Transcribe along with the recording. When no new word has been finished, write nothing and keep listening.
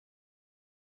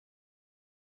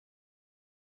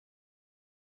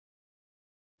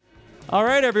All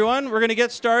right, everyone, we're going to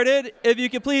get started. If you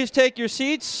could please take your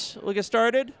seats, we'll get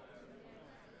started.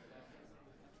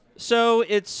 So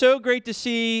it's so great to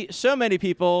see so many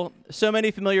people, so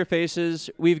many familiar faces.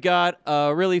 We've got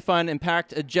a really fun and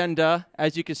packed agenda,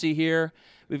 as you can see here.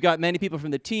 We've got many people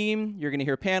from the team. You're going to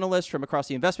hear panelists from across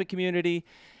the investment community.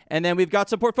 And then we've got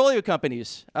some portfolio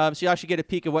companies. So you actually get a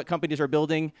peek of what companies are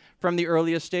building from the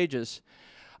earliest stages.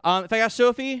 If I ask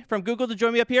Sophie from Google to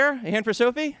join me up here, a hand for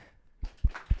Sophie.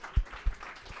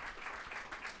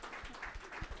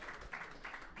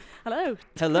 Hello.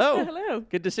 Hello. Hello.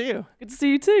 Good to see you. Good to see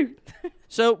you too.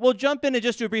 So we'll jump in and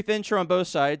just do a brief intro on both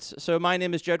sides. So my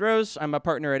name is Jed Rose. I'm a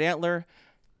partner at Antler.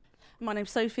 My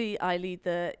name's Sophie. I lead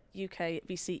the UK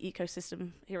VC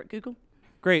ecosystem here at Google.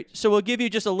 Great. So we'll give you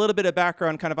just a little bit of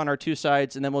background kind of on our two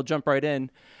sides, and then we'll jump right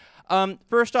in.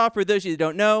 First off, for those of you that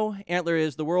don't know, Antler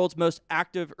is the world's most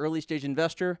active early-stage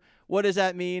investor. What does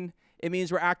that mean? It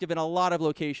means we're active in a lot of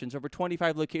locations, over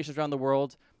 25 locations around the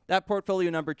world. That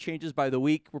portfolio number changes by the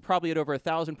week. We're probably at over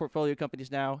 1,000 portfolio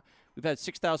companies now. We've had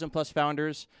 6,000 plus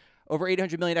founders, over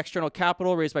 800 million external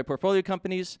capital raised by portfolio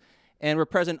companies, and we're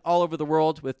present all over the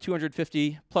world with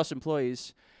 250 plus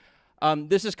employees.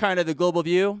 This is kind of the global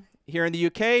view. Here in the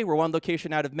UK, we're one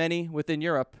location out of many within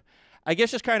Europe. I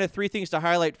guess just kind of three things to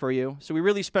highlight for you. So we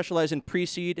really specialize in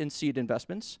pre-seed and seed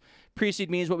investments. Pre-seed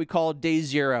means what we call day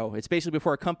zero. It's basically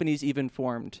before a company's even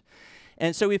formed.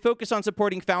 And so we focus on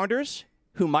supporting founders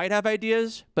who might have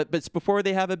ideas, but it's before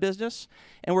they have a business.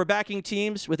 And we're backing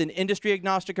teams with an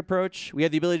industry-agnostic approach. We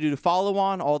have the ability to do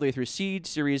follow-on all the way through seed,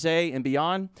 Series A, and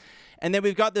beyond. And then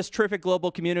we've got this terrific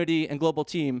global community and global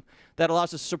team that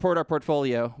allows us to support our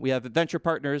portfolio. We have venture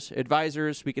partners,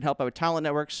 advisors. We can help out with talent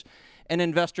networks and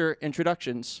investor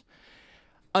introductions.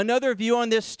 Another view on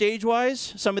this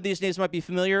stage-wise, some of these names might be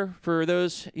familiar for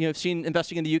those who've seen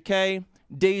investing in the UK.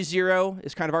 Day zero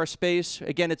is kind of our space.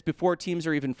 Again, it's before teams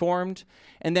are even formed.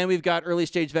 And then we've got early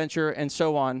stage venture and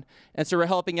so on. And so we're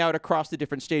helping out across the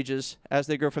different stages as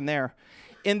they grow from there.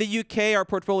 In the UK, our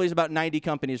portfolio is about 90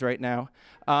 companies right now.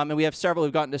 And we have several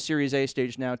who've gotten to Series A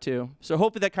stage now, too. So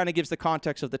hopefully that kind of gives the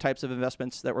context of the types of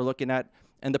investments that we're looking at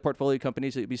and the portfolio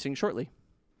companies that you'll be seeing shortly.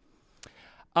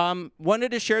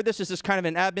 Wanted to share this as just kind of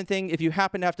an admin thing. If you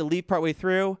happen to have to leave partway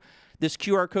through, this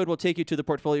QR code will take you to the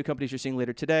portfolio companies you're seeing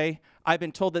later today. I've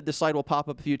been told that this slide will pop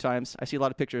up a few times. I see a lot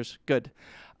of pictures. Good.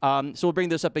 So we'll bring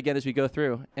this up again as we go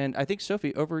through. And I think,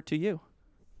 Sophie, over to you.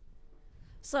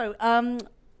 So,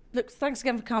 look, thanks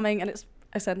again for coming. And it's,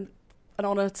 I said, an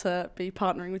honor to be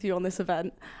partnering with you on this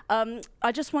event.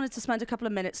 I just wanted to spend a couple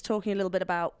of minutes talking a little bit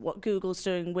about what Google's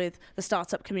doing with the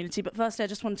startup community. But firstly, I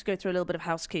just wanted to go through a little bit of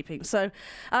housekeeping. So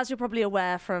as you're probably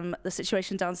aware from the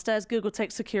situation downstairs, Google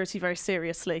takes security very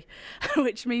seriously,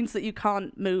 which means that you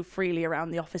can't move freely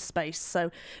around the office space. So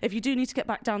if you do need to get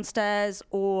back downstairs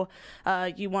or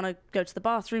you want to go to the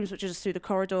bathrooms, which is just through the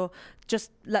corridor,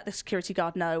 just let the security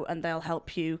guard know and they'll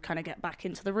help you kind of get back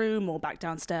into the room or back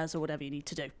downstairs or whatever you need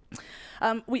to do.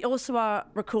 We also are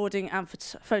recording and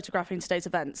photographing today's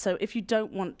event, so if you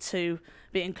don't want to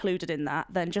be included in that,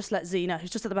 then just let Zena, who's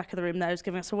just at the back of the room there, who's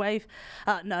giving us a wave,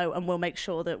 know, and we'll make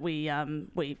sure that we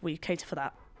cater for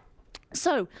that.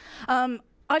 So,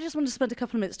 I just wanted to spend a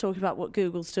couple of minutes talking about what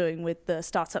Google's doing with the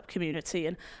startup community.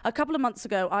 And a couple of months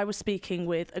ago, I was speaking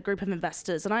with a group of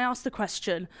investors, and I asked the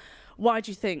question, why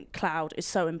do you think cloud is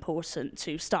so important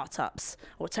to startups,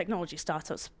 or technology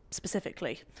startups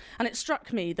specifically? And it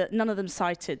struck me that none of them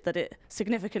cited that it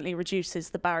significantly reduces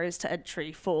the barriers to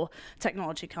entry for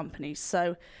technology companies.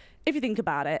 So if you think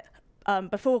about it,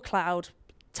 before cloud,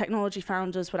 technology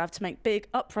founders would have to make big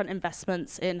upfront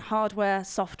investments in hardware,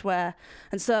 software,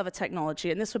 and server technology.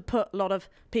 And this would put a lot of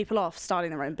people off starting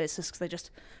their own business because they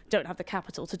just don't have the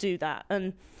capital to do that.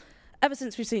 And ever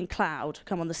since we've seen cloud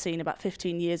come on the scene about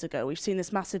 15 years ago, we've seen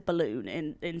this massive balloon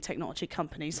in technology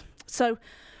companies. So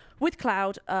with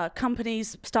cloud,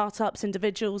 companies, startups,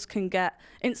 individuals can get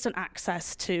instant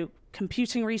access to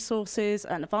computing resources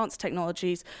and advanced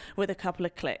technologies with a couple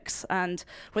of clicks and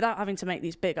without having to make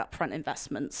these big upfront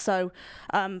investments. So,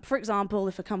 for example,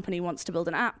 if a company wants to build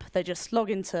an app, they just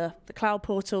log into the cloud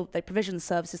portal, they provision the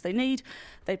services they need,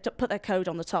 they put their code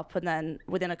on the top, and then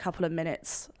within a couple of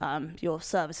minutes, your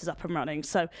service is up and running.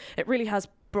 So it really has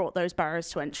brought those barriers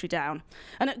to entry down.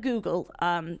 And at Google,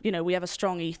 we have a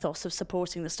strong ethos of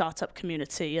supporting the startup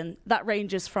community, and that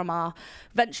ranges from our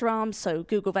venture arms, so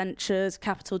Google Ventures,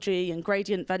 Capital G, and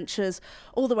Gradient Ventures,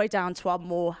 all the way down to our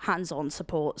more hands-on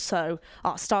support, so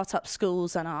our startup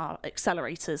schools and our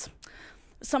accelerators.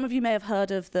 Some of you may have heard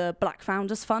of the Black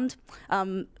Founders Fund.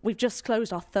 We've just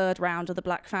closed our third round of the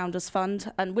Black Founders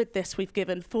Fund, and with this we've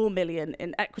given $4 million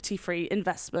in equity-free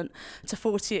investment to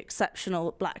 40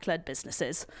 exceptional Black-led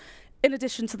businesses. In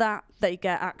addition to that, they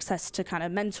get access to kind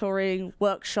of mentoring,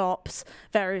 workshops,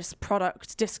 various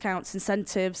product discounts,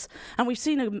 incentives, and we've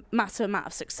seen a massive amount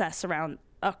of success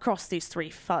across these three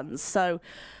funds. So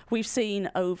we've seen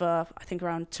over, I think,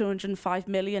 around $205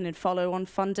 million in follow-on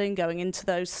funding going into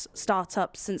those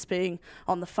startups since being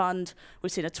on the fund.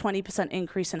 We've seen a 20%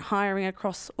 increase in hiring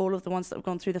across all of the ones that have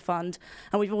gone through the fund.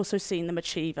 And we've also seen them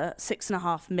achieve a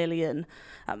 $6.5 million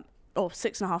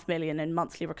in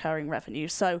monthly recurring revenue.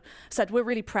 So we're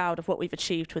really proud of what we've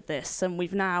achieved with this, and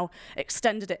we've now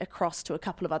extended it across to a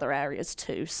couple of other areas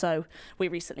too. So we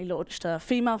recently launched a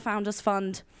female founders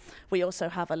fund. We also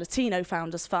have a Latino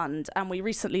founders fund, and we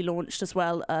recently launched as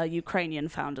well a Ukrainian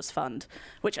founders fund,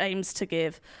 which aims to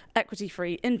give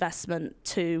equity-free investment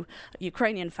to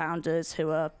Ukrainian founders who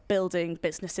are building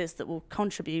businesses that will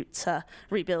contribute to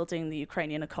rebuilding the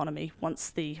Ukrainian economy once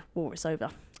the war is over.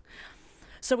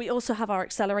 So we also have our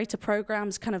accelerator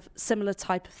programs, kind of similar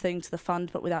type of thing to the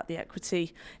fund, but without the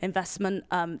equity investment.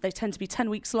 They tend to be 10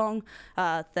 weeks long.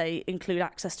 They include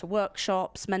access to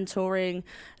workshops, mentoring,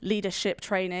 leadership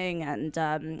training, and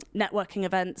networking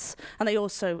events. And they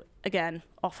also, again,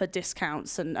 offer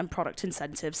discounts and product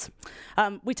incentives.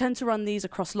 We tend to run these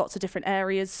across lots of different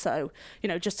areas. So,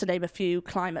 just to name a few,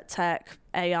 climate tech,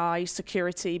 AI,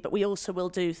 security, but we also will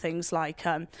do things like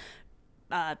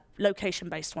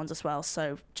location-based ones as well.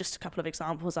 So just a couple of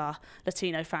examples are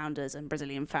Latino founders and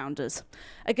Brazilian founders.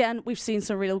 Again, we've seen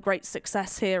some real great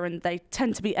success here, and they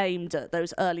tend to be aimed at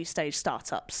those early stage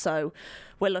startups. So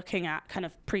we're looking at kind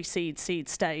of pre-seed, seed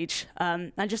stage.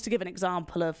 And just to give an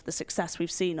example of the success we've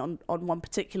seen on one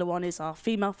particular one is our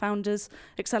female founders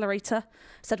accelerator.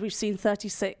 Said we've seen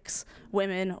 36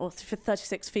 women or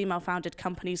 36 female founded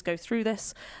companies go through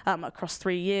this across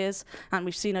 3 years. And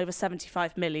we've seen over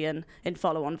 75 million in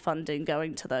follow-on funding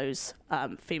going to those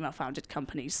female founded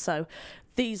companies. So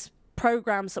these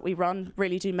programs that we run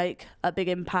really do make a big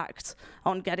impact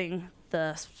on getting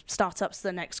the startups to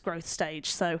the next growth stage.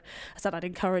 So I said I'd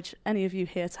encourage any of you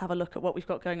here to have a look at what we've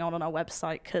got going on our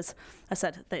website, because I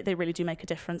said they really do make a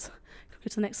difference. Can we go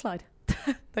to the next slide?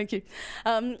 Thank you.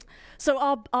 So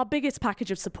our biggest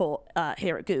package of support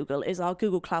here at Google is our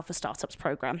Google Cloud for Startups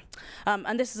program.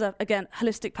 And this is, again,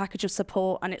 holistic package of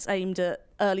support, and it's aimed at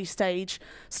early stage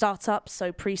startups,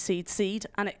 so pre-seed, seed,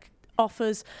 and it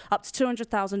offers up to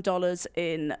 $200,000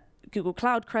 in Google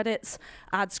Cloud credits,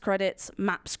 ads credits,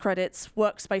 maps credits,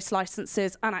 workspace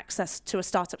licenses, and access to a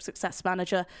startup success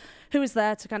manager who is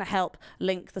there to kind of help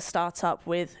link the startup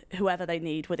with whoever they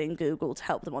need within Google to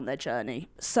help them on their journey.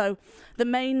 So the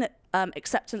main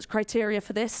acceptance criteria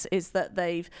for this is that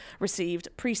they've received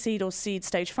pre-seed or seed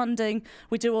stage funding.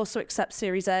 We do also accept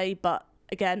Series A, but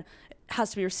again, it has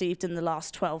to be received in the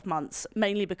last 12 months,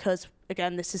 mainly because,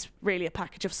 again, this is really a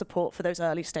package of support for those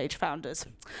early stage founders.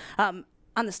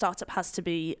 And the startup has to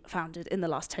be founded in the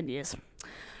last 10 years.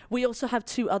 We also have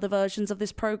 2 other versions of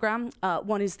this program.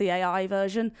 One is the AI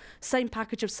version, same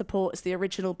package of support as the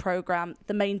original program.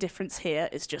 The main difference here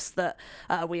is just that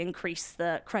we increase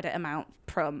the credit amount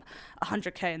from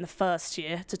 $100K in the first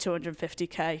year to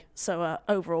 $250K, so an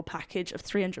overall package of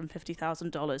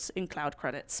 $350,000 in cloud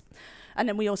credits. And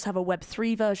then we also have a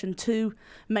Web3 version too.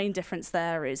 Main difference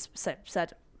there is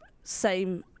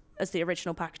same as the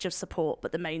original package of support,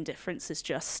 but the main difference is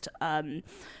just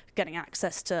getting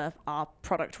access to our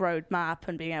product roadmap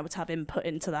and being able to have input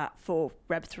into that for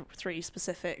Web3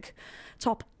 specific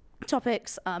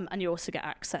topics, and you also get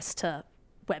access to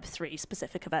Web3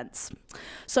 specific events.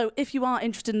 So if you are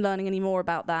interested in learning any more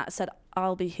about that,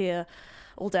 I'll be here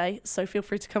all day, so feel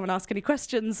free to come and ask any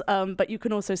questions, but you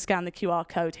can also scan the QR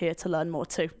code here to learn more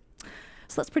too.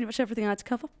 So that's pretty much everything I had to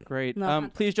cover. Great.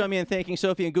 Please join me in thanking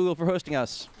Sophie and Google for hosting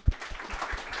us.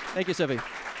 Thank you, Sophie.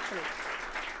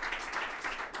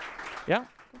 Yeah,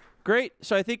 great.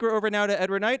 So I think we're over now to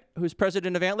Edward Knight, who's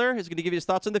president of Antler, who's going to give you his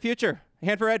thoughts on the future. A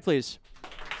hand for Ed, please.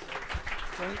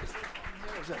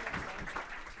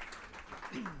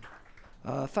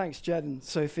 Thanks, Jed and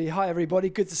Sophie. Hi, everybody.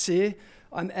 Good to see you.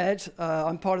 I'm Ed.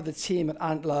 I'm part of the team at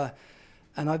Antler.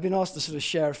 And I've been asked to sort of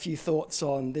share a few thoughts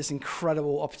on this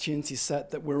incredible opportunity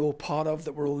set that we're all part of,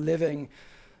 that we're all living,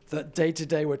 that day to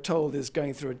day we're told is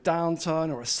going through a downturn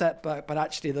or a setback, but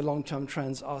actually the long-term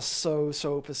trends are so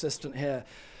persistent here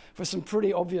for some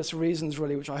pretty obvious reasons,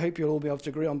 really, which I hope you'll all be able to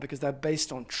agree on because they're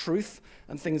based on truth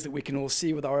and things that we can all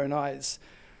see with our own eyes.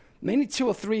 Mainly 2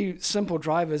 or 3 simple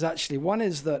drivers, actually. One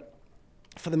is that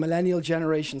for the millennial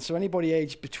generation, so anybody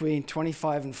aged between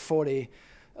 25 and 40,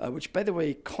 which, by the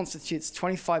way, constitutes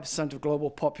 25% of global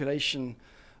population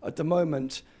at the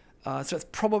moment. So it's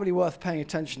probably worth paying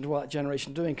attention to what that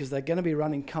generation is doing, because they're going to be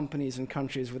running companies and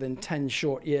countries within 10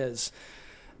 short years.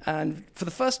 And for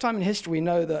the first time in history, we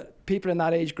know that people in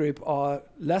that age group are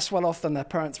less well off than their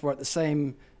parents were at the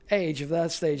same age of their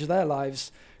stage of their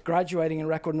lives, graduating in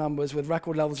record numbers with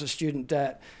record levels of student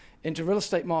debt into real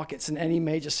estate markets in any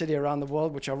major city around the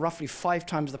world, which are roughly 5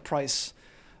 times the price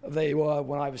they were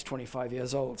when I was 25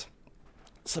 years old.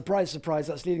 Surprise, surprise,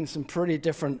 that's leading to some pretty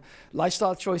different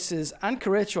lifestyle choices and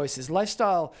career choices.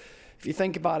 Lifestyle, if you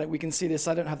think about it, we can see this,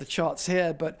 I don't have the charts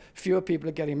here, but fewer people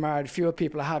are getting married, fewer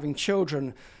people are having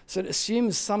children. So it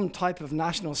assumes some type of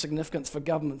national significance for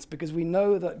governments, because we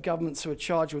know that governments who are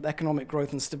charged with economic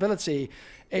growth and stability,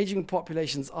 aging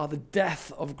populations are the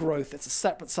death of growth. It's a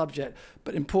separate subject,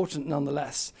 but important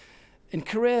nonetheless. In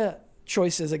career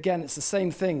choices, again, it's the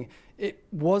same thing. It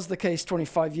was the case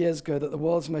 25 years ago that the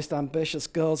world's most ambitious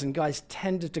girls and guys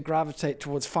tended to gravitate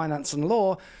towards finance and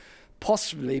law,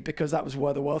 possibly because that was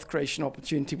where the wealth creation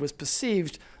opportunity was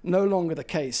perceived. No longer the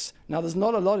case. Now, there's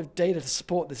not a lot of data to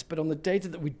support this, but on the data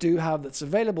that we do have that's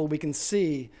available, we can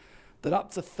see that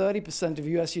up to 30% of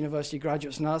US university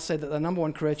graduates now say that their number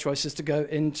one career choice is to go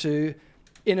into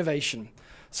innovation.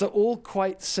 So all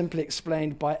quite simply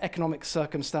explained by economic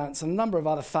circumstance and a number of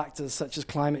other factors such as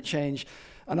climate change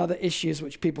and other issues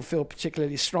which people feel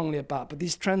particularly strongly about. But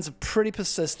these trends are pretty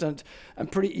persistent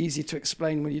and pretty easy to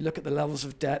explain when you look at the levels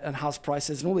of debt and house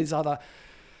prices and all these other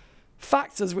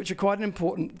factors, which are quite an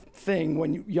important thing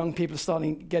when young people are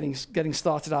getting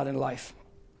started out in life.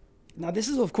 Now, this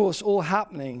is, of course, all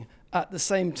happening at the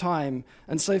same time,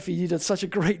 and Sophie, you did such a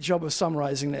great job of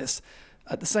summarizing this,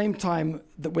 at the same time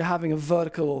that we're having a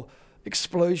vertical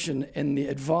explosion in the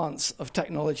advance of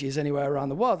technologies anywhere around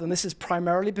the world. And this is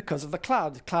primarily because of the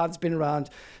cloud. The cloud's been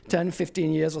around 10,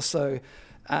 15 years or so,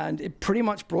 and it pretty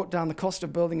much brought down the cost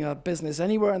of building a business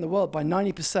anywhere in the world by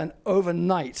 90%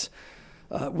 overnight.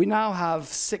 We now have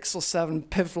 6 or 7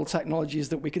 pivotal technologies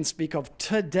that we can speak of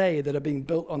today that are being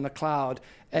built on the cloud: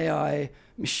 AI,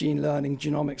 machine learning,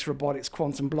 genomics, robotics,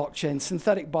 quantum, blockchain,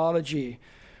 synthetic biology,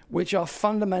 which are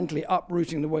fundamentally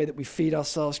uprooting the way that we feed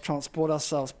ourselves, transport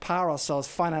ourselves, power ourselves,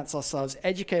 finance ourselves,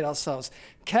 educate ourselves,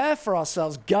 care for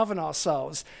ourselves, govern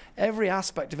ourselves. Every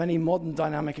aspect of any modern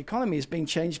dynamic economy is being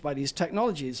changed by these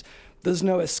technologies. There's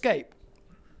no escape.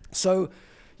 So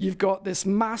you've got this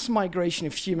mass migration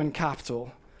of human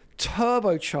capital,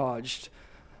 turbocharged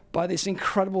by this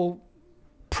incredible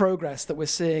progress that we're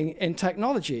seeing in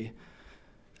technology.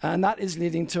 And that is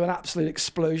leading to an absolute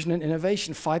explosion in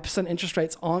innovation. 5% interest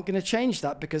rates aren't going to change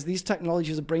that, because these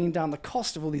technologies are bringing down the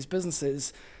cost of all these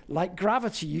businesses like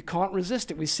gravity. You can't resist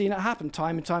it. We've seen it happen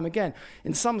time and time again.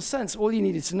 In some sense, all you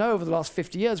needed to know over the last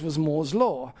 50 years was Moore's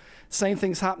law. Same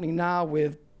thing's happening now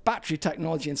with battery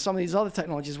technology and some of these other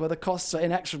technologies where the costs are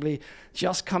inexorably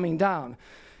just coming down.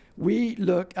 We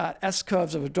look at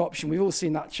S-curves of adoption. We've all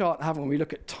seen that chart, haven't we? We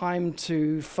look at time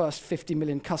to first 50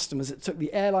 million customers. It took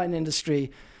the airline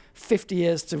industry 50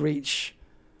 years to reach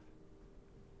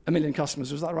 1 million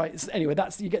customers. Was that right? Anyway,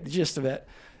 you get the gist of it.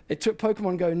 It took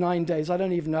Pokemon Go 9 days. I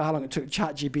don't even know how long it took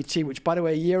ChatGPT, which, by the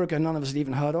way, a year ago, none of us had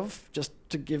even heard of, just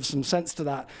to give some sense to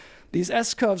that. These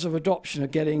S-curves of adoption are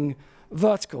getting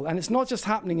vertical. And it's not just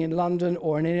happening in London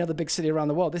or in any other big city around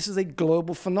the world. This is a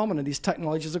global phenomenon. These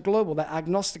technologies are global. They're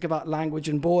agnostic about language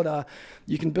and border.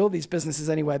 You can build these businesses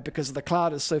anywhere because of the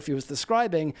cloud, as Sophie was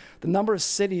describing. The number of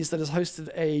cities that has hosted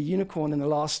a unicorn in the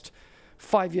last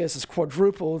 5 years has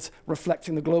quadrupled,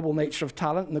 reflecting the global nature of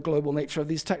talent and the global nature of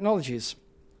these technologies.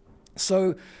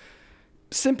 So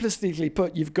simplistically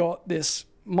put, you've got this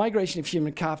migration of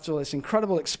human capital, this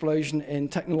incredible explosion in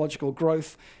technological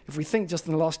growth. If we think just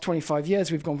in the last 25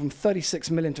 years, we've gone from 36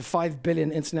 million to 5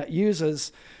 billion internet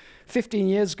users. 15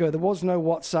 years ago, there was no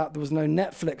WhatsApp, there was no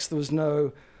Netflix, there was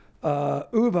no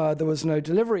Uber, there was no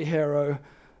Delivery Hero.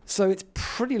 So it's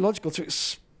pretty logical to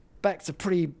expect a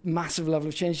pretty massive level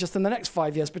of change just in the next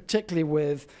 5 years, particularly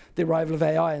with the arrival of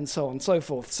AI and so on and so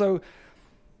forth. So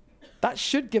that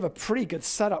should give a pretty good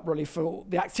setup, really, for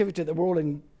the activity that we're all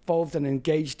involved and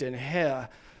engaged in here.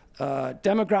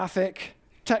 Demographic,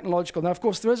 technological. Now, of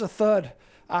course, there is a third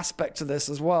aspect to this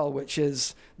as well, which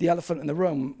is the elephant in the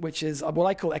room, which is what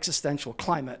I call existential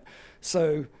climate.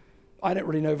 So I don't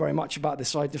really know very much about this,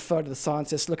 so I defer to the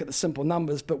scientists, look at the simple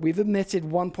numbers, but we've emitted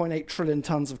 1.8 trillion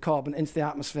tons of carbon into the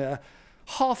atmosphere.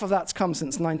 Half of that's come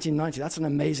since 1990. That's an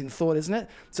amazing thought, isn't it?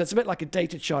 So it's a bit like a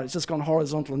data chart. It's just gone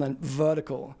horizontal and then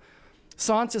vertical.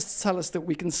 Scientists tell us that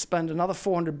we can spend another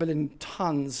 400 billion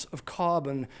tons of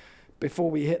carbon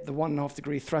before we hit the 1.5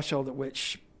 degree threshold at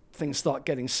which things start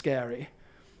getting scary.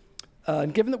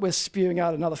 And given that we're spewing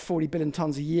out another 40 billion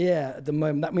tons a year at the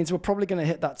moment, that means we're probably going to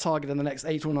hit that target in the next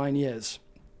 8 or 9 years.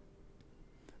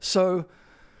 So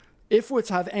if we're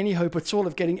to have any hope at all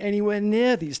of getting anywhere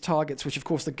near these targets, which of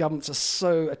course the governments are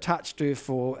so attached to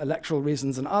for electoral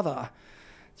reasons and other,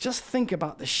 just think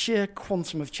about the sheer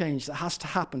quantum of change that has to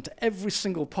happen to every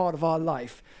single part of our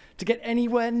life to get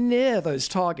anywhere near those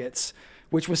targets,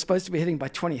 which we're supposed to be hitting by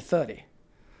 2030.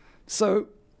 So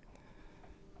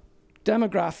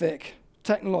demographic,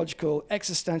 technological,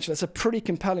 existential, it's a pretty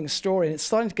compelling story, and it's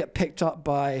starting to get picked up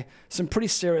by some pretty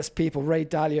serious people. Ray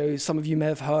Dalio, who some of you may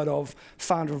have heard of,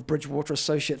 founder of Bridgewater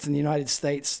Associates in the United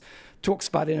States, talks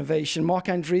about innovation. Mark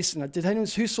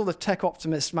Andreessen, who saw the Tech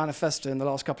Optimist manifesto in the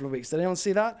last couple of weeks? Did anyone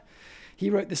see that?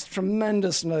 He wrote this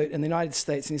tremendous note in the United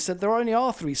States, and he said there only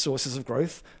are 3 sources of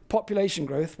growth: population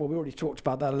growth, well, we already talked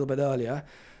about that a little bit earlier,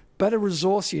 better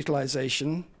resource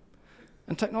utilization,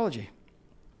 and technology.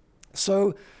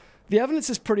 So the evidence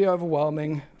is pretty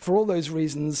overwhelming for all those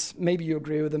reasons. Maybe you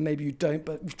agree with them, maybe you don't,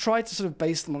 but we've tried to sort of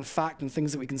base them on fact and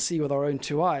things that we can see with our own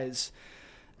 2 eyes.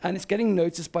 And it's getting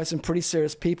noticed by some pretty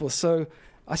serious people. So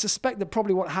I suspect that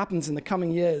probably what happens in the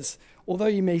coming years, although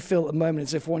you may feel at the moment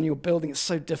as if when you're building, it's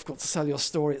so difficult to sell your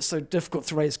story, it's so difficult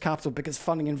to raise capital because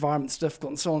funding environment's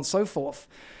difficult and so on and so forth.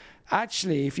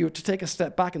 Actually, if you were to take a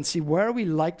step back and see where are we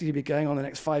likely to be going on the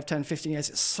next 5, 10, 15 years,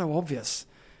 it's so obvious.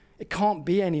 It can't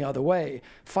be any other way.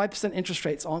 5% interest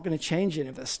rates aren't going to change any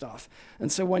of this stuff.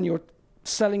 And so when you're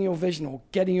selling your vision or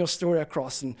getting your story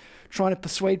across and trying to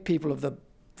persuade people of the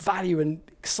value and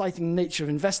exciting nature of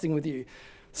investing with you,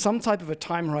 some type of a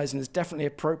time horizon is definitely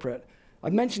appropriate.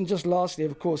 I mentioned just lastly,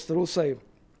 of course, that also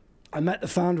I met the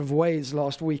founder of Waze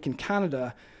last week in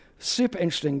Canada, super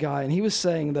interesting guy, and he was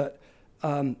saying that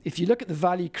if you look at the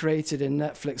value created in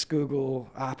Netflix, Google,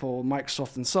 Apple,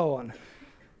 Microsoft, and so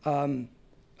on,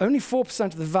 only 4%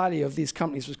 of the value of these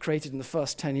companies was created in the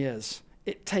first 10 years.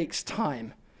 It takes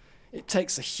time. It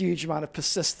takes a huge amount of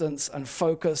persistence and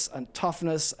focus and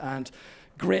toughness and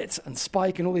grit and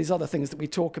spike and all these other things that we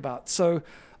talk about. So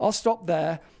I'll stop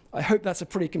there. I hope that's a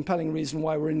pretty compelling reason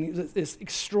why we're in this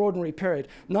extraordinary period.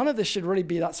 None of this should really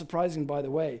be that surprising, by the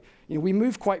way. You know, we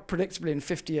move quite predictably in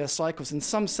 50-year cycles. In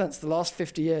some sense, the last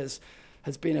 50 years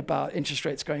has been about interest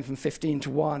rates going from 15 to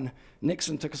 1.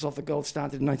 Nixon took us off the gold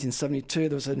standard in 1972.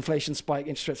 There was an inflation spike,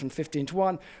 interest rates from 15 to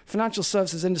 1. Financial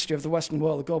services industry of the Western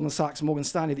world, the Goldman Sachs, Morgan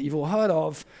Stanley that you've all heard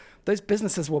of, those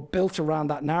businesses were built around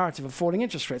that narrative of falling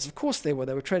interest rates. Of course they were.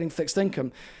 They were trading fixed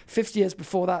income. 50 years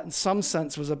before that, in some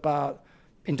sense, was about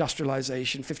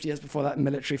industrialization. 50 years before that,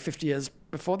 military. 50 years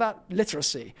before that,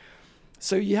 literacy.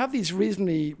 So you have these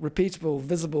reasonably repeatable,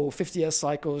 visible 50-year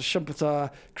cycles, Schumpeter,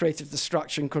 creative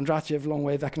destruction, Kondratiev,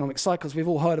 long-wave economic cycles. We've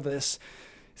all heard of this.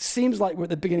 Seems like we're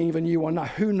at the beginning of a new one now.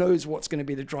 Who knows what's going to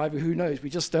be the driver? Who knows? We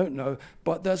just don't know.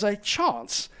 But there's a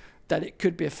chance that it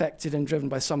could be affected and driven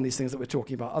by some of these things that we're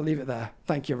talking about. I'll leave it there.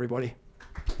 Thank you, everybody.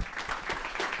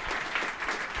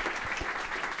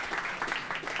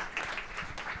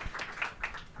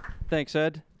 Thanks,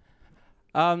 Ed.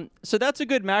 So that's a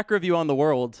good macro view on the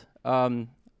world.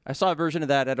 I saw a version of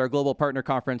that at our Global Partner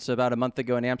Conference about a month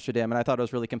ago in Amsterdam, and I thought it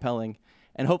was really compelling.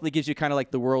 And hopefully gives you kind of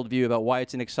like the world view about why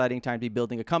it's an exciting time to be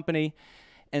building a company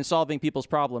and solving people's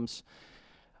problems.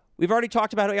 We've already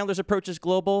talked about how Antler's approach is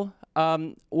global.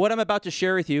 What I'm about to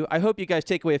share with you, I hope you guys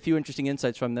take away a few interesting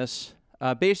insights from this.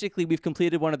 Basically, we've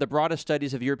completed one of the broadest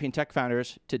studies of European tech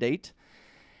founders to date.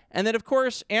 And then, of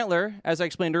course, Antler, as I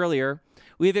explained earlier,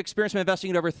 we have experience from investing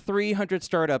in over 300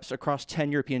 startups across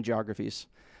 10 European geographies.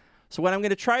 So what I'm going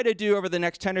to try to do over the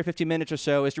next 10 or 15 minutes or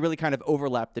so is to really kind of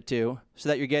overlap the two so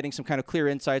that you're getting some kind of clear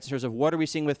insights in terms of what are we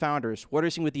seeing with founders, what are we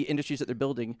seeing with the industries that they're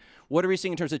building, what are we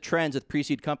seeing in terms of trends with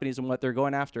pre-seed companies and what they're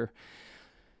going after.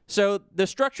 So the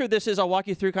structure of this is I'll walk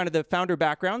you through kind of the founder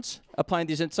backgrounds, applying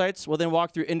these insights. We'll then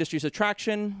walk through industries of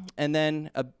traction and then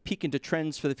a peek into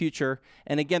trends for the future.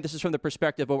 And again, this is from the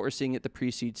perspective of what we're seeing at the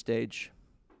pre-seed stage.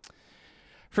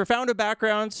 For founder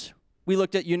backgrounds, we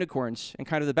looked at unicorns and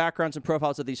kind of the backgrounds and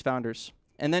profiles of these founders.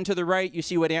 And then to the right, you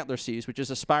see what Antler sees, which is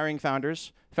aspiring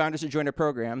founders, founders who join a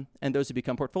program, and those who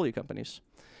become portfolio companies.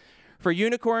 For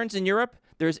unicorns in Europe,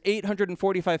 there's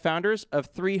 845 founders of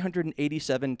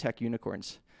 387 tech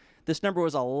unicorns. This number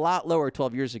was a lot lower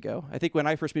 12 years ago. I think when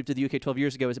I first moved to the UK 12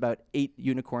 years ago, it was about 8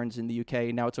 unicorns in the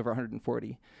UK. Now it's over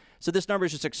 140. So this number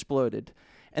has just exploded.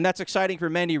 And that's exciting for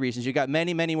many reasons. You've got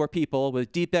many, many more people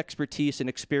with deep expertise and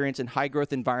experience in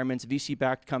high-growth environments,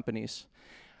 VC-backed companies.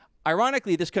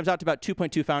 Ironically, this comes out to about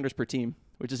 2.2 founders per team,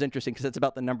 which is interesting because that's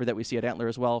about the number that we see at Antler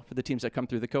as well for the teams that come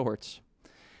through the cohorts.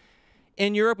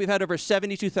 In Europe, we've had over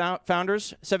 72,000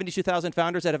 founders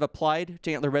that have applied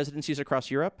to Antler residencies across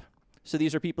Europe. So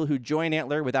these are people who join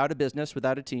Antler without a business,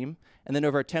 without a team, and then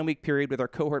over a 10-week period with our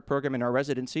cohort program and our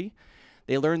residency,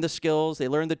 they learn the skills, they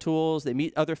learn the tools, they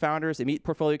meet other founders, they meet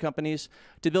portfolio companies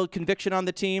to build conviction on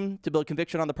the team, to build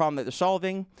conviction on the problem that they're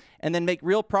solving, and then make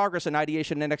real progress in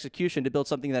ideation and execution to build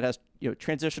something that has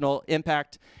transitional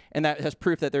impact and that has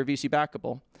proof that they're VC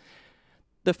backable.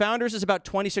 The founders is about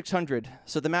 2,600.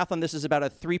 So the math on this is about a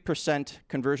 3%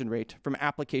 conversion rate from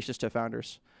applications to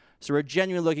founders. So we're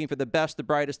genuinely looking for the best, the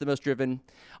brightest, the most driven.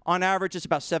 On average, it's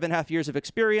about 7.5 years of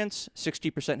experience.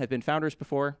 60% have been founders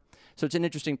before. So it's an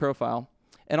interesting profile.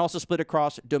 And also split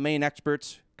across domain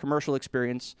experts, commercial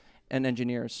experience, and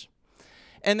engineers.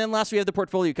 And then last, we have the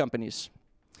portfolio companies.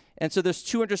 And so there's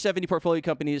 270 portfolio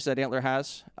companies that Antler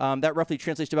has. That roughly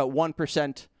translates to about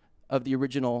 1% of the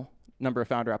original number of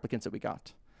founder applicants that we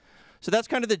got. So that's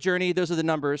kind of the journey. Those are the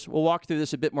numbers. We'll walk through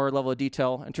this a bit more level of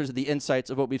detail in terms of the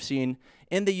insights of what we've seen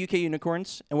in the UK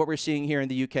unicorns and what we're seeing here in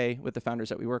the UK with the founders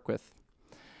that we work with.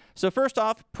 So first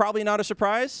off, probably not a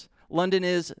surprise, London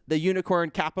is the unicorn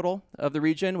capital of the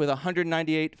region with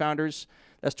 198 founders.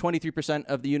 That's 23%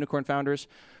 of the unicorn founders.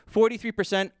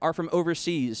 43% are from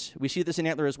overseas. We see this in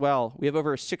Antler as well. We have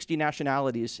over 60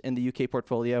 nationalities in the UK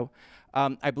portfolio.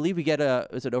 I believe we get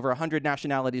over 100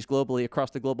 nationalities globally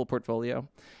across the global portfolio.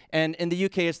 And in the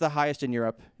UK, it's the highest in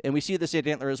Europe. And we see this at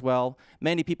Antler as well.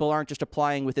 Many people aren't just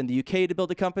applying within the UK to build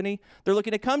a company. They're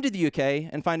looking to come to the UK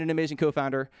and find an amazing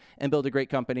co-founder and build a great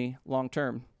company long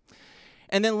term.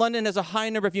 And then London has a high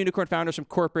number of unicorn founders from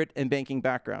corporate and banking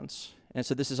backgrounds. And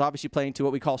so this is obviously playing to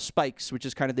what we call spikes, which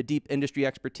is kind of the deep industry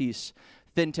expertise.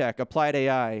 FinTech, applied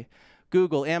AI,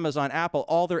 Google, Amazon, Apple,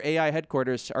 all their AI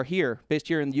headquarters are here, based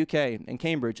here in the UK, in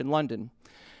Cambridge, and London.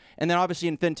 And then obviously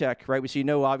in FinTech, right, we see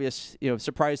no obvious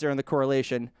surprise there in the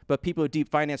correlation, but people with deep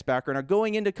finance background are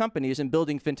going into companies and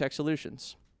building FinTech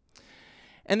solutions.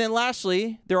 And then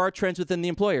lastly, there are trends within the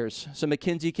employers. So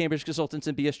McKinsey, Cambridge Consultants,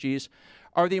 and BSGs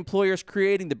are the employers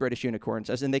creating the British unicorns,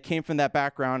 as in they came from that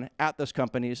background at those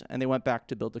companies, and they went back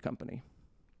to build the company.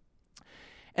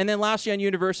 And then lastly, on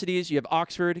universities, you have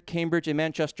Oxford, Cambridge, and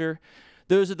Manchester.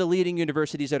 Those are the leading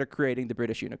universities that are creating the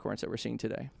British unicorns that we're seeing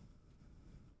today.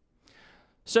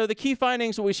 So the key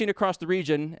findings, what we've seen across the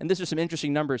region, and these are some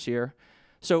interesting numbers here.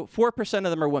 So 4%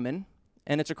 of them are women,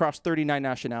 and it's across 39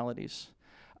 nationalities.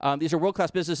 These are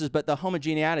world-class businesses, but the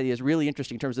homogeneity is really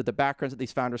interesting in terms of the backgrounds that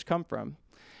these founders come from.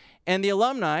 And the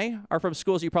alumni are from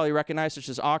schools you probably recognize, such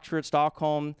as Oxford,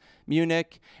 Stockholm,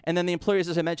 Munich. And then the employers,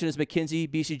 as I mentioned, is McKinsey,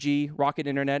 BCG, Rocket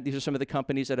Internet. These are some of the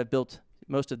companies that have built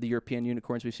most of the European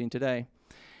unicorns we've seen today.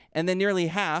 And then nearly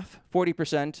half,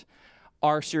 40%,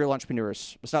 are serial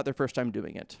entrepreneurs. It's not their first time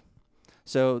doing it.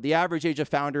 So the average age of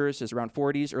founders is around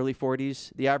 40s, early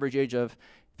 40s. The average age of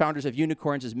founders of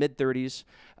unicorns is mid-30s.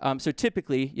 So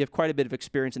typically, you have quite a bit of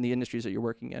experience in the industries that you're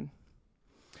working in.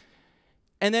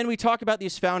 And then we talk about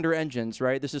these founder engines,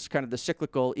 right? This is kind of the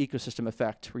cyclical ecosystem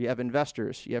effect, where you have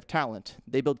investors, you have talent,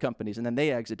 they build companies, and then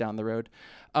they exit down the road.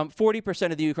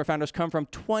 40% of the unicorn founders come from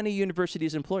 20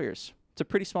 universities employers. It's a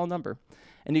pretty small number.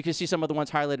 And you can see some of the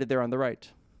ones highlighted there on the right.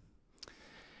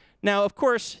 Now, of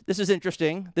course, this is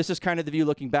interesting. This is kind of the view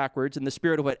looking backwards. In the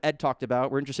spirit of what Ed talked about,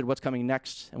 we're interested in what's coming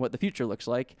next and what the future looks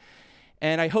like.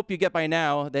 And I hope you get by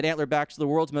now that Antler backs the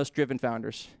world's most driven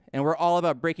founders. And we're all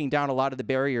about breaking down a lot of the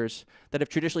barriers that have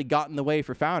traditionally gotten in the way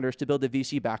for founders to build a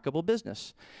VC-backable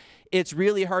business. It's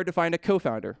really hard to find a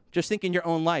co-founder. Just think in your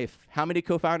own life, how many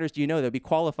co-founders do you know that would be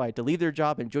qualified to leave their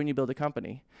job and join you build a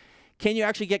company? Can you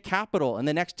actually get capital in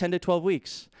the next 10 to 12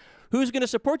 weeks? Who's going to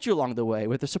support you along the way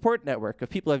with a support network of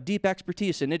people who have deep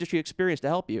expertise and industry experience to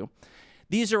help you?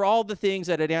 These are all the things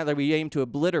that at Antler we aim to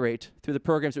obliterate through the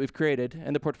programs that we've created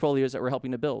and the portfolios that we're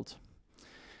helping to build.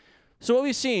 So what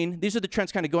we've seen, these are the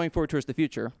trends kind of going forward towards the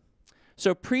future.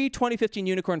 So pre-2015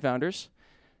 unicorn founders,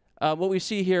 what we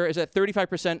see here is that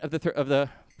 35% of the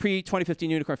pre-2015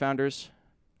 unicorn founders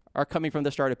are coming from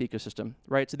the startup ecosystem,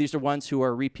 right? So these are ones who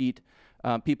are repeat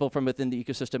people from within the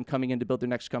ecosystem coming in to build their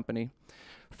next company.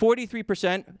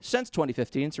 43% since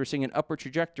 2015, so we're seeing an upward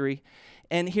trajectory.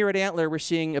 And here at Antler, we're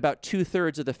seeing about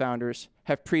 2/3 of the founders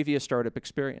have previous startup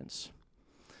experience.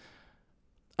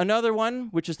 Another one,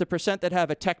 which is the percent that have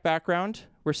a tech background,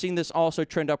 we're seeing this also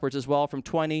trend upwards as well from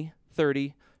 20,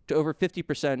 30, to over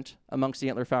 50% amongst the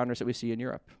Antler founders that we see in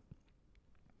Europe.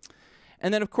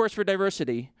 And then, of course, for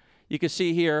diversity, you can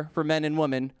see here for men and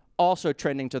women also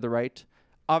trending to the right.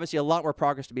 Obviously, a lot more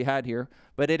progress to be had here,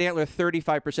 but at Antler,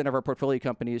 35% of our portfolio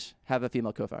companies have a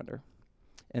female co-founder,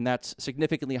 and that's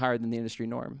significantly higher than the industry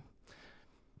norm.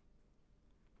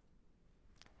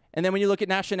 And then when you look at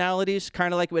nationalities,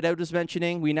 kind of like what Ed was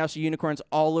mentioning, we now see unicorns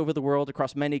all over the world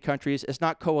across many countries. It's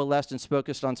not coalesced and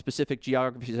focused on specific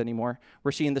geographies anymore.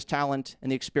 We're seeing this talent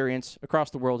and the experience across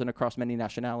the world and across many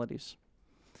nationalities.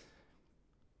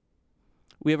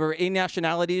 We have over 8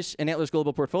 nationalities in Antler's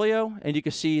global portfolio, and you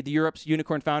can see the Europe's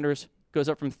unicorn founders goes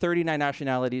up from 39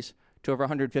 nationalities to over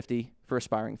 150 for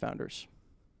aspiring founders.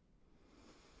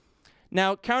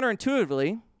 Now,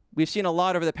 counterintuitively, we've seen a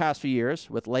lot over the past few years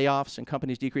with layoffs and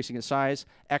companies decreasing in size,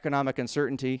 economic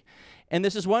uncertainty. And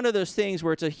this is one of those things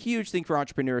where it's a huge thing for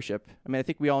entrepreneurship. I mean, I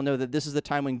think we all know that this is the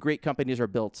time when great companies are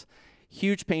built.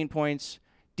 Huge pain points,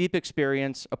 deep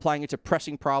experience, applying it to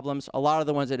pressing problems, a lot of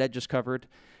the ones that Ed just covered.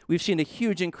 We've seen a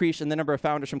huge increase in the number of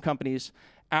founders from companies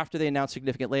after they announce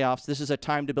significant layoffs. This is a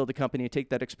time to build a company and take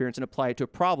that experience and apply it to a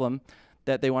problem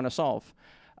that they want to solve.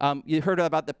 You heard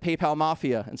about the PayPal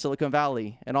mafia in Silicon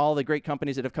Valley and all the great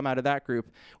companies that have come out of that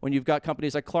group. When you've got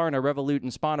companies like Klarna, Revolut,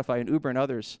 and Spotify, and Uber, and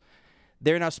others,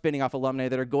 they're now spinning off alumni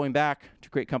that are going back to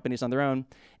create companies on their own.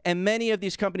 And many of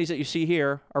these companies that you see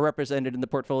here are represented in the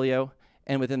portfolio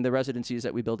and within the residencies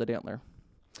that we build at Antler.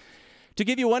 To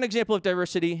give you one example of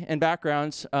diversity and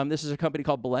backgrounds, this is a company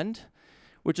called Blend,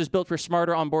 which is built for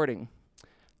smarter onboarding.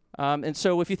 And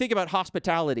so if you think about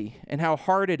hospitality and how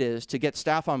hard it is to get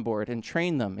staff on board and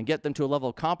train them and get them to a level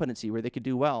of competency where they could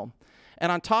do well.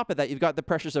 And on top of that, you've got the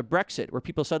pressures of Brexit, where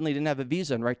people suddenly didn't have a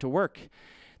visa and right to work.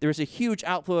 There was a huge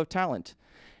outflow of talent.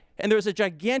 And there was a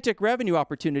gigantic revenue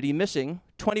opportunity missing,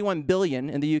 21 billion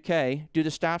in the UK, due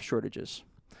to staff shortages.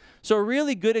 So a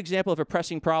really good example of a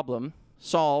pressing problem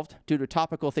solved due to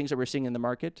topical things that we're seeing in the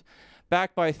market,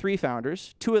 backed by 3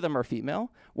 founders. 2 of them are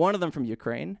female, 1 of them from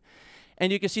Ukraine.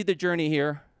 And you can see the journey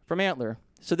here from Antler.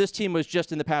 So this team was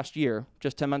just in the past year,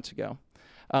 just 10 months ago.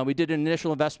 We did an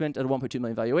initial investment at a 1.2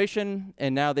 million valuation,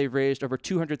 and now they've raised over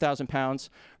 200,000 pounds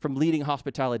from leading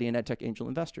hospitality and edtech angel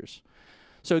investors.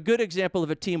 So a good example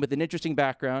of a team with an interesting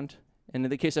background. And in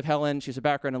the case of Helen, she's a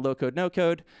background in low-code,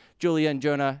 no-code. Julia and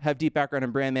Jonah have deep background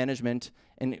in brand management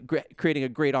and creating a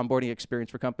great onboarding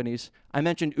experience for companies. I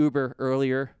mentioned Uber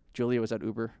earlier. Julia was at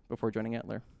Uber before joining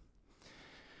Antler.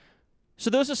 So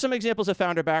those are some examples of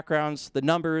founder backgrounds, the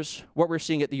numbers, what we're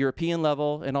seeing at the European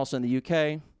level and also in the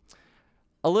UK.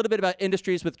 A little bit about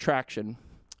industries with traction.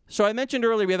 So I mentioned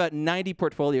earlier we have about 90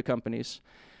 portfolio companies.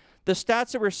 The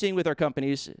stats that we're seeing with our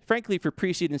companies, frankly, for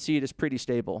pre-seed and seed is pretty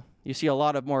stable. You see a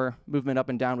lot of more movement up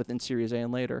and down within Series A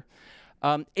and later.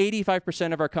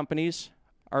 85% of our companies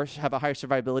have a high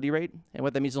survivability rate, and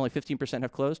what that means is only 15%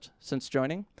 have closed since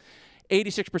joining.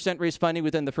 86% raised funding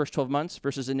within the first 12 months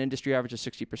versus an industry average of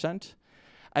 60%.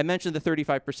 I mentioned the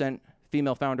 35%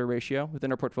 female founder ratio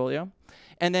within our portfolio.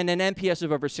 And then an NPS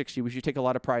of over 60, which you take a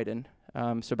lot of pride in.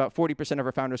 So about 40% of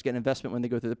our founders get investment when they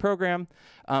go through the program.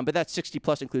 But that 60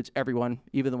 plus includes everyone,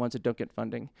 even the ones that don't get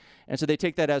funding. And so they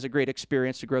take that as a great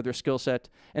experience to grow their skill set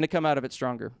and to come out of it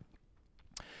stronger.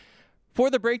 For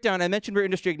the breakdown, I mentioned we're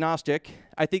industry agnostic.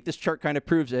 I think this chart kind of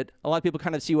proves it. A lot of people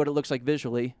kind of see what it looks like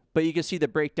visually, but you can see the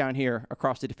breakdown here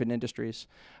across the different industries.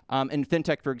 In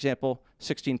fintech, for example,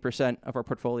 16% of our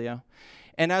portfolio.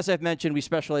 And as I've mentioned, we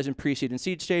specialize in pre-seed and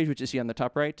seed stage, which you see on the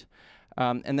top right.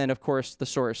 And then, of course, the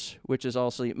source, which is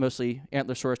also mostly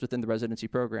Antler sourced within the residency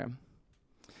program.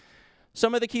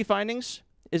 Some of the key findings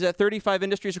is that 35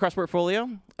 industries across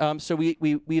portfolio. So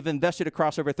we've invested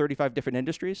across over 35 different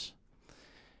industries.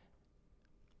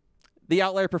 The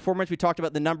outlier performance, we talked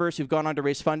about the numbers who've gone on to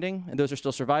raise funding, and those are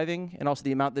still surviving, and also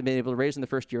the amount they've been able to raise in the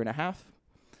first year and a half.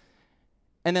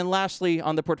 And then lastly,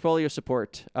 on the portfolio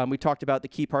support, we talked about the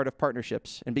key part of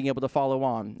partnerships and being able to follow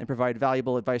on and provide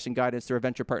valuable advice and guidance through our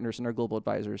venture partners and our global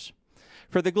advisors.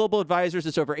 For the global advisors,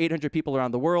 it's over 800 people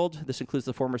around the world. This includes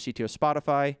the former CTO of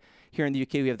Spotify. Here in the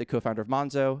UK, we have the co-founder of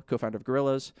Monzo, co-founder of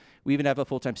Gorillas. We even have a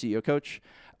full-time CEO coach.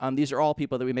 These are all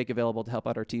people that we make available to help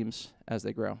out our teams as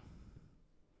they grow.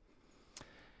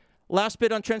 Last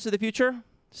bit on trends of the future.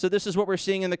 So this is what we're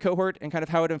seeing in the cohort and kind of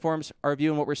how it informs our view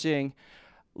and what we're seeing.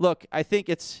 Look, I think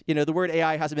it's, the word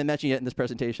AI hasn't been mentioned yet in this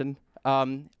presentation.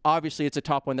 Obviously, it's a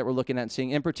top one that we're looking at and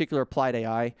seeing, in particular, applied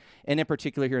AI, and in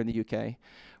particular here in the UK.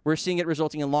 We're seeing it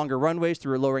resulting in longer runways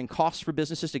through lowering costs for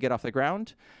businesses to get off the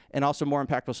ground, and also more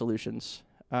impactful solutions.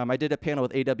 I did a panel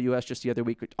with AWS just the other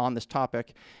week on this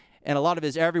topic, and a lot of it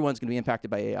is everyone's going to be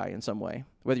impacted by AI in some way,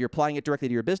 whether you're applying it directly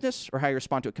to your business or how you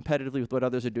respond to it competitively with what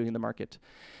others are doing in the market.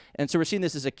 And so we're seeing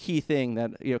this as a key thing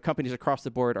that companies across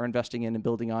the board are investing in and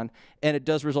building on, and it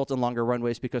does result in longer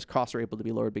runways because costs are able to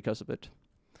be lowered because of it.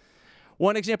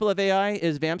 One example of AI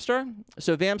is Vamstar.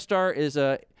 So Vamstar is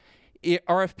a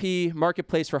RFP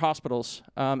marketplace for hospitals.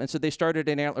 And so they started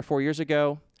in Antler 4 years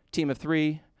ago, team of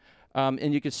 3.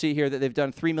 And you can see here that they've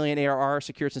done 3 million ARR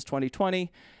secured since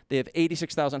 2020. They have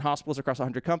 86,000 hospitals across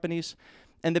 100 companies.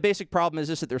 And the basic problem is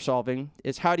this that they're solving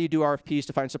is how do you do RFPs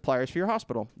to find suppliers for your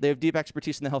hospital? They have deep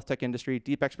expertise in the health tech industry,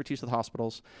 deep expertise with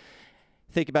hospitals.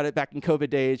 Think about it back in COVID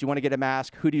days. You want to get a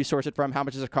mask. Who do you source it from? How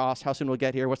much does it cost? How soon will it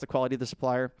get here? What's the quality of the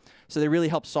supplier? So they really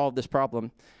help solve this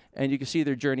problem. And you can see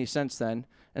their journey since then.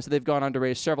 And so they've gone on to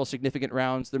raise several significant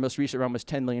rounds. Their most recent round was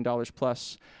 $10 million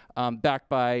plus, backed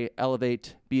by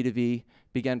Elevate, B2V,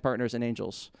 Begin Partners, and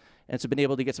Angels. And so been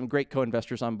able to get some great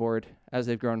co-investors on board as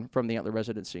they've grown from the Antler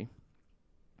residency.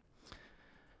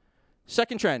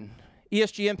 Second trend,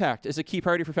 ESG impact is a key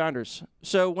priority for founders.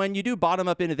 So when you do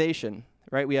bottom-up innovation,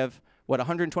 right, we have,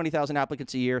 120,000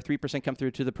 applicants a year, 3% come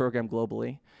through to the program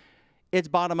globally. It's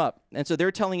bottom-up. And so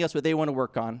they're telling us what they want to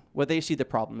work on, what they see the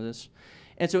problem is.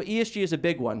 And so ESG is a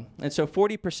big one. And so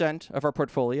 40% of our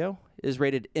portfolio is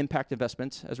rated impact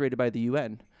investments, as rated by the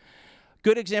UN.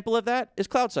 Good example of that is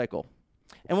CloudCycle.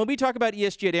 And when we talk about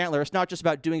ESG at Antler, it's not just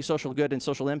about doing social good and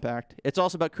social impact. It's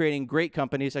also about creating great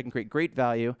companies that can create great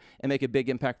value and make a big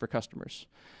impact for customers.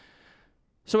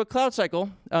 So at CloudCycle,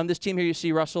 this team here you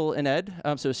see Russell and Ed,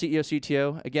 so CEO,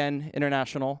 CTO, again,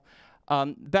 international.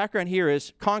 Background here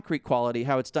is concrete quality,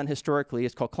 how it's done historically.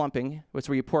 It's called clumping. It's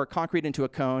where you pour concrete into a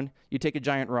cone, you take a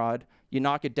giant rod, you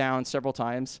knock it down several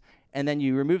times, and then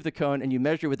you remove the cone and you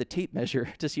measure with a tape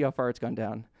measure to see how far it's gone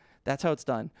down. That's how it's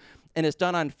done. And it's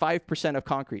done on 5% of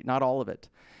concrete, not all of it.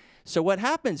 So what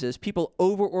happens is people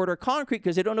over-order concrete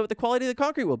because they don't know what the quality of the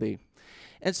concrete will be.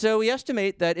 And so we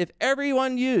estimate that if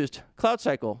everyone used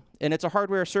CloudCycle, and it's a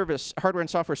hardware and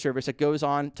software service that goes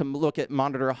on to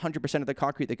monitor 100% of the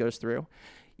concrete that goes through,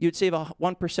 you'd save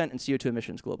 1% in CO2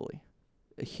 emissions globally.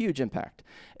 A huge impact.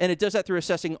 And it does that through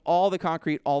assessing all the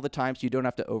concrete all the time so you don't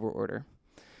have to over-order.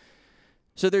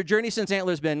 So their journey since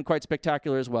Antler has been quite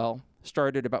spectacular as well.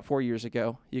 Started about 4 years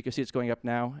ago. You can see it's going up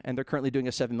now, and they're currently doing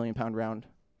a £7 million round.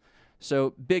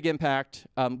 So big impact,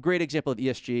 great example of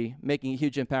ESG, making a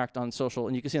huge impact on social.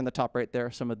 And you can see on the top right there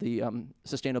some of the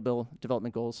sustainable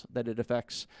development goals that it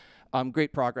affects.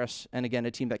 Great progress, and again,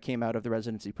 a team that came out of the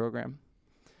residency program.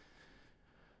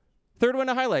 Third one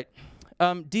to highlight,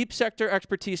 deep sector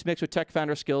expertise mixed with tech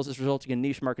founder skills is resulting in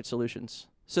niche market solutions.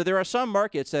 So there are some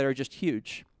markets that are just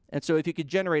huge. And so if you could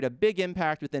generate a big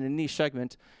impact within a niche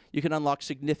segment, you can unlock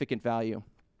significant value.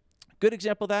 Good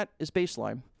example of that is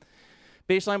Baseline.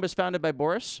 Baseline was founded by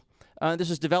Boris. This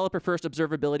is developer-first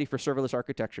observability for serverless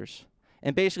architectures.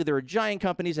 And basically, there were giant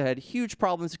companies that had huge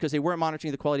problems because they weren't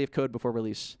monitoring the quality of code before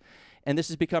release. And this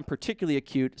has become particularly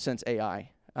acute since AI.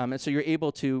 And so you're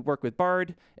able to work with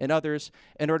Bard and others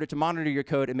in order to monitor your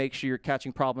code and make sure you're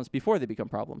catching problems before they become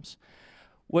problems.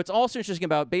 What's also interesting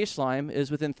about Baseline is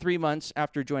within 3 months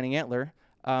after joining Antler,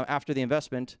 after the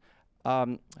investment,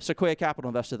 Sequoia Capital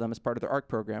invested them as part of their ARC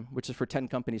program, which is for 10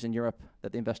 companies in Europe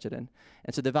that they invested in.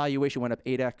 And so the valuation went up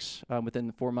 8x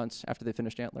within 4 months after they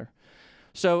finished Antler.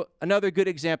 So another good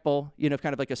example,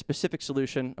 kind of like a specific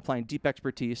solution, applying deep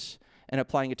expertise and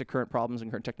applying it to current problems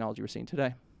and current technology we're seeing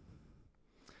today.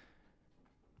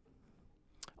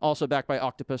 Also backed by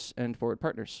Octopus and Forward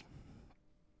Partners.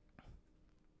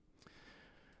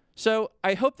 So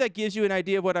I hope that gives you an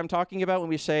idea of what I'm talking about when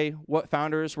we say what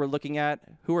founders we're looking at,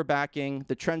 who we're backing,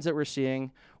 the trends that we're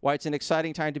seeing, why it's an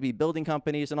exciting time to be building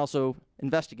companies and also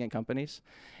investing in companies,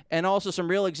 and also some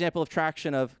real example of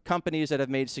traction of companies that have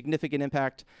made significant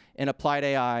impact in applied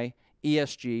AI,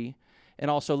 ESG,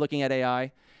 and also looking at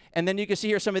AI. And then you can see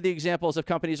here some of the examples of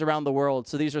companies around the world.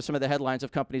 So these are some of the headlines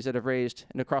of companies that have raised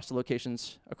and across the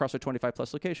locations, across their 25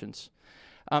 plus locations.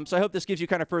 So I hope this gives you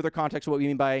kind of further context of what we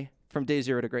mean by from day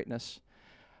zero to greatness.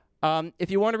 If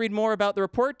you want to read more about the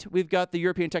report, we've got the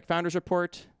European Tech Founders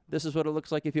Report. This is what it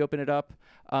looks like if you open it up.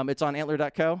 It's on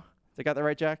antler.co. They got that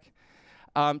right, Jack?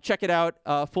 Check it out.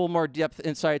 Full more depth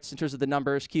insights in terms of the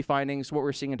numbers, key findings, what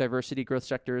we're seeing in diversity, growth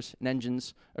sectors, and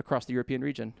engines across the European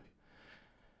region.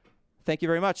 Thank you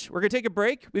very much. We're going to take a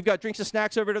break. We've got drinks and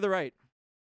snacks over to the right.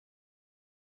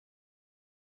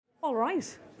 All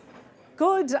right.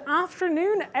 Good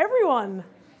afternoon, everyone.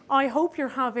 I hope you're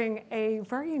having a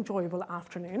very enjoyable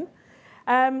afternoon.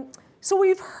 So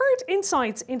we've heard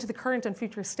insights into the current and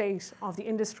future state of the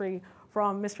industry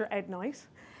from Mr. Ed Knight.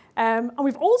 And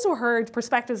we've also heard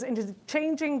perspectives into the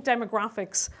changing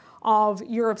demographics of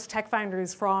Europe's tech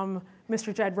founders from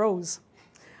Mr. Jed Rose.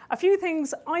 A few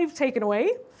things I've taken away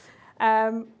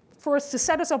for us to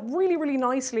set us up really, really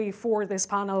nicely for this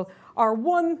panel are: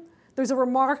 one, there's a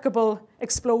remarkable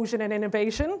explosion in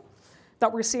innovation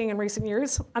that we're seeing in recent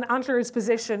years, and Antler is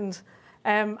positioned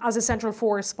as a central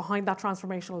force behind that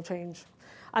transformational change.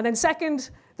 And then second,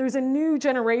 there's a new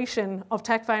generation of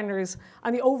tech founders,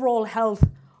 and the overall health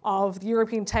of the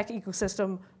European tech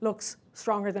ecosystem looks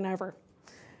stronger than ever.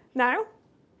 Now,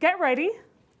 get ready,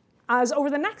 as over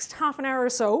the next half an hour or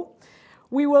so,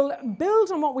 we will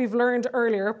build on what we've learned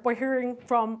earlier by hearing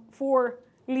from 4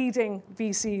 leading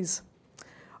VCs.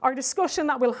 Our discussion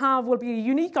that we'll have will be a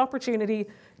unique opportunity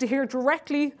to hear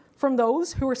directly from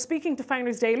those who are speaking to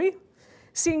founders daily,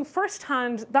 seeing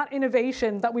firsthand that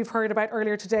innovation that we've heard about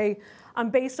earlier today,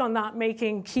 and based on that,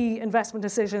 making key investment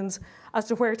decisions as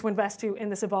to where to invest to in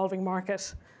this evolving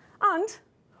market, and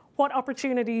what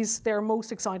opportunities they're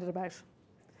most excited about.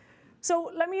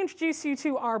 So let me introduce you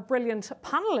to our brilliant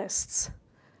panelists.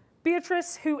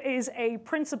 Beatrice, who is a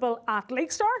principal at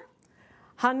Lakestar,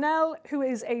 Hanel, who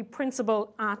is a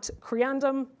principal at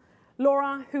Creandum,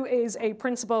 Laura, who is a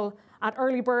principal at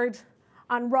Early Bird,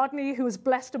 and Rodney, who is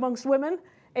blessed amongst women,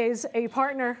 is a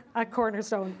partner at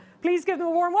Cornerstone. Please give them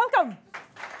a warm welcome.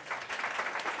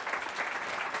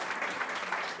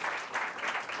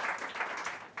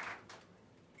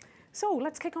 So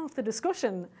let's kick off the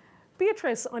discussion.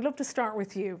 Beatrice, I'd love to start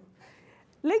with you.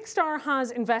 Lakestar has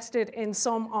invested in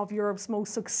some of Europe's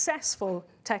most successful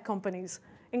tech companies,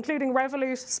 including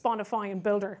Revolut, Spotify, and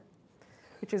Builder,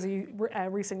 which is a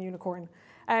recent unicorn.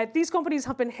 These companies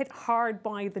have been hit hard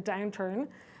by the downturn.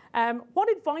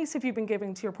 What advice have you been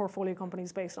giving to your portfolio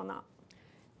companies based on that?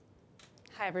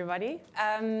 Hi, everybody.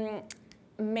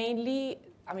 Mainly,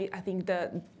 I think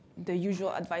the usual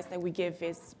advice that we give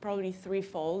is probably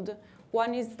threefold.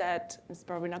 One is that, it's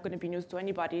probably not going to be news to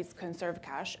anybody, is conserve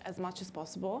cash as much as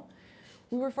possible.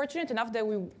 We were fortunate enough that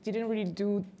we didn't really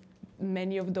do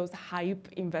many of those hype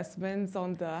investments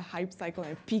on the hype cycle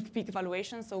and peak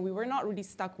valuation, so we were not really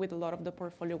stuck with a lot of the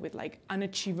portfolio with like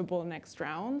unachievable next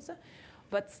rounds.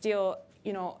 But still,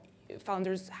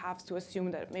 founders have to assume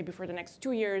that maybe for the next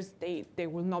 2 years, they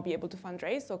will not be able to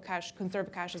fundraise, so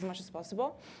conserve cash as much as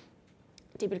possible.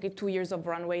 Typically 2 years of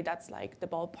runway, that's like the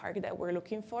ballpark that we're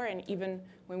looking for. And even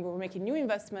when we were making new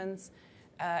investments,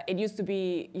 it used to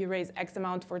be you raise X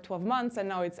amount for 12 months, and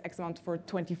now it's X amount for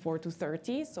 24 to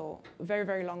 30, so very,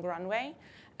 very long runway.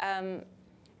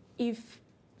 If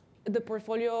the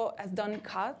portfolio has done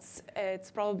cuts,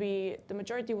 it's probably, the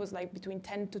majority was like between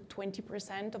 10 to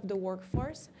 20% of the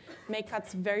workforce. Make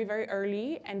cuts very, very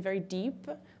early and very deep,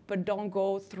 but don't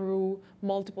go through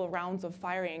multiple rounds of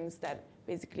firings that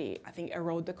basically, I think,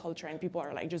 erode the culture, and people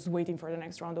are like just waiting for the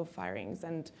next round of firings,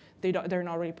 and they're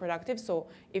not really productive. So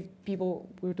if people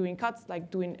were doing cuts,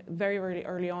 like doing very, very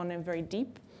early on and very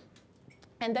deep.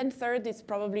 And then third is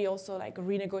probably also like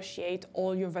renegotiate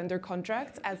all your vendor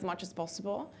contracts as much as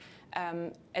possible.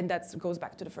 And that goes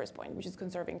back to the first point, which is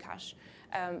conserving cash.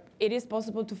 It is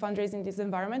possible to fundraise in this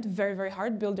environment, very, very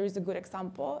hard. Builder is a good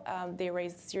example. They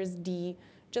raised Series D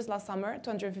just last summer,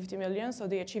 250 million, so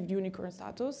they achieved unicorn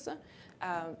status.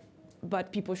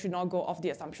 But people should not go off the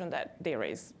assumption that they're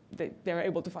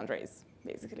able to fundraise,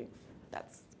 basically.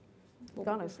 That's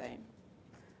what we're saying.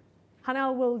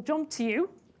 Hanel, we'll jump to you.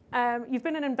 You've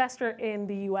been an investor in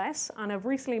the US and have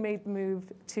recently made the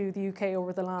move to the UK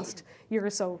over the last year or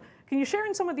so. Can you share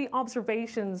in some of the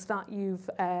observations that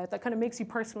that kind of makes you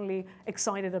personally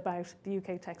excited about the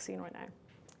UK tech scene right now?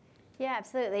 Yeah,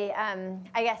 absolutely.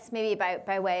 I guess maybe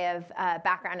by way of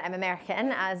background, I'm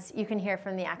American, as you can hear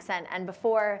from the accent. And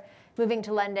before moving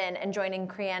to London and joining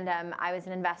Creandum, I was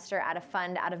an investor at a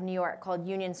fund out of New York called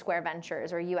Union Square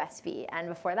Ventures, or USV. And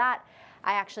before that,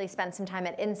 I actually spent some time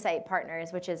at Insight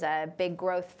Partners, which is a big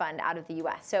growth fund out of the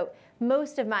US. So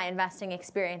most of my investing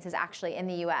experience is actually in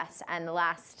the US. And the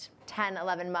last 10,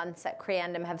 11 months at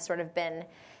Creandum have sort of been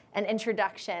an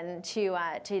introduction to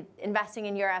investing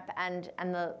in Europe and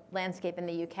the landscape in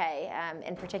the UK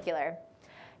in particular.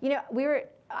 We were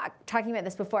talking about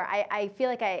this before. I feel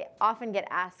like I often get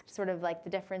asked sort of like the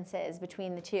differences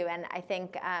between the two. And I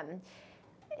think,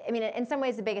 in some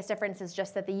ways, the biggest difference is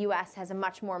just that the US has a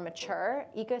much more mature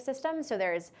ecosystem. So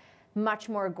there's much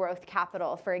more growth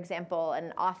capital, for example.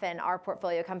 And often our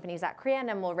portfolio companies at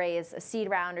Creandum will raise a seed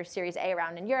round or Series A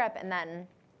round in Europe and then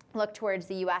look towards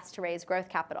the US to raise growth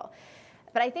capital.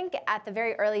 But I think at the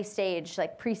very early stage,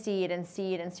 like pre-seed and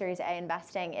seed and Series A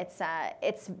investing,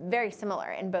 it's very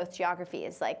similar in both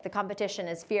geographies. Like the competition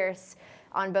is fierce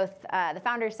on both the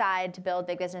founder side to build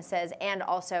big businesses and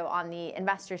also on the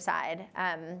investor side.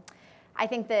 I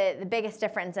think the biggest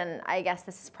difference, and I guess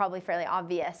this is probably fairly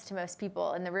obvious to most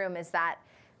people in the room, is that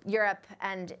Europe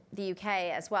and the UK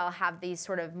as well have these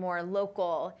sort of more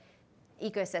local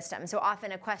ecosystem. So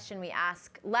often a question we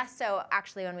ask, less so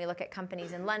actually when we look at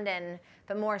companies in London,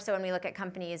 but more so when we look at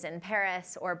companies in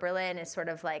Paris or Berlin, is sort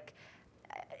of like,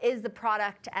 is the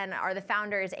product and are the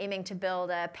founders aiming to build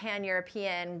a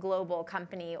pan-European global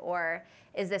company, or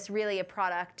is this really a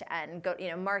product and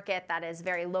market that is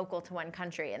very local to one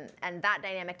country? And that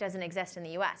dynamic doesn't exist in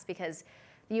the US, because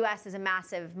the US is a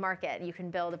massive market. You can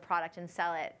build a product and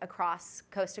sell it across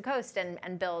coast to coast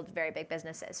and build very big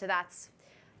businesses. So that's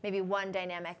maybe one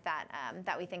dynamic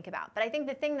that we think about. But I think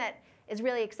the thing that is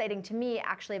really exciting to me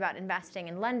actually about investing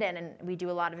in London, and we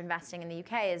do a lot of investing in the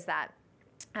UK, is that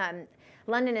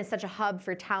London is such a hub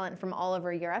for talent from all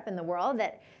over Europe and the world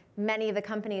that many of the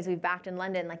companies we've backed in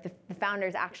London, like the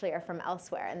founders actually are from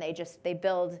elsewhere, and they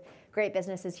build great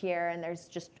businesses here, and there's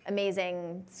just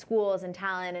amazing schools and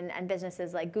talent and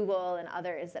businesses like Google and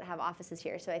others that have offices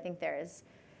here. So I think there is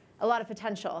a lot of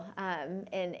potential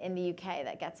in the UK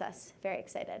that gets us very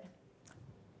excited.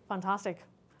 Fantastic.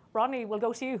 Rodney, we'll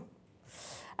go to you.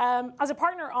 As a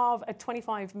partner of a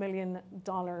 $25 million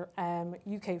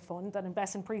UK fund that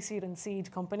invests in pre-seed and seed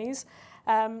companies,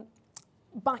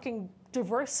 backing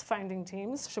diverse founding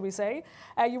teams, should we say,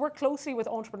 you work closely with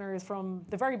entrepreneurs from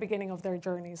the very beginning of their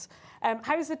journeys.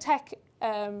 How has the tech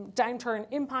downturn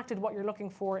impacted what you're looking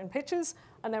for in pitches?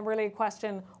 And then really a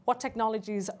question, what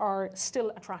technologies are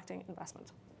still attracting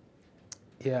investment?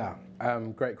 Yeah,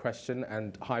 great question,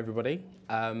 and hi everybody.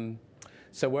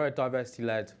 So we're a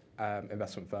diversity-led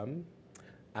investment firm,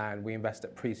 and we invest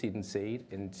at pre-seed and seed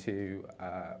into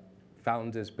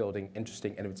founders building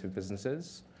interesting, innovative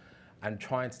businesses and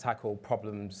trying to tackle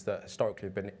problems that historically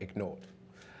have been ignored.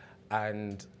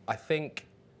 And I think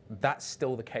that's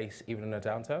still the case even in a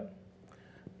downturn.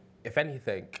 If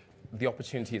anything, the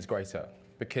opportunity is greater,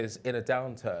 because in a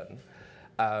downturn,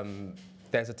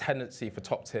 there's a tendency for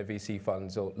top-tier VC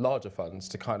funds or larger funds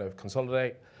to kind of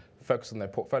consolidate, focus on their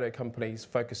portfolio companies,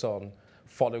 focus on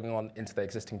following on into their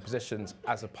existing positions,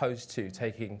 as opposed to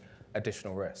taking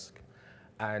additional risk.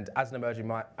 And as an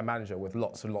emerging manager with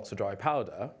lots and lots of dry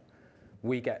powder,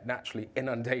 we get naturally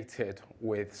inundated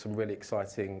with some really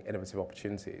exciting, innovative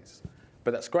opportunities.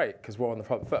 But that's great, because we're on the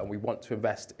front foot and we want to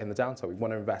invest in the downturn. We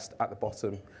want to invest at the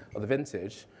bottom of the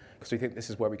vintage, because we think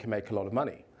this is where we can make a lot of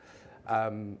money.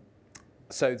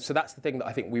 So that's the thing that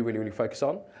I think we really, really focus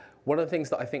on. One of the things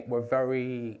that I think we're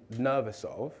very nervous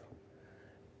of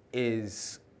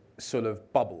is sort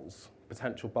of bubbles,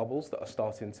 potential bubbles that are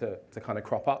starting to kind of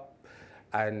crop up,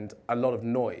 and a lot of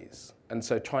noise. And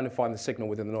so trying to find the signal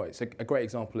within the noise. A great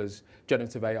example is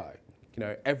generative AI. You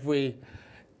know, every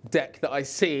deck that I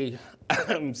see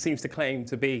seems to claim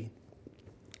to be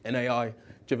an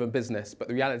AI-driven business, but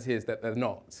the reality is that they're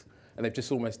not. And they've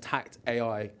just almost tacked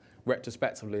AI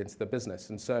retrospectively into the business.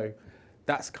 And so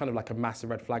that's kind of like a massive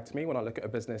red flag to me when I look at a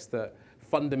business that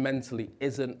fundamentally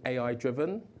isn't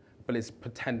AI-driven, but is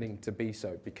pretending to be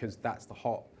so, because that's the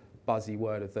hot, buzzy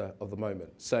word of the moment.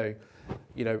 So,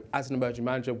 you know, as an emerging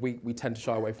manager, we tend to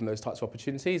shy away from those types of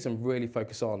opportunities and really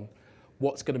focus on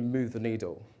what's going to move the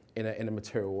needle in a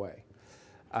material way.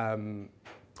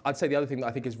 I'd say the other thing that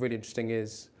I think is really interesting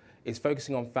is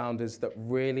focusing on founders that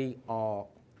really are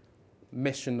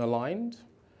mission aligned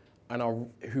and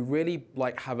who really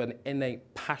have an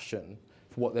innate passion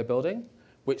for what they're building,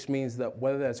 which means that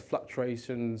whether there's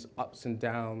fluctuations, ups and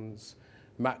downs,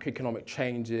 macroeconomic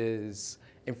changes,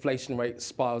 inflation rate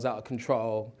spirals out of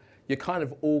control, you're kind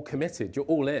of all committed, you're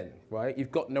all in, right?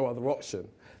 You've got no other option.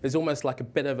 There's almost like a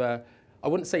bit of a, I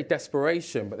wouldn't say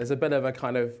desperation, but there's a bit of a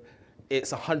kind of,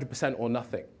 it's 100% or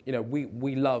nothing. You know,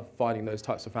 we love finding those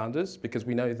types of founders, because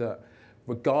we know that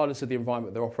regardless of the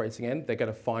environment they're operating in, they're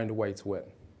going to find a way to win.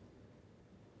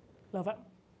 Love it.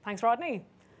 Thanks, Rodney.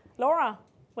 Laura,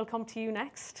 we'll come to you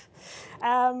next.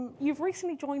 You've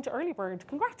recently joined Earlybird.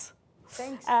 Congrats.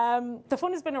 Thanks. The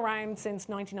fund has been around since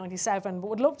 1997, but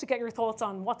would love to get your thoughts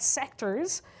on what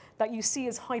sectors that you see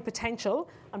as high potential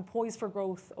and poised for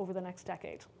growth over the next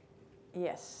decade.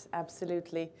 Yes,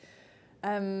 absolutely.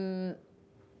 Hi,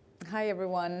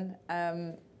 everyone.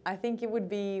 I think it would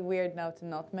be weird now to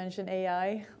not mention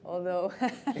AI, although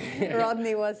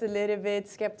Rodney was a little bit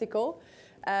skeptical.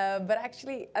 But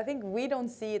actually, I think we don't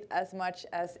see it as much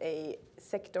as a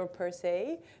sector per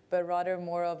se, but rather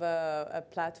more of a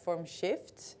platform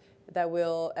shift that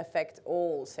will affect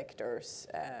all sectors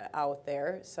out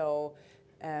there. So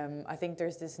I think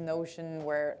there's this notion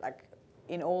where, like,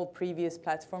 in all previous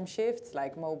platform shifts,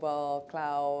 like mobile,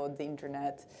 cloud, the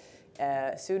internet,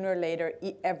 sooner or later,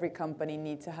 every company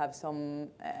needs to have some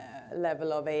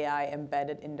level of AI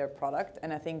embedded in their product.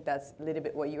 And I think that's a little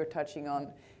bit what you were touching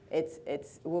on.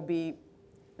 It will be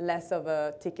less of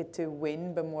a ticket to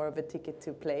win, but more of a ticket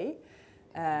to play.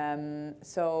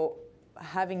 So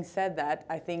having said that,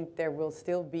 I think there will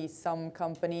still be some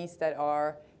companies that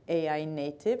are AI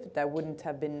native that wouldn't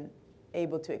have been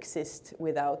able to exist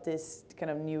without this kind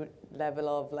of new level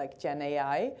of like Gen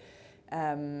AI.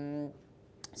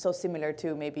 So similar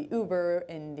to maybe Uber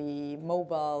in the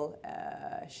mobile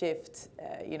shift,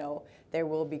 you know, there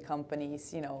will be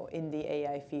companies, you know, in the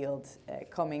AI field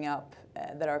coming up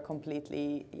that are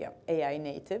completely AI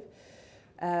native.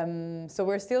 So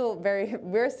we're still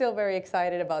very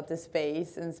excited about the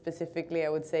space, and specifically, I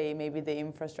would say maybe the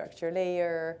infrastructure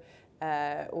layer.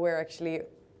 We're actually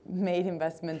made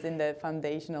investments in the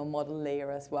foundational model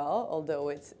layer as well, although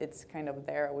it's kind of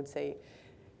there, I would say.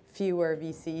 Fewer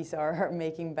VCs are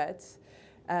making bets.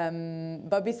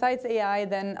 But besides AI,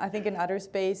 then I think in other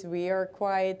space we are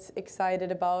quite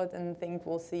excited about and think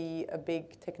we'll see a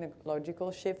big technological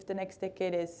shift the next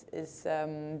decade is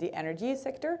the energy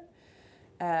sector.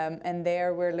 And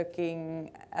there we're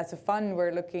looking, as a fund,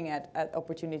 we're looking at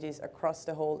opportunities across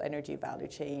the whole energy value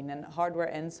chain and hardware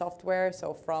and software.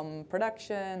 So from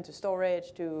production to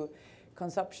storage to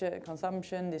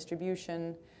consumption,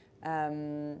 distribution.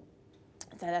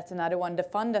 So that's another one. The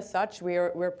fund as such,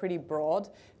 we're pretty broad.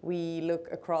 We look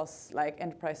across like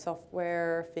enterprise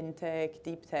software, fintech,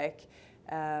 deep tech.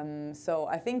 So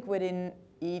I think within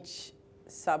each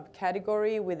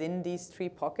subcategory within these three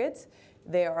pockets,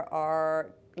 there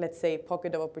are, let's say,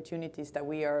 pocket of opportunities that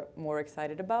we are more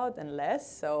excited about and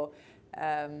less. So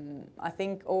I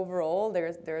think overall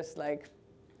there's like,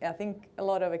 I think a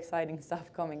lot of exciting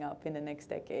stuff coming up in the next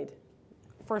decade.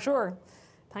 For sure.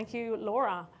 Thank you,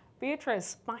 Laura.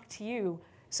 Beatrice, back to you.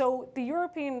 So the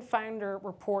European Founder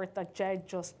Report that Jed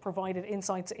just provided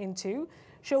insights into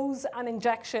shows an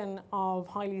injection of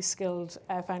highly skilled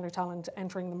founder talent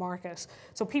entering the market.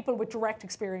 So people with direct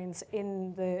experience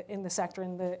in the sector,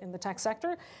 in the tech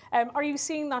sector. Are you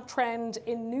seeing that trend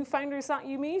in new founders that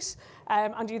you meet?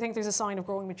 And do you think there's a sign of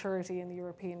growing maturity in the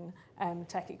European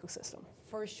tech ecosystem?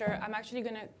 For sure. I'm actually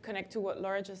going to connect to what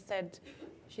Laura just said.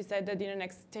 She said that in the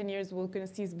next 10 years, we're going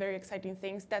to see very exciting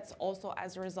things. That's also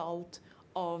as a result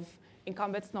of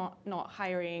incumbents not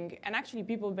hiring, and actually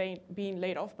people being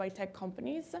laid off by tech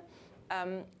companies.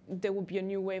 There will be a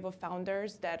new wave of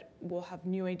founders that will have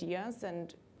new ideas.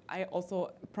 And I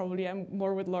also probably am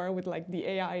more with Laura with like the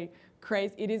AI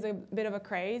craze. It is a bit of a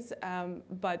craze,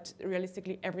 but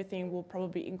realistically, everything will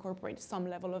probably incorporate some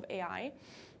level of AI.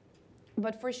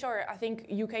 But for sure, I think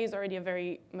UK is already a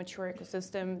very mature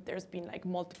ecosystem. There's been like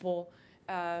multiple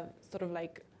sort of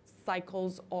like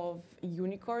cycles of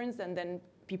unicorns and then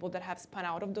people that have spun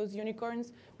out of those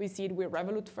unicorns. We see it with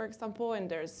Revolut, for example, and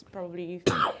there's probably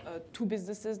 2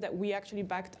 businesses that we actually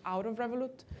backed out of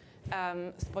Revolut.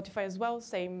 Spotify as well,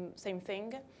 same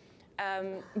thing.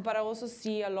 But I also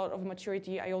see a lot of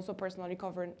maturity. I also personally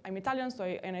cover, I'm Italian, so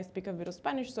I speak a bit of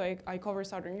Spanish, so I cover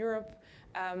Southern Europe.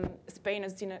 Spain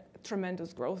has seen a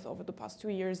tremendous growth over the past 2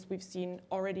 years. We've seen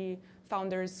already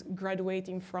founders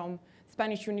graduating from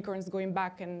Spanish unicorns going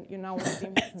back and now we're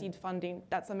seeing seed funding.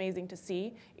 That's amazing to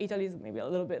see. Italy is maybe a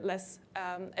little bit less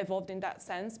evolved in that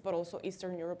sense, but also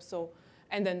Eastern Europe,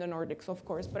 and then the Nordics, of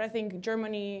course. But I think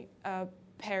Germany,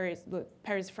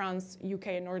 Paris, France, UK,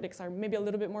 and Nordics are maybe a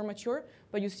little bit more mature,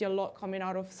 but you see a lot coming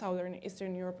out of Southern and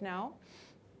Eastern Europe now.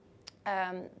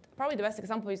 Probably the best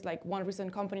example is like one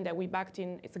recent company that we backed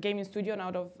in. It's a gaming studio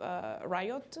out of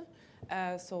Riot.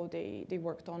 So they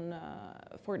worked on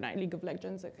Fortnite, League of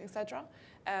Legends, etc.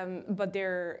 But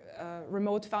they're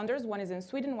remote founders. One is in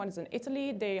Sweden, one is in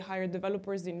Italy. They hire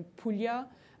developers in Puglia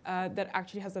that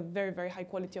actually has a very, very high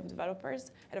quality of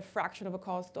developers at a fraction of a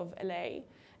cost of LA.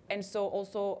 And so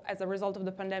also as a result of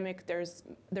the pandemic,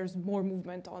 there's more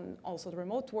movement on also the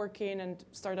remote working and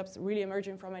startups really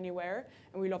emerging from anywhere.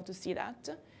 And we love to see that.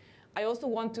 I also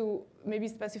want to maybe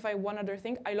specify one other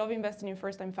thing. I love investing in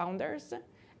first-time founders.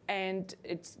 And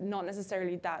it's not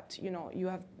necessarily that you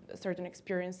have a certain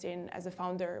experience in as a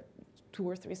founder 2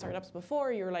 or 3 startups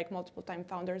before. You're like multiple-time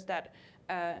founders that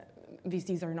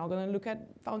VCs are not going to look at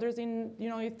founders in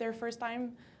if they're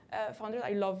first-time founders.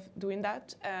 I love doing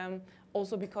that.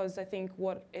 Also because I think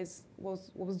what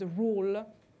was the rule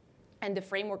and the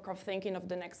framework of thinking of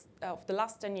the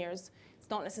last 10 years. It's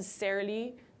not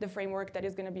necessarily the framework that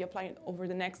is going to be applied over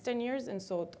the next 10 years. And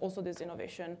so also this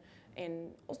innovation.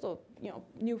 And also,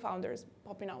 new founders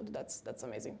popping out. That's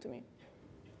amazing to me.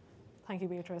 Thank you,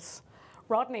 Beatrice.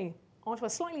 Rodney, onto a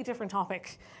slightly different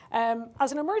topic.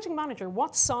 As an emerging manager,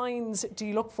 what signs do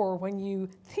you look for when you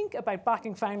think about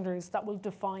backing founders that will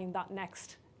define that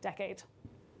next decade?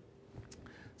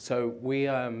 So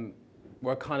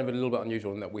we're kind of a little bit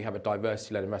unusual in that we have a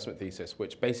diversity-led investment thesis,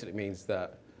 which basically means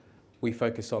that we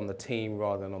focus on the team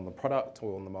rather than on the product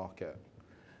or on the market.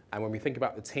 And when we think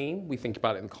about the team, we think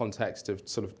about it in the context of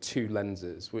sort of 2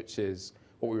 lenses, which is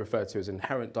what we refer to as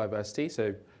inherent diversity.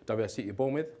 So diversity you're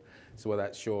born with. So whether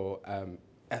that's your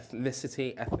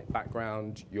ethnicity, ethnic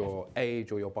background, your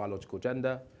age, or your biological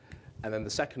gender. And then the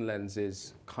second lens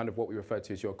is kind of what we refer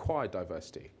to as your acquired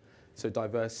diversity. So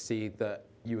diversity that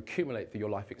you accumulate through your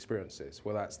life experiences,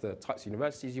 whether that's the types of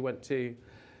universities you went to,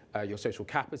 your social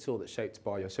capital that's shaped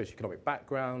by your socioeconomic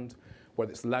background,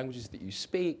 whether it's the languages that you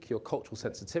speak, your cultural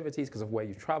sensitivities because of where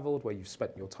you've traveled, where you've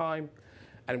spent your time.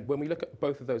 And when we look at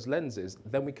both of those lenses,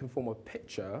 then we can form a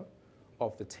picture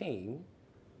of the team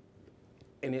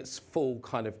in its full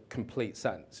kind of complete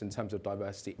sense in terms of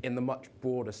diversity, in the much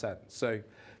broader sense. So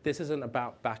this isn't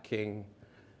about backing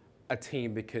a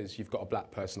team because you've got a black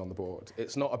person on the board.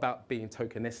 It's not about being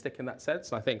tokenistic in that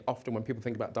sense. And I think often when people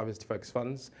think about diversity-focused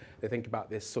funds, they think about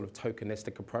this sort of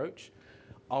tokenistic approach.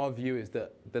 Our view is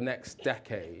that the next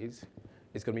decade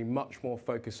is going to be much more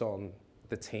focused on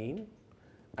the team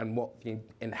and what the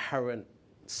inherent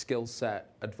skill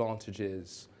set,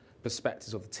 advantages,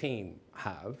 perspectives of the team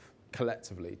have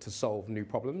collectively to solve new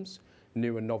problems,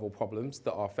 new and novel problems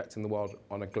that are affecting the world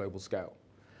on a global scale.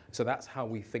 So that's how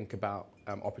we think about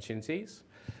opportunities.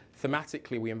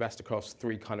 Thematically, we invest across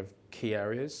three kind of key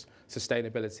areas: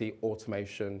 sustainability,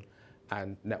 automation,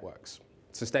 and networks.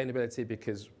 Sustainability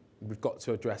because we've got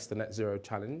to address the net zero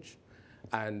challenge.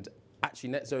 And actually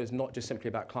net zero is not just simply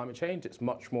about climate change, it's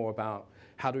much more about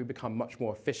how do we become much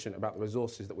more efficient about the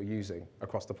resources that we're using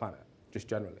across the planet, just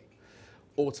generally.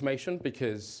 Automation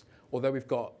because although we've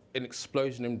got an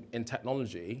explosion in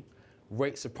technology,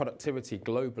 rates of productivity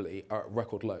globally are at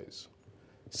record lows.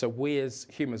 So we as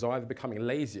humans are either becoming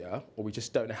lazier or we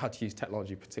just don't know how to use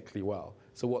technology particularly well.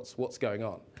 So what's going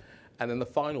on? And then the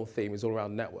final theme is all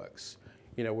around networks.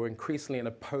 You know, we're increasingly in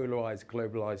a polarized,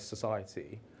 globalized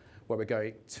society where we're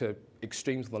going to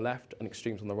extremes on the left and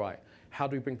extremes on the right. How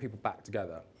do we bring people back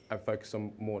together and focus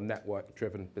on more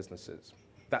network-driven businesses?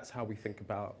 That's how we think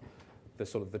about the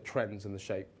sort of the trends and the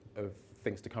shape of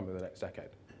things to come in the next decade.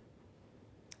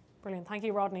 Brilliant. Thank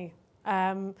you, Rodney.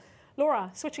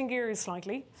 Laura, switching gears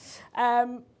slightly,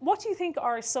 what do you think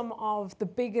are some of the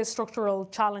biggest structural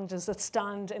challenges that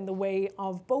stand in the way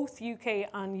of both UK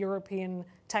and European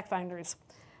tech founders?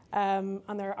 And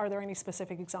are there any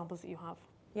specific examples that you have?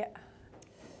 Yeah.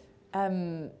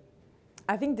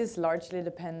 I think this largely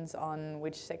depends on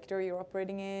which sector you're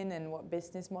operating in and what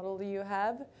business model you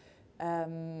have.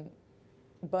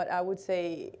 But I would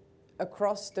say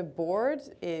across the board,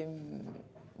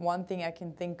 one thing I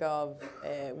can think of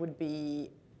would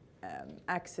be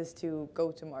access to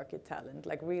go-to-market talent,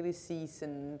 like really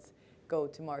seasoned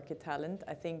go-to-market talent.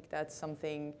 I think that's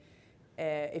something,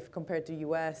 if compared to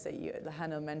US, that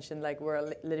Hannah mentioned, like we're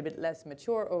a little bit less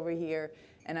mature over here.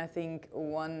 And I think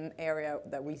one area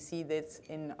that we see this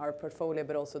in our portfolio,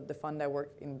 but also the fund I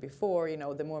worked in before, you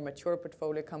know, the more mature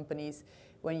portfolio companies,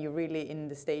 when you're really in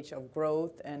the stage of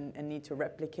growth and need to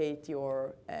replicate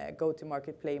your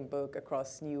go-to-market playbook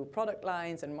across new product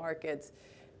lines and markets,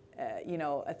 you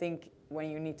know, I think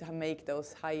when you need to make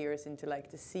those hires into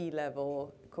like the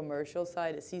C-level commercial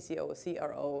side, the CCO,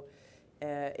 CRO,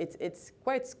 it's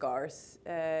quite scarce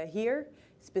here.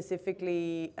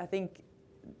 Specifically, I think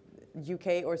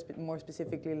UK or more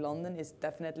specifically London is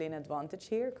definitely an advantage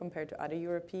here compared to other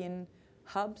European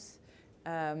hubs.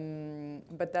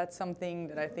 But that's something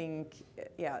that I think,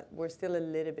 yeah, we're still a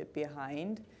little bit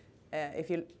behind. If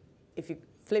you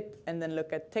flip and then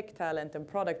look at tech talent and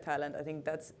product talent, I think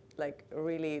that's like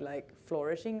really like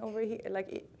flourishing over here,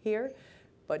 like here.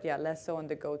 But yeah, less so on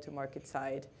the go-to-market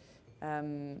side.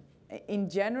 In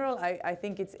general, I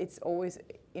think it's always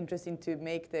interesting to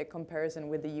make the comparison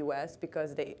with the US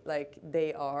because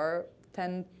they are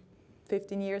 10,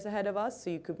 15 years ahead of us, so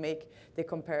you could make the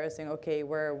comparison. Okay,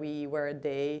 where are we? Where are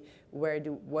they?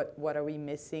 What are we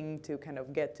missing to kind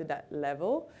of get to that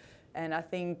level? And I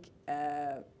think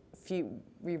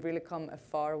we've really come a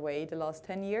far way the last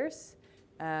 10 years.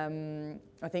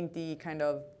 I think the kind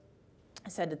of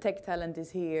the tech talent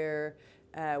is here.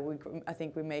 I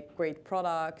think we make great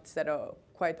products that are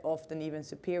quite often even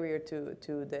superior to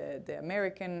the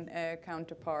American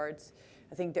counterparts.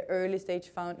 I think the early stage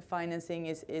financing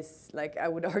is like, I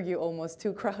would argue, almost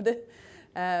too crowded.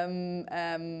 And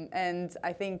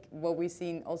I think what we've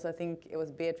seen also, I think it was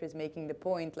Beatrice making the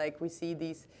point, like we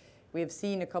have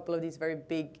seen a couple of these very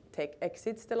big tech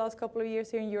exits the last couple of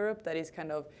years here in Europe that is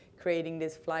kind of creating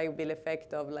this flywheel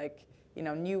effect of like, you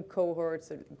know, new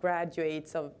cohorts,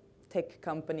 graduates of tech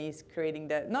companies creating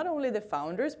not only the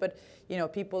founders, but, you know,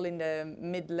 people in the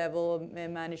mid-level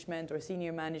management or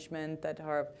senior management that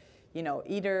are, you know,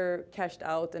 either cashed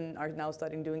out and are now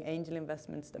starting doing angel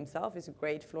investments themselves. Is a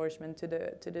great flourishment to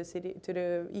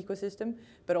the ecosystem,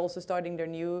 but also starting their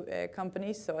new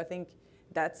companies. So I think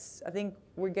that's, I think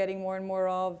we're getting more and more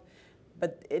of.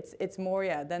 But it's more,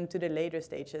 yeah, than to the later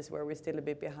stages where we're still a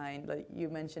bit behind. Like you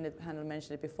mentioned it, Handel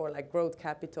mentioned it before, like growth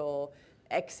capital,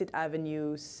 exit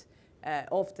avenues.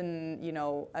 Often, you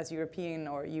know, as European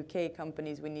or UK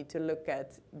companies, we need to look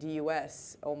at the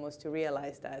US almost to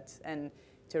realize that. And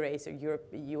to raise a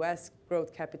US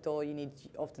growth capital, you need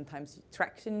oftentimes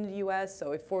traction in the US.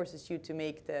 So it forces you to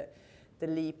make the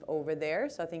leap over there.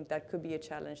 So I think that could be a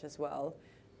challenge as well.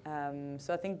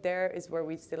 So I think there is where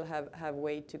we still have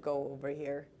way to go over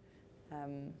here.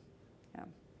 Yeah.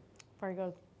 Very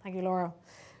good. Thank you, Laura.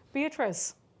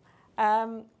 Beatrice,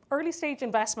 early stage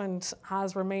investment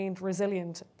has remained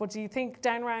resilient, but do you think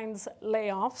down rounds,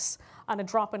 layoffs, and a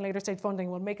drop in later stage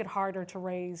funding will make it harder to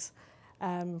raise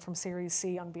from Series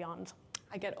C and beyond?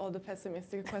 I get all the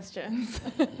pessimistic questions.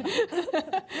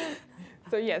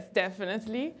 So yes,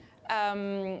 definitely.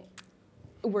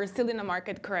 We're still in a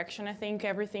market correction. I think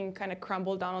everything kind of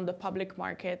crumbled down on the public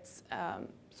markets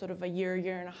sort of a year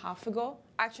and a half ago.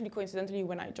 Actually, coincidentally,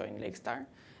 when I joined Lakestar.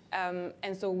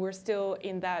 And so we're still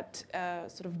in that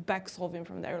sort of back solving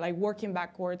from there, like working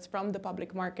backwards from the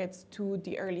public markets to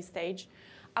the early stage.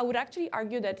 I would actually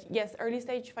argue that, yes, early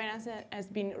stage financing has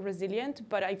been resilient,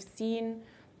 but I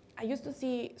used to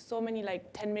see so many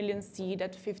like 10 million seed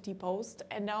at 50 post,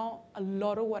 and now a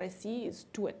lot of what I see is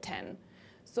 2 at 10.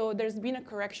 So there's been a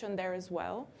correction there as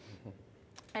well.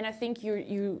 And I think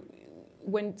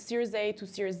when Series A to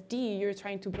Series D, you're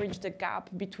trying to bridge the gap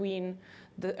between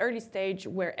the early stage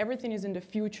where everything is in the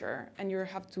future and you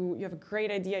have a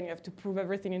great idea and you have to prove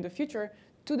everything in the future,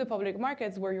 to the public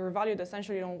markets where you're valued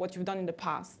essentially on what you've done in the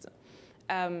past,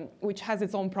 which has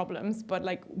its own problems. But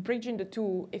like bridging the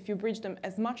two, if you bridge them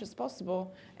as much as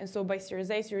possible, and so by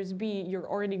Series A, Series B, you're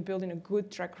already building a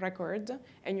good track record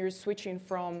and you're switching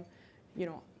from, you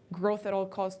know, growth at all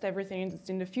costs, everything that's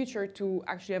in the future, to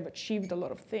actually have achieved a lot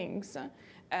of things,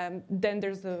 then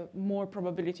there's a more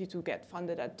probability to get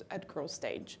funded at growth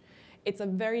stage. It's a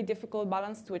very difficult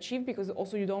balance to achieve because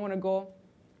also you don't want to go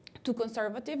too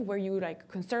conservative where you like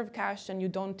conserve cash and you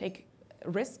don't take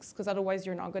risks, because otherwise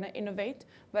you're not going to innovate.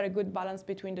 But a good balance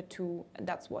between the two,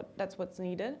 that's what's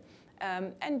needed.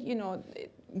 And you know,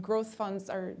 growth rounds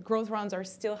are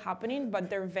still happening, but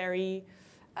they're very.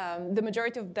 The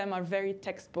majority of them are very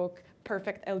textbook,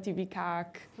 perfect LTV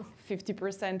CAC,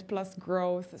 50% plus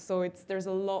growth. So there's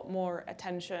a lot more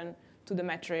attention to the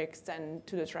metrics and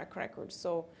to the track record.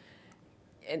 So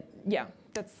yeah,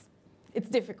 it's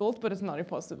difficult, but it's not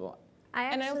impossible.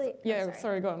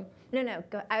 Sorry, go on. No,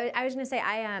 go. I was going to say,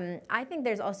 I think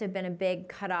there's also been a big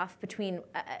cutoff between,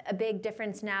 a big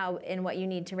difference now in what you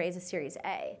need to raise a Series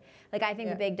A. Like, I think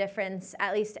the big difference,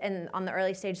 at least on the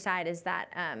early stage side, is that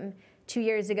 2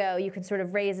 years ago, you could sort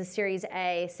of raise a Series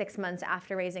A 6 months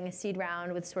after raising a seed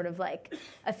round with sort of like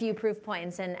a few proof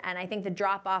points. And I think the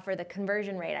drop off or the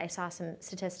conversion rate, I saw some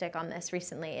statistic on this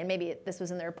recently, and maybe this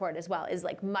was in the report as well, is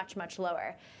like much, much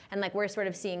lower. And like we're sort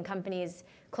of seeing companies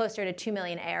closer to 2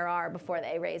 million ARR before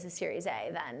they raise a Series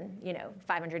A than, you know,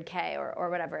 500K or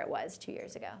whatever it was 2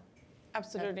 years ago.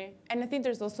 Absolutely. And I think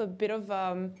there's also a bit of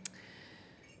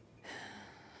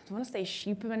I want to say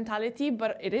sheep mentality,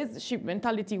 but it is sheep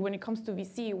mentality when it comes to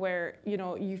VC, where, you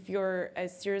know, if you're a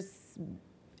Series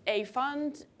A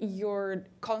fund, you're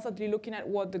constantly looking at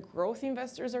what the growth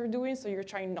investors are doing. So you're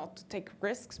trying not to take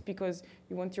risks because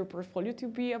you want your portfolio to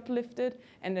be uplifted.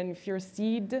 And then if you're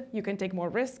seed, you can take more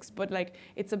risks. But like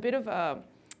it's a bit of a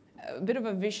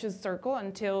vicious circle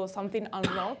until something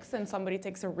unlocks and somebody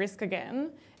takes a risk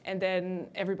again, and then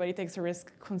everybody takes a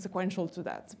risk consequential to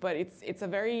that. But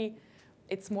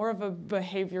it's more of a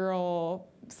behavioral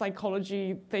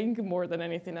psychology thing more than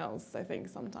anything else, I think,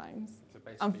 sometimes. So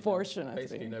unfortunately.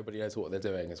 Basically, nobody knows what they're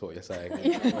doing, is what you're saying.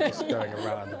 We're just going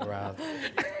around and around.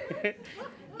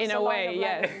 In a way,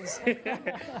 yes.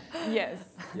 Yes.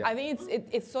 Yeah. I think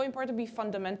it's so important to be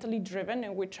fundamentally driven,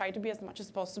 and we try to be as much as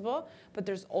possible, but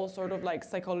there's all sort of like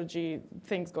psychology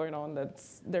things going on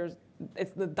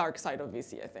it's the dark side of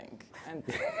VC, I think. And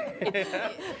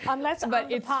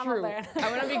but it's true. There.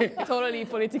 I want to be totally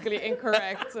politically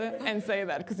incorrect and say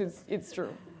that because it's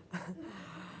true.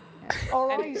 All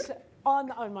right.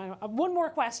 One more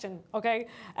question, okay?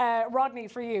 Rodney,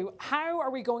 for you, how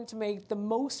are we going to make the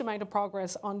most amount of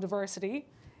progress on diversity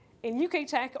in UK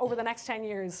tech over the next 10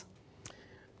 years?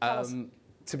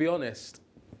 To be honest,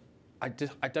 I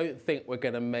don't think we're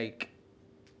going to make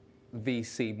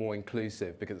VC more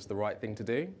inclusive because it's the right thing to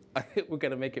do. I think we're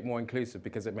going to make it more inclusive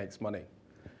because it makes money.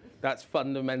 That's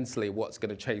fundamentally what's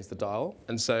going to change the dial.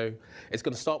 And so it's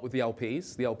going to start with the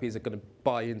LPs. The LPs are going to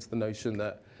buy into the notion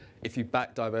that if you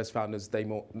back diverse founders, they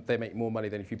make more money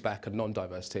than if you back a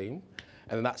non-diverse team.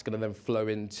 And then that's going to then flow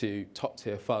into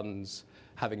top-tier funds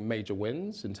having major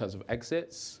wins in terms of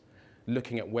exits,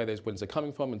 looking at where those wins are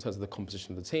coming from in terms of the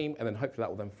composition of the team, and then hopefully that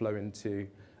will then flow into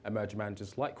emerging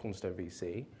managers like Cornerstone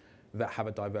VC that have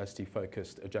a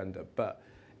diversity-focused agenda. But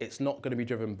it's not going to be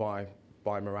driven by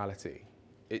morality.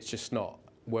 It's just not.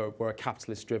 We're a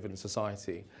capitalist-driven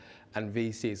society, and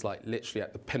VC is like literally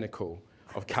at the pinnacle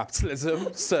of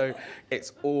capitalism. So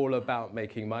it's all about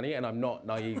making money, and I'm not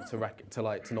naive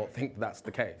to not think that's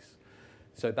the case.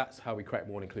 So that's how we create a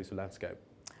more inclusive landscape.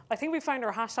 I think we found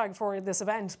our hashtag for this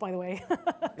event, by the way.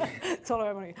 It's all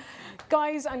about money.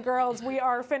 Guys and girls, we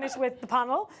are finished with the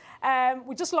panel.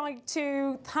 We'd just like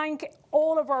to thank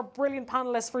all of our brilliant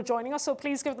panelists for joining us, so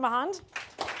please give them a hand.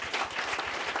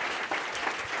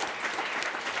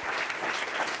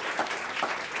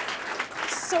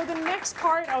 So the next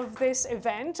part of this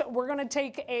event, we're going to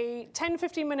take a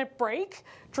 10-15 minute break.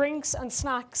 Drinks and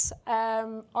snacks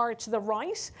are to the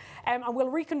right. And we'll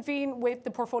reconvene with the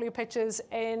portfolio pitches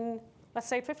in, let's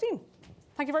say, 15.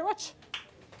 Thank you very much.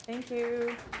 Thank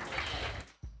you.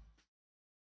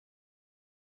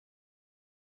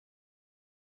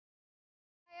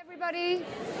 Hi, everybody.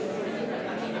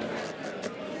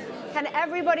 Can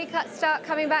everybody start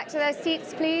coming back to their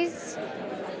seats, please?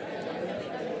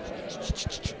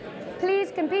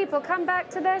 Please, can people come back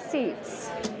to their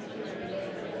seats?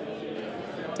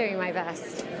 Doing my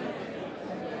best.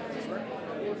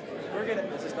 We're gonna.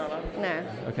 Is this not on? No.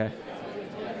 Okay.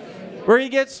 We're gonna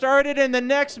get started in the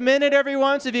next minute,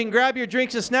 everyone. So if you can grab your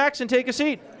drinks and snacks and take a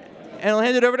seat, and I'll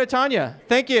hand it over to Tanya.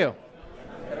 Thank you.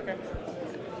 Okay.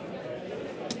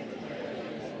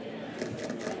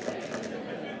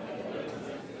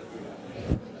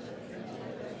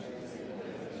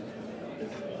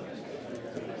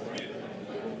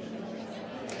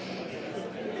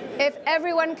 If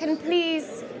everyone can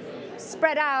please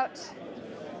spread out.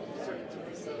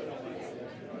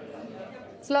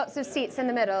 There's lots of seats in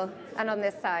the middle and on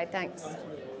this side, thanks.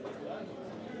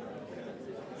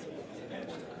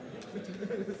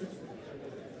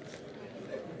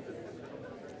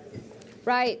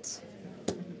 Right.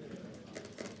 Go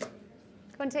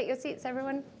and take your seats,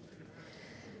 everyone.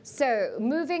 So,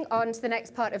 moving on to the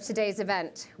next part of today's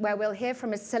event, where we'll hear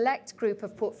from a select group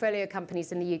of portfolio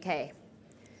companies in the UK.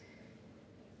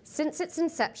 Since its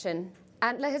inception,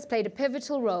 Antler has played a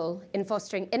pivotal role in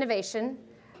fostering innovation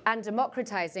and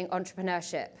democratizing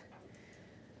entrepreneurship.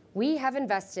 We have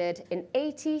invested in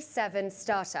 87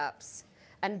 startups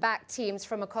and backed teams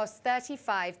from across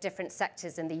 35 different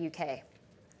sectors in the UK.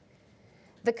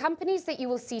 The companies that you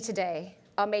will see today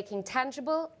are making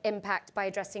tangible impact by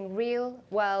addressing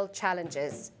real-world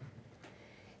challenges.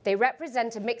 They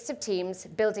represent a mix of teams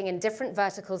building in different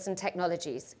verticals and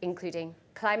technologies, including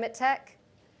climate tech,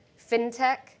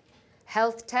 fintech,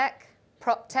 health tech,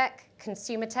 prop tech,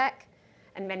 consumer tech,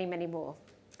 and many, many more.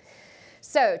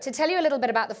 So to tell you a little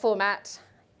bit about the format,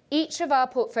 each of our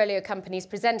portfolio companies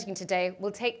presenting today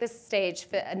will take this stage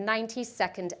for a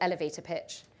 90-second elevator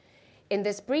pitch. In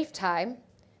this brief time,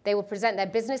 they will present their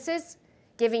businesses,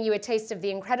 giving you a taste of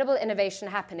the incredible innovation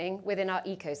happening within our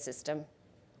ecosystem.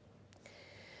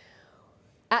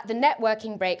 At the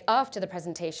networking break after the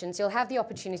presentations, you'll have the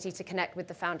opportunity to connect with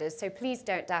the founders, so please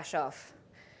don't dash off.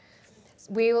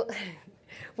 We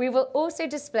will also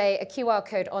display a QR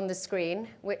code on the screen,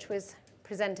 which was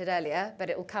presented earlier, but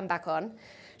it will come back on.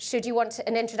 Should you want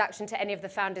an introduction to any of the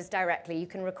founders directly, you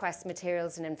can request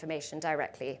materials and information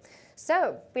directly.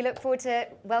 So we look forward to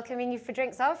welcoming you for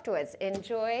drinks afterwards.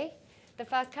 Enjoy the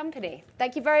first company.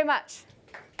 Thank you very much.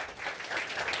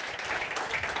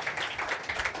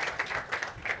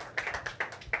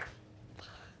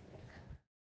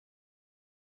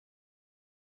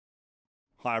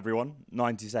 Hi everyone,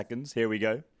 90 seconds, here we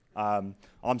go. I'm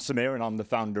Samir and I'm the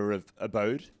founder of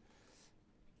Abode.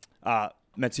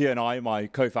 Mathieu and I, my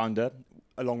co-founder,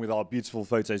 along with our beautiful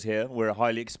photos here, we're a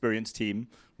highly experienced team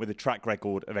with a track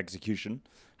record of execution,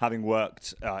 having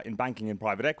worked in banking and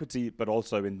private equity, but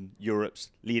also in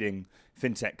Europe's leading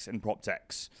fintechs and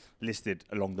proptechs, listed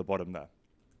along the bottom there.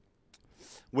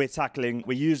 We're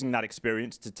using that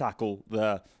experience to tackle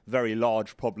the very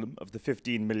large problem of the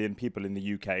 15 million people in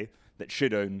the UK that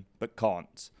should own but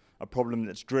can't, a problem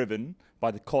that's driven by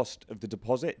the cost of the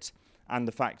deposit and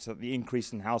the fact that the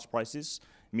increase in house prices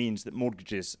means that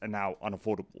mortgages are now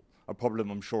unaffordable, a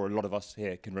problem I'm sure a lot of us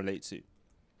here can relate to.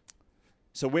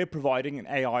 So we're providing an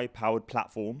AI-powered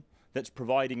platform that's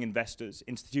providing investors,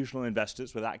 institutional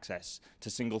investors, with access to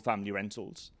single-family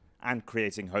rentals and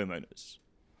creating homeowners.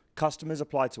 Customers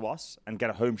apply to us and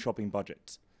get a home shopping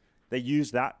budget. They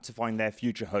use that to find their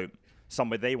future home,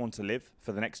 somewhere they want to live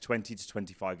for the next 20 to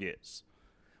 25 years.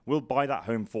 We'll buy that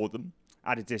home for them,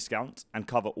 at a discount and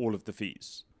cover all of the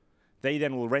fees. They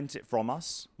then will rent it from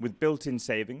us with built-in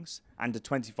savings and a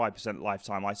 25%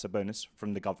 lifetime ISA bonus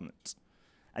from the government.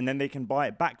 And then they can buy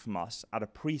it back from us at a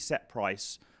preset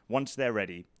price once they're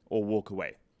ready or walk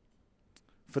away.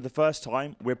 For the first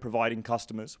time, we're providing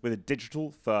customers with a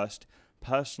digital-first,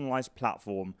 personalized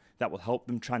platform that will help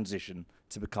them transition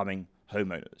to becoming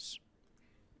homeowners.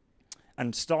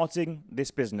 And starting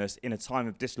this business in a time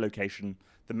of dislocation,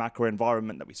 the macro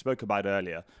environment that we spoke about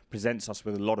earlier presents us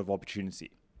with a lot of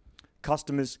opportunity.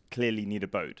 Customers clearly need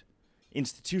abode.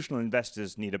 Institutional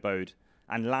investors need abode,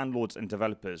 and landlords and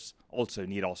developers also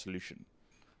need our solution.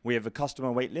 We have a customer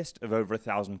waitlist of over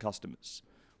 1,000 customers.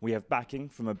 We have backing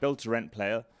from a build-to-rent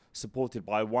player supported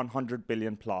by a 100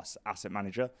 billion plus asset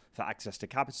manager for access to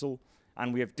capital,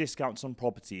 and we have discounts on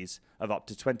properties of up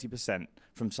to 20%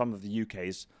 from some of the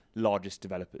UK's largest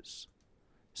developers.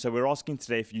 So we're asking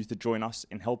today for you to join us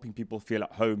in helping people feel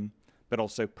at home, but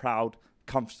also proud,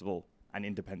 comfortable, and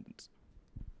independent.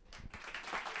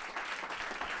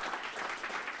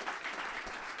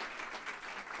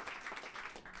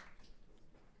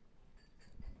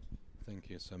 Thank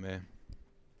you, Samir.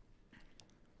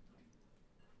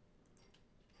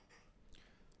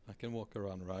 I can walk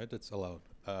around, right? It's allowed.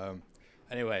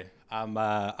 Anyway,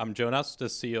 I'm Jonas, the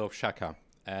CEO of Shaka.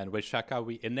 And with Shaka,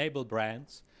 we enable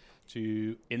brands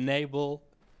to we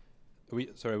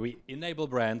enable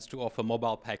brands to offer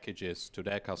mobile packages to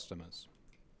their customers.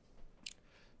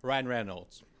 Ryan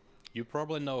Reynolds, you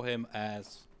probably know him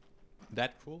as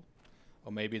Deadpool,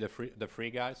 or maybe the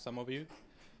Free Guy, some of you.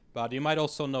 But you might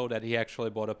also know that he actually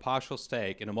bought a partial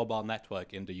stake in a mobile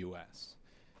network in the US.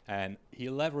 And he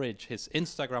leveraged his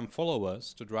Instagram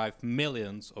followers to drive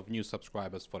millions of new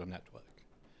subscribers for the network.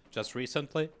 Just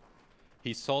recently,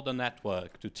 he sold the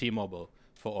network to T-Mobile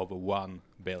for over $1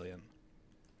 billion.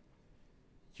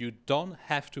 You don't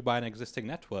have to buy an existing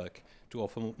network to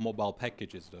offer mobile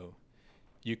packages, though.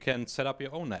 You can set up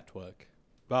your own network,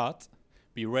 but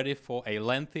be ready for a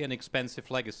lengthy and expensive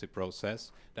legacy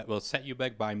process that will set you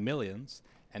back by millions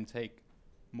and take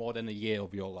more than a year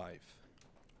of your life.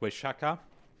 With Shaka,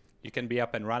 you can be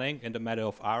up and running in the matter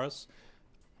of hours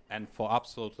and for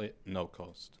absolutely no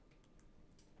cost.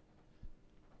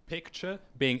 Picture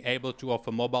being able to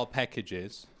offer mobile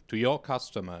packages to your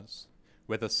customers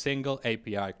with a single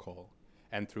API call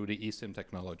and through the eSIM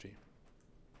technology.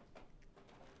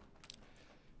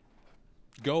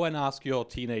 Go and ask your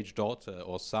teenage daughter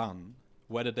or son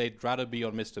whether they'd rather be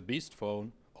on Mr. Beast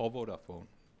phone or Vodafone.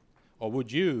 Or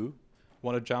would you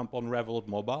want to jump on Revolut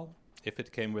Mobile if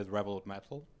it came with Revolut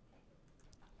Metal?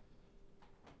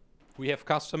 We have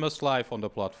customers live on the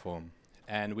platform,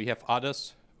 and we have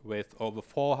others with over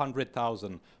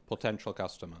 400,000 potential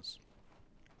customers.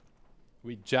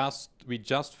 We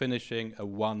just finishing a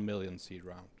 1 million seed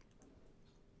round.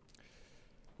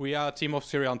 We are a team of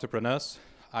serial entrepreneurs.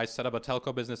 I set up a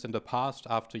telco business in the past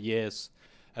after years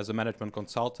as a management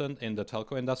consultant in the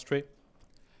telco industry.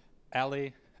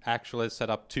 Ali actually set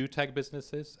up 2 tech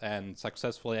businesses and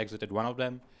successfully exited one of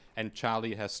them, and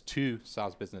Charlie has 2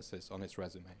 SaaS businesses on his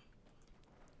resume.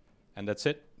 And that's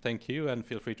it. Thank you, and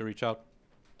feel free to reach out.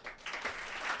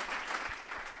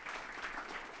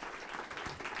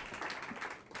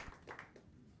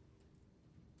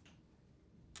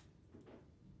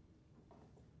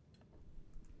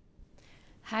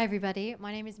 Hi everybody,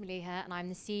 my name is Maliha and I'm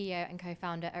the CEO and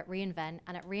co-founder at reInvent,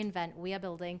 and at reInvent we are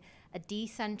building a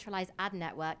decentralized ad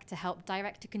network to help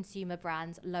direct-to-consumer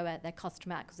brands lower their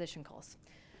customer acquisition costs.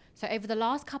 So over the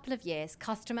last couple of years,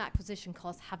 customer acquisition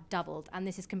costs have doubled, and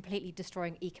this is completely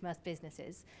destroying e-commerce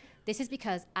businesses. This is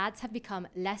because ads have become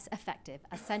less effective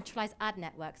as centralized ad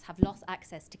networks have lost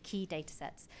access to key data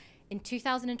sets. In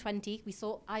 2020, we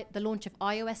saw the launch of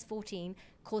iOS 14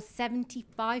 cause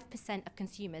 75% of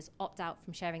consumers opt out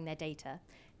from sharing their data.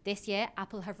 This year,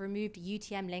 Apple have removed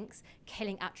UTM links,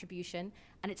 killing attribution,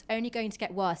 and it's only going to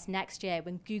get worse next year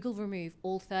when Google remove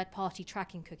all third-party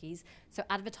tracking cookies, so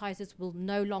advertisers will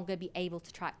no longer be able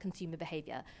to track consumer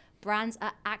behavior. Brands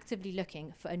are actively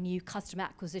looking for a new customer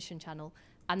acquisition channel,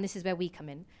 and this is where we come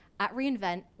in. At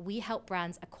reInvent, we help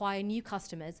brands acquire new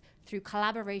customers through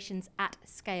collaborations at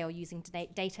scale using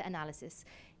data analysis.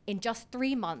 In just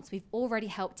 3 months, we've already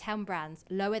helped 10 brands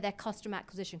lower their customer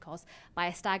acquisition costs by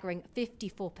a staggering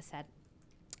 54%.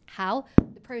 How?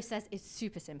 The process is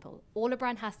super simple. All a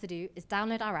brand has to do is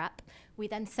download our app. We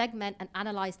then segment and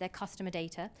analyze their customer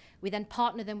data. We then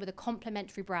partner them with a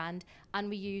complementary brand, and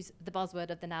we use the buzzword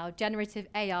of the now, generative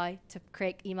AI, to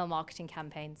create email marketing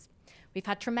campaigns. We've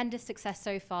had tremendous success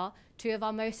so far. 2 of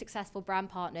our most successful brand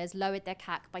partners lowered their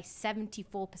CAC by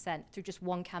 74% through just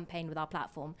one campaign with our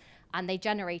platform, and they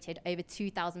generated over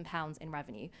 £2,000 in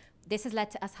revenue. This has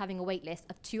led to us having a wait list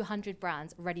of 200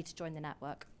 brands ready to join the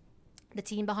network. The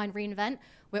team behind reInvent,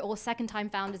 we're all second-time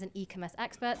founders and e-commerce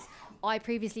experts. I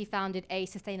previously founded a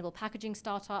sustainable packaging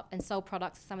startup and sold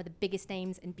products to some of the biggest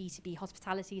names in B2B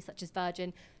hospitality, such as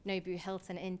Virgin, Nobu,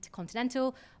 Hilton, and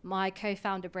Intercontinental. My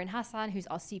co-founder, Bryn Hassan, who's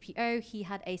our CPO, he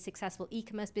had a successful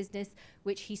e-commerce business,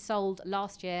 which he sold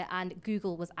last year, and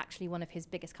Google was actually one of his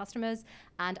biggest customers.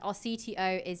 And our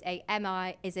CTO is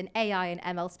an AI and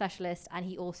ML specialist, and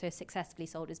he also successfully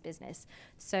sold his business.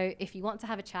 So if you want to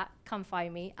have a chat, come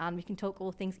find me, and we can talk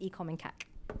all things e-com and CAC.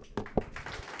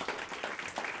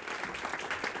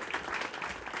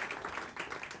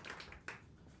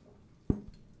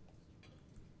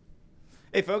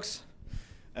 Hey folks,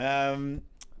 I'm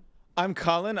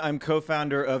Colin. I'm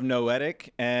co-founder of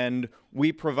Noetic, and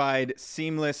we provide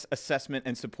seamless assessment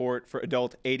and support for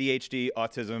adult ADHD,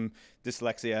 autism,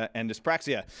 dyslexia, and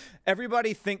dyspraxia.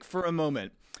 Everybody think for a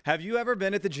moment. Have you ever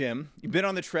been at the gym? You've been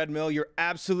on the treadmill, you're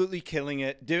absolutely killing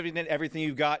it, giving it everything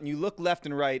you've got, and you look left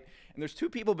and right, and there's 2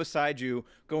 people beside you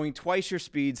going twice your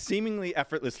speed, seemingly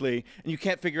effortlessly, and you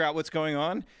can't figure out what's going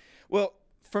on? Well,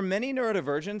 for many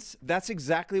neurodivergents, that's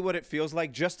exactly what it feels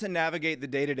like just to navigate the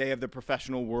day-to-day of the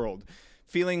professional world.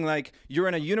 Feeling like you're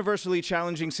in a universally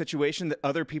challenging situation that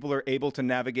other people are able to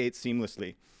navigate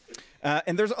seamlessly.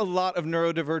 And there's a lot of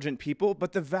neurodivergent people,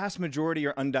 but the vast majority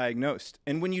are undiagnosed.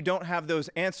 And when you don't have those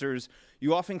answers,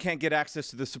 you often can't get access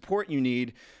to the support you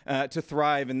need to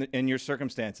thrive in your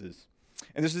circumstances.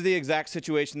 And this is the exact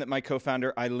situation that my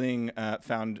co-founder, Eileen,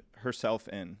 found herself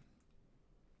in.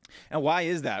 And why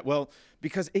is that? Well,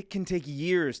 because it can take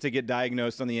years to get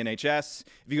diagnosed on the NHS.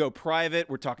 If you go private,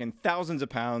 we're talking thousands of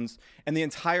pounds, and the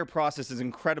entire process is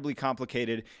incredibly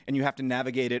complicated, and you have to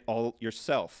navigate it all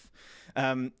yourself.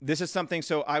 This is something,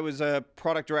 so I was a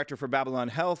product director for Babylon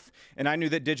Health, and I knew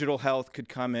that digital health could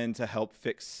come in to help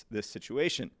fix this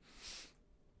situation.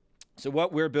 So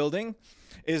what we're building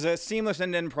is a seamless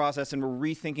end-to-end process, and we're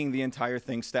rethinking the entire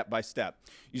thing step by step.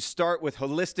 You start with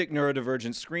holistic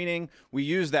neurodivergent screening. We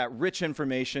use that rich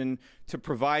information to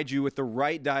provide you with the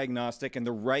right diagnostic and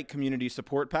the right community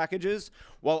support packages,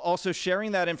 while also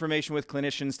sharing that information with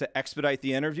clinicians to expedite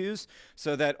the interviews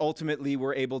so that ultimately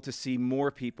we're able to see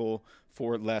more people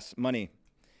for less money.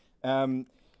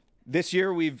 This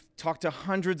year, we've talked to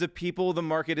hundreds of people. The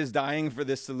market is dying for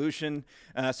this solution.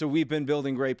 So we've been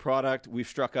building great product. We've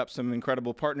struck up some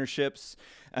incredible partnerships.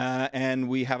 And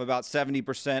we have about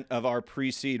 70% of our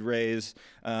pre-seed raise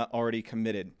already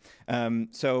committed.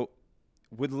 So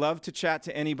would love to chat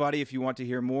to anybody if you want to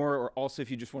hear more, or also if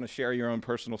you just want to share your own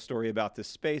personal story about this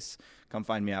space, come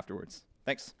find me afterwards.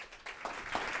 Thanks.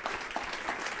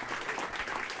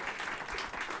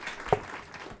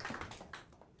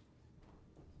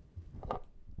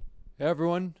 Hey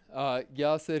everyone,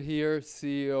 Yasser here,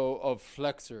 CEO of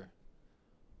Flexer.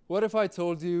 What if I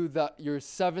told you that you're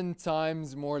 7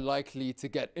 times more likely to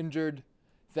get injured,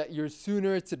 that you're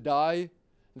sooner to die,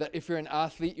 that if you're an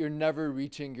athlete, you're never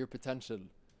reaching your potential,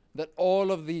 that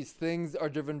all of these things are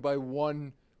driven by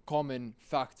one common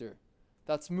factor.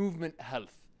 That's movement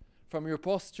health, from your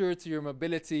posture to your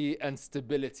mobility and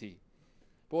stability.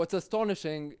 But what's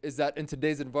astonishing is that in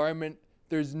today's environment,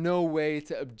 there's no way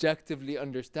to objectively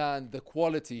understand the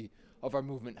quality of our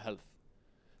movement health.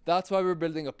 That's why we're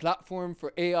building a platform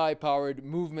for AI-powered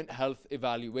movement health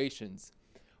evaluations,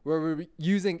 where we're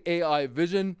using AI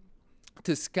vision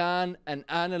to scan and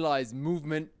analyze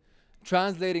movement,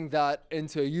 translating that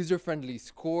into a user-friendly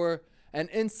score and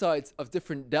insights of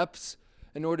different depths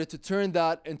in order to turn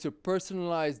that into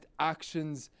personalized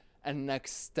actions and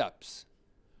next steps.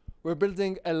 We're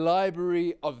building a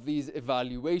library of these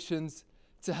evaluations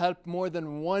to help more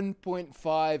than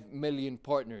 1.5 million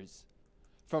partners,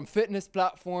 from fitness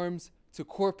platforms to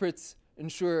corporates,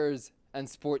 insurers, and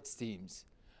sports teams.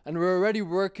 And we're already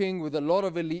working with a lot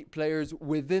of elite players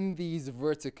within these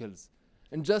verticals.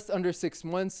 In just under 6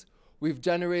 months, we've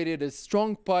generated a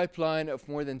strong pipeline of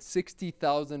more than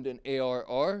 60,000 in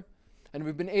ARR, and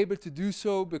we've been able to do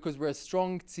so because we're a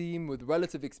strong team with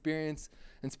relative experience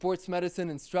in sports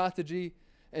medicine and strategy,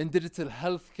 in digital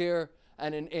healthcare,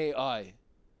 and in AI.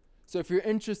 So if you're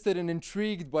interested and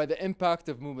intrigued by the impact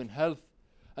of movement health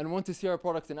and want to see our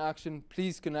product in action,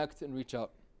 please connect and reach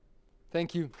out.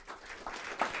 Thank you. I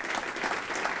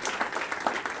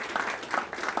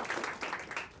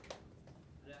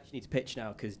actually need to pitch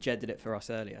now because Jed did it for us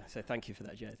earlier. So thank you for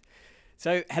that, Jed.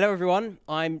 So hello, everyone.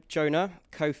 I'm Jonah,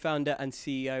 co-founder and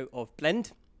CEO of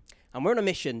Blend. and we're on a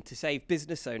mission to save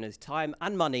business owners time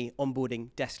and money onboarding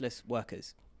deskless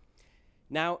workers.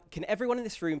 Now, can everyone in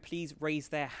this room please raise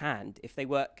their hand if they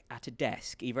work at a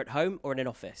desk, either at home or in an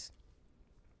office?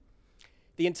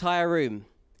 The entire room.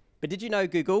 But did you know,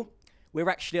 Google, we're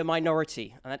actually a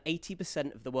minority, and that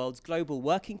 80% of the world's global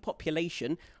working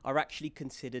population are actually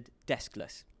considered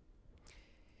deskless.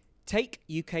 Take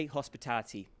UK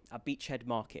hospitality, our beachhead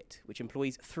market, which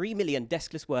employs 3 million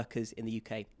deskless workers in the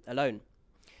UK alone.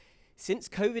 Since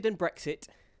COVID and Brexit,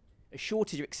 a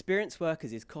shortage of experienced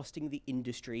workers is costing the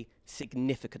industry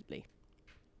significantly.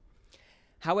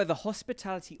 However,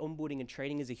 hospitality onboarding and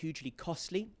training is a hugely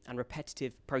costly and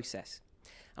repetitive process.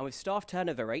 And with staff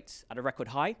turnover rates at a record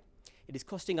high, it is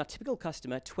costing our typical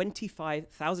customer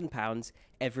 £25,000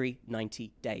 every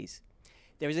 90 days.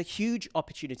 There is a huge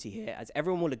opportunity here, as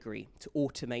everyone will agree, to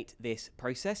automate this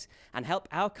process and help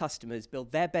our customers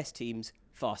build their best teams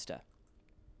faster.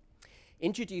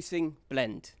 Introducing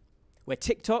Blend, where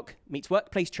TikTok meets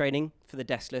workplace training for the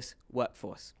deskless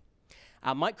workforce.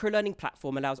 Our micro-learning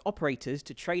platform allows operators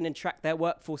to train and track their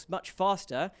workforce much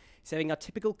faster, saving our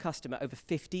typical customer over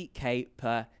 50K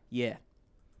per year.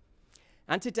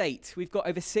 And to date, we've got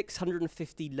over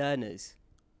 650 learners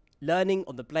learning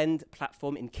on the Blend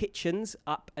platform in kitchens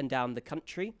up and down the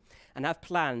country, and have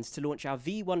plans to launch our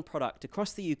V1 product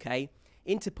across the UK,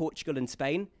 into Portugal and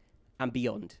Spain, and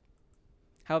beyond.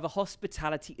 However,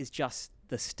 hospitality is just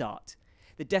the start.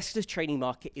 The deskless training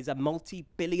market is a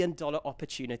multi-billion-dollar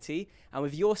opportunity, and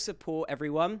with your support,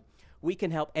 everyone, we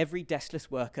can help every deskless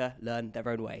worker learn their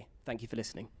own way. Thank you for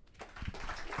listening.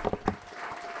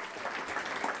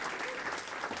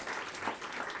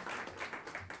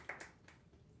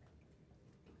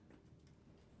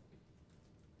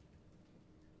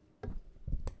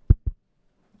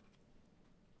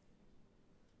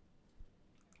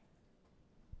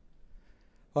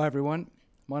 Hi everyone,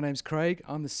 my name's Craig.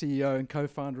 I'm the CEO and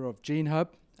co-founder of GeneHub,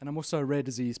 and I'm also a rare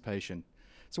disease patient.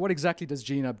 So what exactly does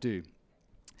GeneHub do?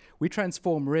 We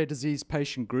transform rare disease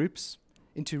patient groups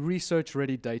into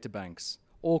research-ready data banks,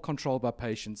 all controlled by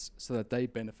patients so that they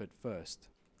benefit first.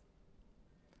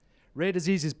 Rare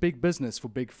disease is big business for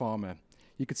Big Pharma.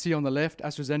 You can see on the left,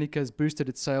 AstraZeneca has boosted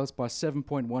its sales by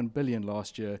 7.1 billion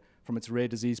last year from its rare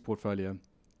disease portfolio.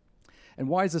 And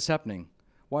why is this happening?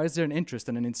 Why is there an interest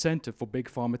and an incentive for Big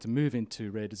Pharma to move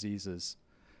into rare diseases?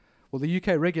 Well, the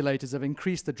UK regulators have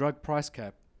increased the drug price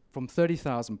cap from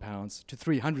 £30,000 to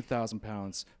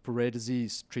 £300,000 for rare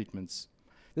disease treatments.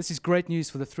 This is great news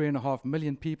for the 3.5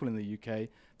 million people in the UK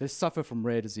that suffer from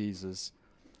rare diseases,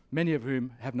 many of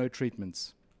whom have no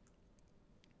treatments.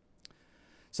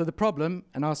 So the problem,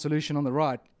 and our solution on the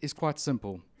right, is quite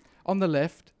simple. On the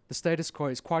left, the status quo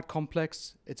is quite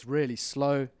complex, it's really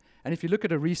slow, and if you look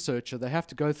at a researcher, they have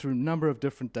to go through a number of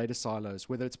different data silos,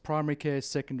 whether it's primary care,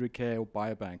 secondary care, or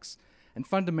biobanks. And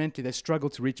fundamentally, they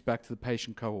struggle to reach back to the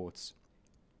patient cohorts.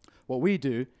 What we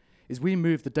do is we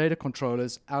move the data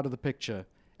controllers out of the picture,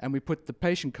 and we put the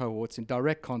patient cohorts in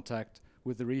direct contact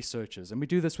with the researchers. And we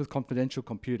do this with confidential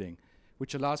computing,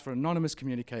 which allows for anonymous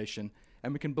communication,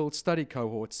 and we can build study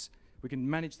cohorts, we can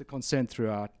manage the consent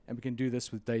throughout, and we can do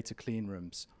this with data clean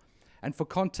rooms. And for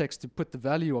context, to put the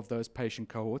value of those patient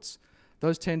cohorts,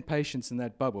 those 10 patients in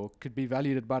that bubble could be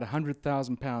valued at about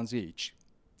 £100,000 each,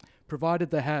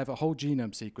 provided they have a whole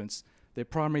genome sequence, their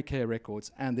primary care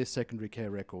records and their secondary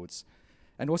care records.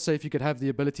 And also if you could have the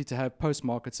ability to have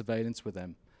post-market surveillance with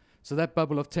them. So that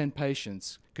bubble of 10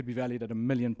 patients could be valued at £1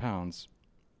 million.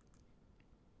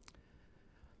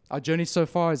 Our journey so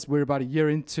far is we're about a year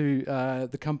into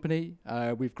the company.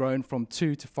 We've grown from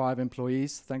 2 to 5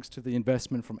 employees thanks to the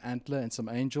investment from Antler and some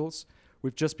angels.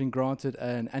 We've just been granted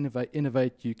an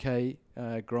Innovate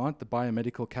UK grant, the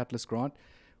Biomedical Catalyst grant,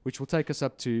 which will take us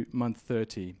up to month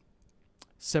 30.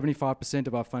 75%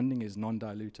 of our funding is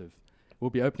non-dilutive. We'll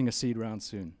be opening a seed round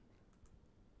soon.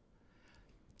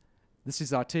 This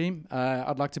is our team.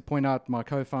 I'd like to point out my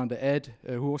co-founder, Ed,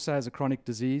 who also has a chronic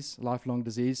disease, lifelong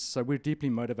disease, so we're deeply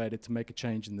motivated to make a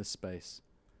change in this space.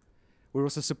 We're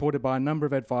also supported by a number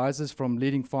of advisors from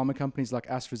leading pharma companies like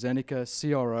AstraZeneca,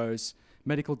 CROs,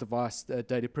 Medical Device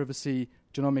Data Privacy,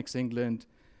 Genomics England,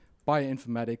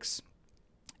 Bioinformatics,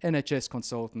 NHS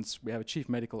consultants. We have a chief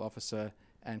medical officer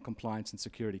and compliance and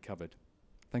security covered.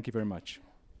 Thank you very much.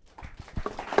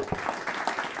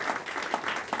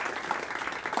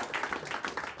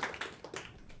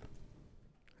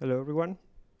 Hello everyone,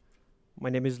 my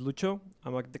name is Lucho.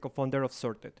 I'm the co-founder of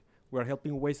Sorted. We are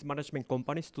helping waste management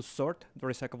companies to sort the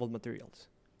recyclable materials.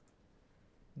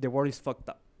 The world is fucked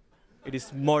up. It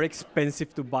is more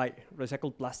expensive to buy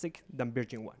recycled plastic than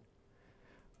virgin one.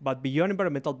 But beyond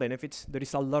environmental benefits, there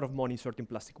is a lot of money sorting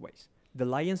plastic waste. The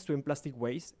Alliance to End Plastic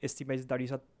Waste estimates there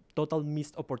is a total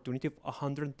missed opportunity of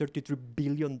 $133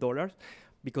 billion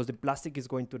because the plastic is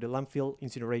going to the landfill,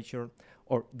 incineration,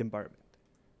 or the environment.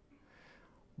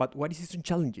 But what is so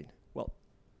challenging? Well,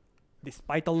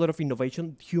 despite a lot of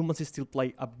innovation, humans still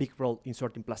play a big role in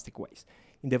sorting plastic waste.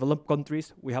 In developed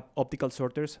countries, we have optical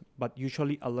sorters, but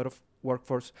usually a lot of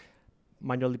workforce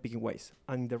manually picking waste.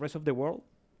 And in the rest of the world,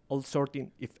 all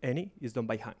sorting, if any, is done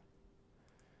by hand.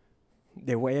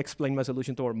 The way I explain my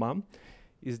solution to our mom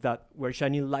is that we're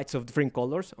shining lights of different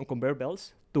colors on conveyor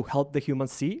belts to help the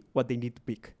humans see what they need to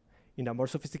pick. In a more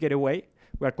sophisticated way,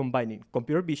 we are combining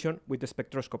computer vision with the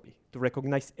spectroscopy to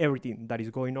recognize everything that is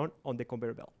going on the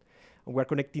conveyor belt. And we're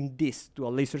connecting this to a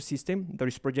laser system that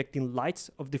is projecting lights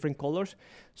of different colors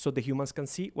so the humans can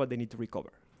see what they need to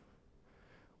recover.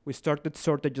 We started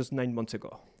sorted just 9 months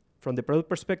ago. From the product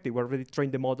perspective, we already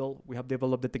trained the model, we have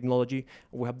developed the technology,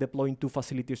 and we have deployed in 2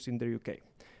 facilities in the UK.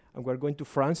 And we're going to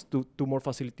France to 2 more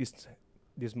facilities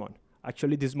this month.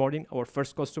 Actually, this morning, our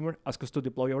first customer asked us to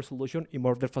deploy our solution in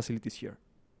more of their facilities here.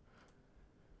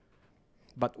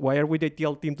 But why are we the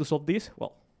TL team to solve this?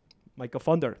 Well, my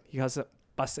co-founder, he has a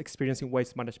past experience in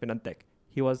waste management and tech.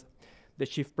 He was the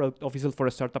chief product officer for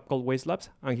a startup called Waste Labs,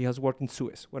 and he has worked in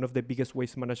Suez, one of the biggest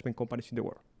waste management companies in the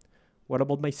world. What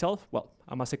about myself? Well,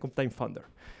 I'm a second-time founder.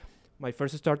 My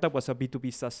first startup was a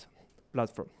B2B SaaS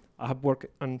platform. I have worked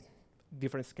on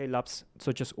different scale-ups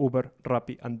such as Uber,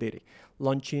 Rappi, and Didi,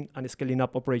 launching and scaling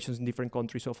up operations in different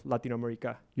countries of Latin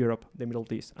America, Europe, the Middle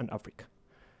East, and Africa.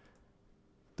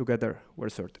 Together, we're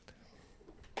sorted.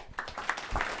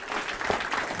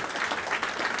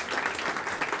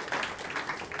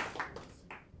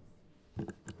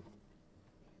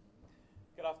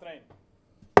 Good afternoon.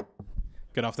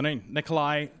 Good afternoon.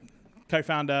 Nikolai,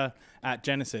 co-founder at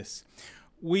Genesis.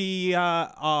 We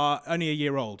are only a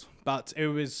year old, but it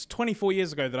was 24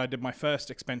 years ago that I did my first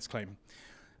expense claim.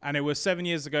 And it was 7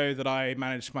 years ago that I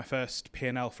managed my first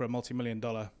P&L for a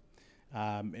multi-million-dollar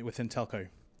within telco.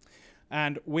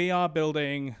 And we are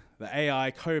building the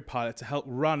AI Copilot to help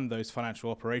run those financial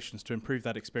operations to improve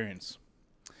that experience.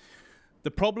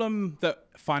 The problem that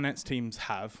finance teams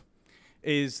have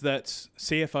is that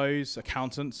CFOs,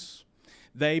 accountants,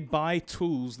 they buy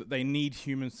tools that they need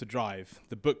humans to drive,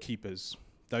 the bookkeepers,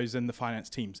 those in the finance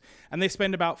teams. And they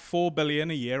spend about $4 billion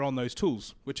a year on those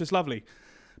tools, which is lovely.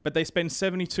 But they spend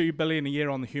 $72 billion a year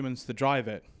on the humans to drive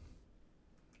it.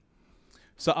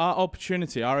 So our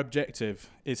opportunity, our objective,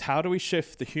 is how do we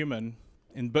shift the human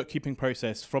in bookkeeping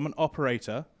process from an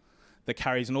operator that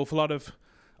carries an awful lot of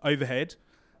overhead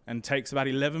and takes about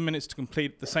 11 minutes to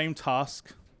complete the same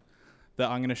task that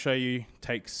I'm going to show you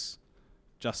takes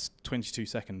just 22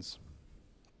 seconds.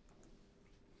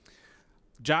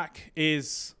 Jack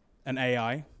is an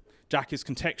AI. Jack is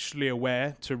contextually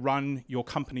aware to run your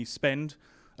company's spend,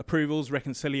 approvals,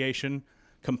 reconciliation,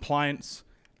 compliance,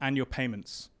 and your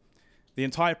payments. The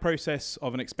entire process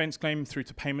of an expense claim through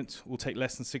to payment will take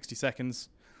less than 60 seconds,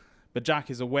 but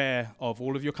Jack is aware of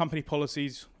all of your company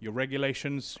policies, your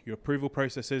regulations, your approval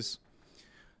processes,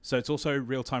 so it's also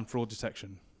real-time fraud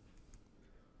detection.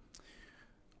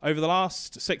 Over the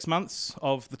last 6 months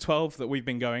of the 12 that we've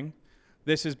been going,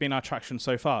 this has been our traction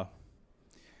so far.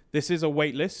 This is a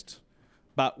wait list,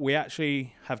 but we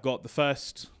actually have got the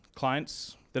first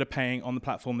clients that are paying on the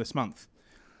platform this month.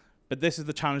 But this is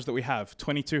the challenge that we have,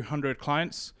 2,200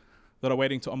 clients that are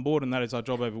waiting to onboard, and that is our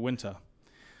job over winter.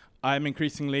 I am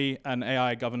increasingly an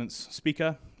AI governance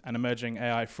speaker, an emerging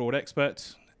AI fraud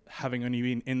expert, having only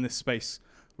been in this space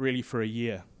really for a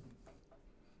year.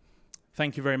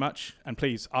 Thank you very much, and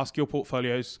please ask your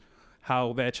portfolios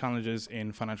how their challenges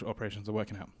in financial operations are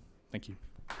working out. Thank you.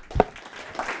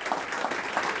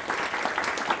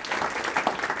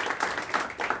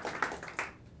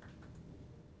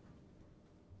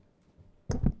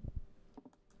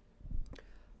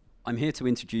 I'm here to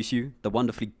introduce you the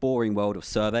wonderfully boring world of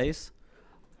surveys.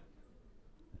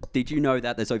 Did you know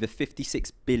that there's over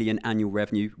 56 billion annual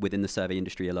revenue within the survey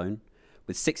industry alone,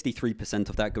 with 63%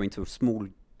 of that going to small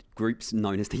groups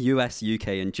known as the US, UK,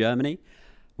 and Germany,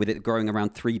 with it growing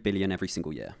around 3 billion every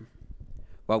single year?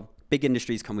 Well, big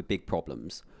industries come with big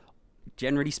problems.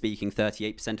 Generally speaking,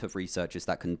 38% of researchers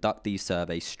that conduct these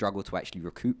surveys struggle to actually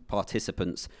recruit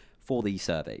participants for these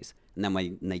surveys. And then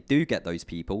when they do get those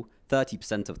people,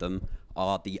 30% of them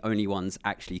are the only ones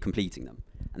actually completing them.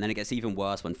 And then it gets even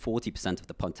worse when 40% of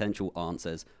the potential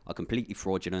answers are completely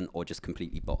fraudulent or just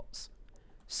completely bots.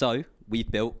 So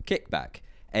we've built Kickback,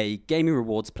 a gaming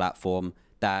rewards platform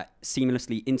that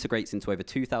seamlessly integrates into over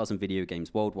 2,000 video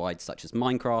games worldwide, such as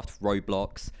Minecraft,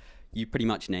 Roblox, you pretty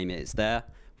much name it, it's there.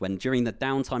 when during the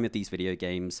downtime of these video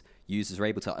games, users are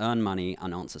able to earn money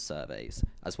and answer surveys,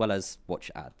 as well as watch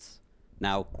ads.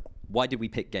 Now, why did we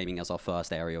pick gaming as our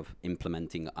first area of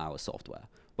implementing our software?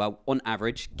 Well, on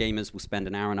average, gamers will spend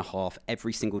an hour and a half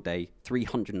every single day,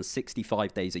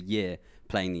 365 days a year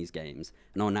playing these games,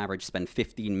 and on average spend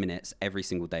 15 minutes every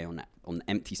single day on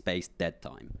empty space dead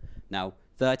time. Now,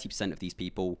 30% of these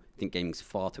people think gaming's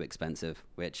far too expensive,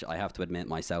 which I have to admit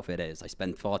myself it is. I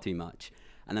spend far too much.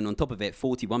 And then on top of it,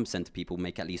 41% of people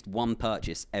make at least one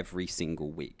purchase every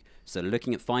single week. So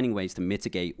looking at finding ways to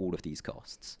mitigate all of these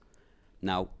costs.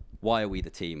 Now, why are we the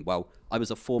team? Well, I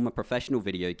was a former professional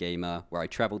video gamer where I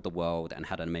traveled the world and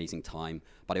had an amazing time,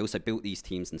 but I also built these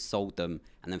teams and sold them,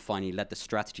 and then finally led the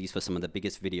strategies for some of the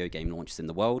biggest video game launches in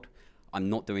the world. I'm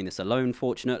not doing this alone,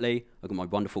 fortunately. I've got my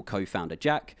wonderful co-founder,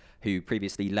 Jack, who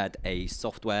previously led a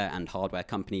software and hardware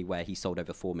company where he sold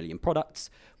over 4 million products.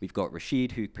 We've got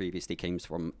Rashid, who previously came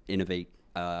from innovation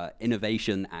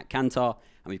at Kantar,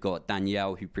 and we've got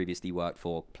Danielle, who previously worked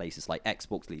for places like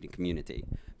Xbox leading community.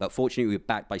 But fortunately, we're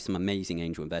backed by some amazing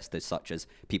angel investors, such as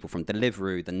people from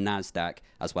Deliveroo, the NASDAQ,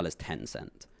 as well as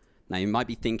Tencent. Now, you might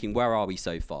be thinking, where are we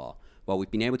so far? Well,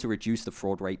 we've been able to reduce the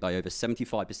fraud rate by over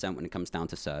 75% when it comes down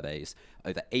to surveys,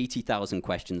 over 80,000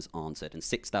 questions answered, and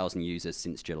 6,000 users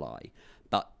since July.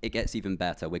 But it gets even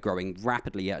better. We're growing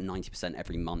rapidly at 90%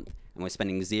 every month, and we're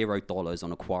spending $0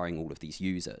 on acquiring all of these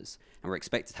users. And we're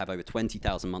expected to have over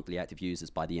 20,000 monthly active users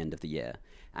by the end of the year.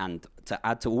 And to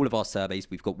add to all of our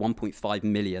surveys, we've got 1.5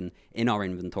 million in our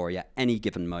inventory at any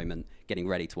given moment getting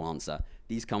ready to answer.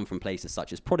 These come from places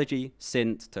such as Prodigy,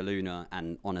 Sint, Taluna,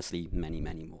 and honestly, many,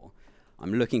 many more.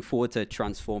 I'm looking forward to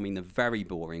transforming the very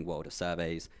boring world of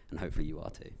surveys, and hopefully you are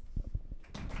too.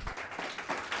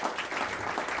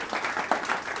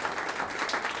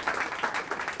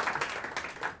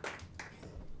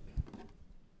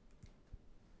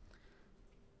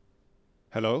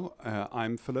 Hello,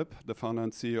 I'm Philip, the founder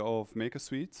and CEO of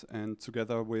MakerSuite, and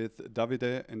together with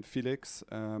Davide and Felix,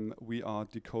 we are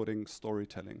decoding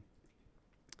storytelling.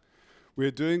 We're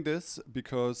doing this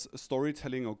because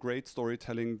storytelling, or great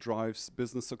storytelling, drives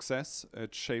business success.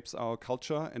 It shapes our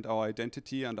culture and our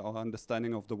identity and our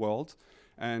understanding of the world.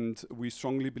 And we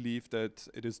strongly believe that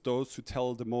it is those who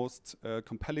tell the most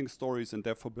compelling stories and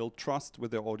therefore build trust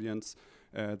with their audience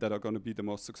that are going to be the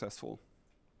most successful.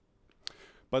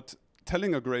 But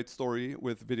telling a great story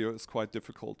with video is quite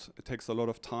difficult. It takes a lot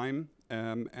of time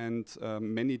and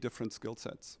many different skill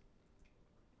sets.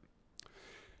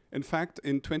 In fact,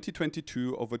 in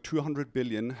 2022, over 200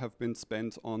 billion have been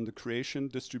spent on the creation,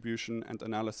 distribution, and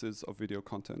analysis of video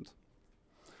content.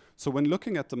 So when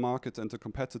looking at the market and the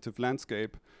competitive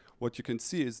landscape, what you can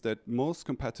see is that most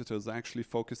competitors are actually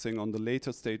focusing on the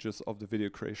later stages of the video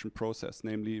creation process,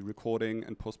 namely recording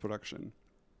and post-production.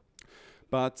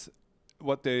 But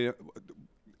what they're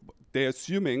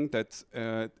assuming that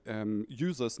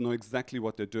users know exactly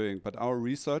what they're doing, but our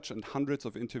research and hundreds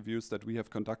of interviews that we have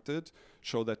conducted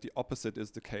show that the opposite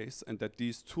is the case, and that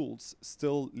these tools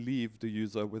still leave the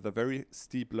user with a very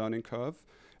steep learning curve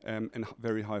and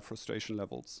very high frustration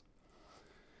levels.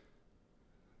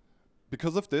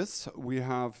 Because of this, we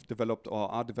have developed or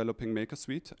are developing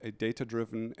MakerSuite, a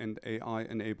data-driven and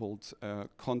AI-enabled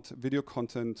video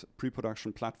content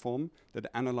pre-production platform that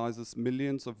analyzes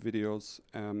millions of videos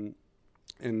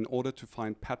in order to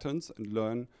find patterns and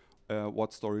learn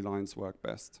what storylines work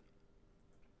best.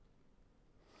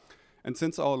 And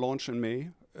since our launch in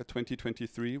May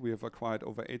 2023, we have acquired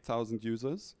over 8,000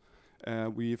 users.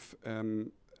 We've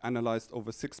analyzed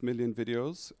over 6 million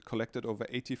videos, collected over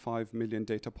 85 million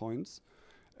data points,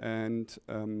 and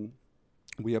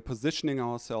we are positioning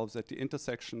ourselves at the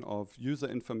intersection of user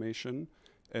information,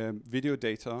 video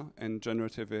data, and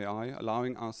generative AI,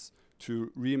 allowing us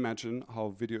to reimagine how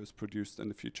video is produced in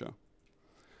the future.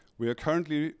 We are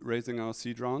currently raising our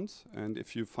seed round, and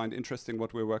if you find interesting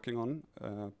what we're working on,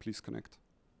 please connect.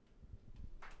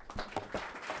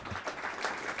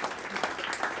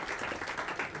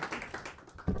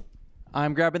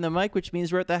 I'm grabbing the mic, which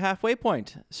means we're at the halfway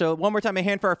point. So one more time, a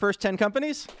hand for our first 10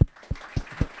 companies.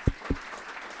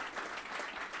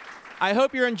 I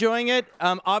hope you're enjoying it.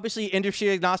 Obviously,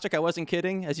 industry agnostic. I wasn't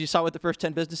kidding. As you saw with the first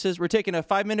 10 businesses, we're taking a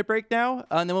 5-minute break now,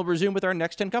 and then we'll resume with our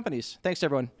next 10 companies. Thanks,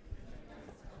 everyone.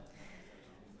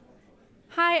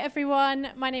 Hi,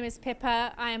 everyone. My name is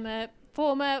Pippa. I am a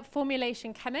former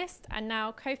formulation chemist and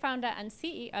now co-founder and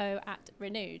CEO at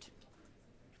Renewed.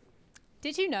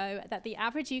 Did you know that the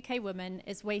average UK woman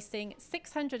is wasting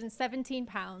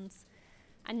 £617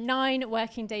 and 9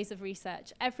 working days of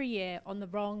research every year on the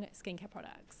wrong skincare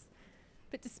products?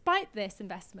 But despite this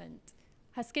investment,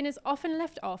 her skin is often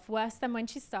left off worse than when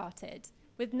she started,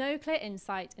 with no clear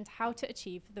insight into how to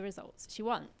achieve the results she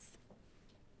wants.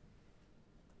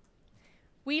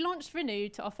 We launched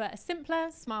Renewed to offer a simpler,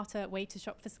 smarter way to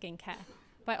shop for skincare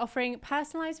by offering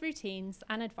personalized routines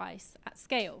and advice at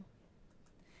scale.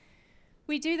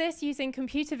 We do this using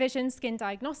computer vision skin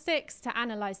diagnostics to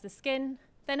analyze the skin,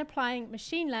 then applying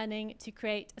machine learning to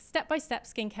create a step-by-step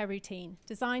skincare routine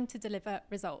designed to deliver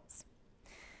results.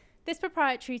 This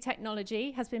proprietary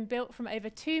technology has been built from over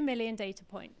 2 million data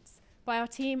points by our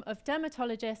team of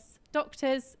dermatologists,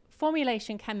 doctors,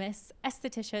 formulation chemists,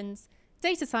 estheticians,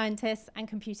 data scientists, and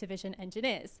computer vision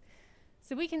engineers.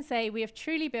 So we can say we have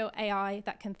truly built AI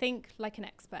that can think like an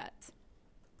expert.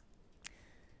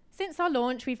 Since our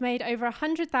launch, we've made over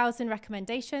 100,000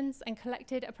 recommendations and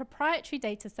collected a proprietary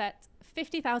data set,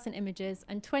 50,000 images,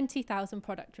 and 20,000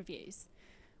 product reviews,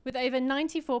 with over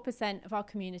 94% of our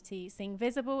community seeing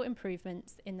visible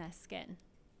improvements in their skin.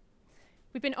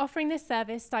 We've been offering this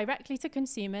service directly to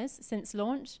consumers since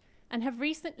launch and have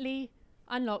recently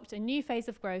unlocked a new phase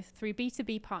of growth through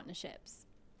B2B partnerships,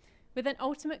 with an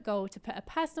ultimate goal to put a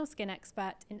personal skin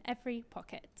expert in every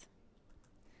pocket.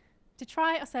 To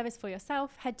try our service for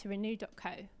yourself, head to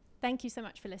renew.co. Thank you so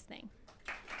much for listening.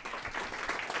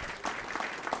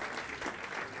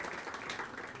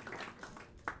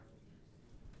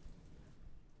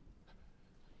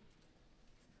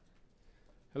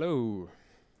 Hello.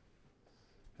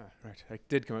 Right, I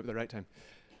did come up at the right time.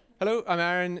 Hello, I'm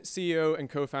Aaron, CEO and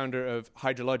co-founder of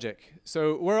Hydrologic.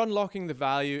 So we're unlocking the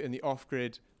value in the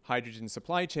off-grid hydrogen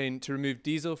supply chain to remove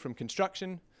diesel from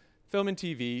construction, film and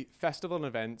TV, festival and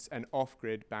events, and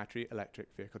off-grid battery electric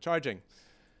vehicle charging.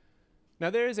 Now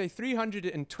there is a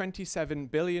 $327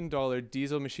 billion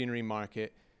diesel machinery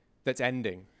market that's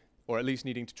ending, or at least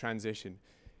needing to transition.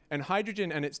 And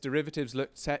hydrogen and its derivatives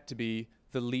look set to be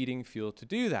the leading fuel to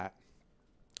do that.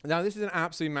 Now, this is an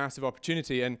absolutely massive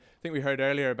opportunity, and I think we heard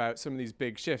earlier about some of these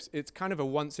big shifts. It's kind of a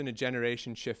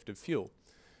once-in-a-generation shift of fuel.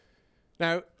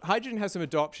 Now, hydrogen has some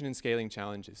adoption and scaling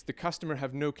challenges. The customer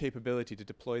have no capability to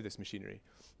deploy this machinery.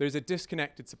 There's a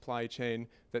disconnected supply chain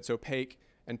that's opaque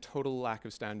and total lack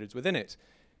of standards within it.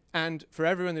 And for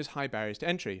everyone, there's high barriers to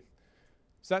entry.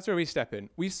 So that's where we step in.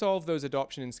 We solve those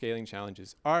adoption and scaling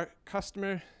challenges. Our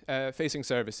customer-facing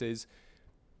services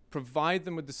provide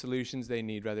them with the solutions they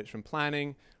need, whether it's from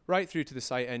planning right through to the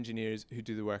site engineers who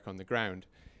do the work on the ground.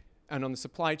 And on the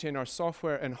supply chain, our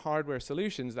software and hardware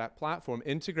solutions, that platform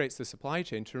integrates the supply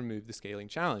chain to remove the scaling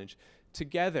challenge,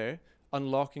 together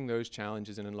unlocking those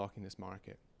challenges and unlocking this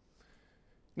market.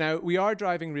 Now, we are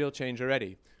driving real change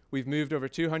already. We've moved over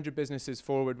 200 businesses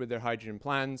forward with their hydrogen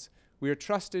plans. We are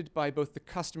trusted by both the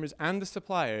customers and the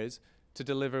suppliers to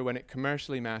deliver when it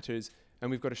commercially matters,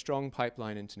 and we've got a strong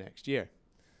pipeline into next year.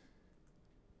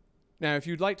 Now, if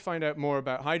you'd like to find out more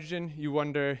about hydrogen, you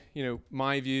wonder,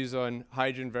 my views on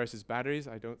hydrogen versus batteries,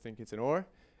 I don't think it's an or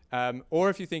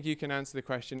if you think you can answer the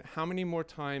question, how many more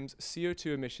times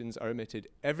CO2 emissions are emitted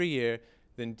every year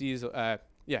than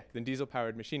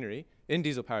diesel-powered machinery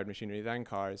than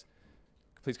cars,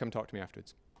 please come talk to me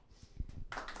afterwards.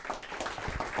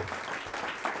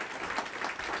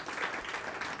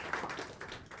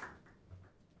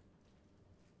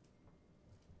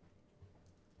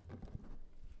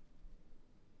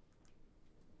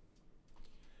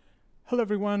 Hello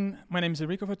everyone, my name is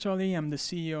Enrico Faccioli. I'm the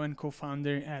CEO and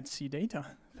co-founder at CData.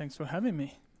 Thanks for having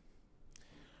me.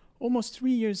 Almost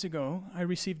 3 years ago, I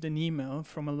received an email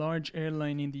from a large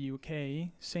airline in the UK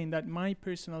saying that my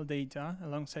personal data,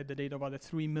 alongside the data of other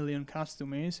 3 million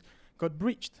customers, got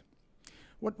breached.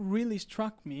 What really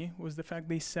struck me was the fact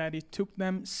they said it took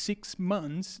them 6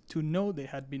 months to know they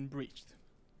had been breached.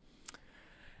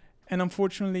 And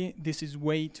unfortunately, this is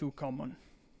way too common.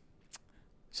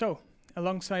 So,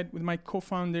 alongside with my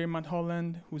co-founder, Matt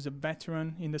Holland, who's a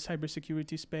veteran in the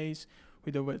cybersecurity space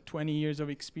with over 20 years of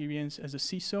experience as a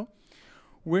CISO,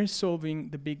 we're solving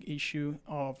the big issue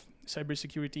of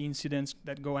cybersecurity incidents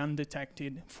that go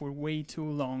undetected for way too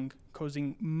long,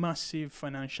 causing massive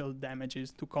financial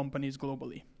damages to companies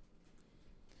globally.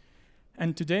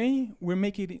 And today, we're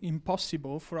making it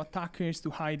impossible for attackers to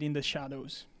hide in the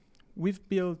shadows. We've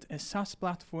built a SaaS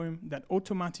platform that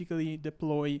automatically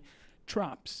deploy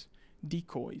traps,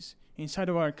 decoys inside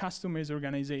of our customers'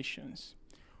 organizations.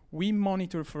 We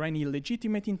monitor for any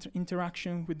legitimate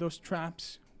interaction with those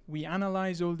traps. We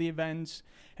analyze all the events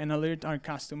and alert our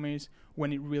customers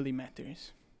when it really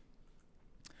matters.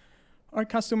 Our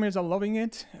customers are loving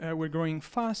it. We're growing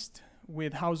fast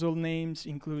with household names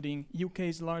including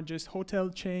UK's largest hotel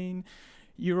chain,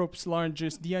 Europe's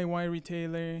largest DIY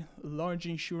retailer, large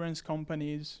insurance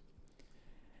companies.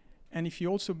 And if you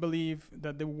also believe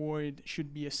that the world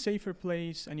should be a safer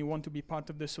place and you want to be part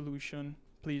of the solution,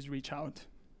 please reach out.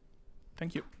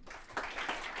 Thank you.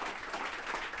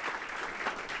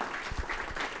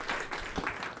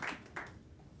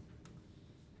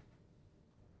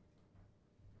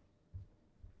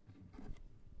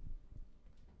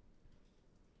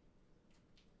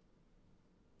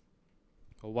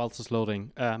 Whilst it's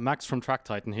loading, Max from Track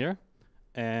Titan here,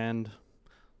 and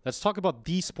let's talk about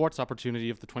the sports opportunity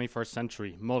of the 21st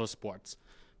century, motorsports.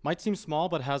 Might seem small,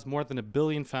 but has more than 1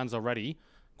 billion fans already,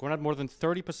 growing at more than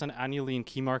 30% annually in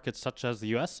key markets such as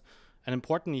the US, and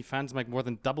importantly, fans make more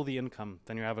than double the income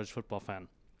than your average football fan.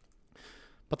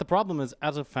 But the problem is,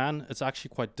 as a fan, it's actually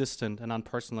quite distant and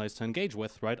unpersonalized to engage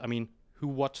with, right? I mean, who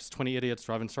watches 20 idiots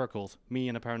drive in circles? Me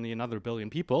and apparently another 1 billion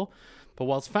people. But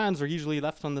whilst fans are usually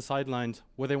left on the sidelines,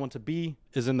 where they want to be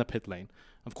is in the pit lane.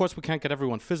 Of course, we can't get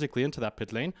everyone physically into that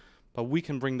pit lane, but we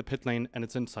can bring the pit lane and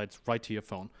its insights right to your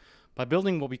phone by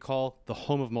building what we call the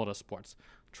home of motorsports.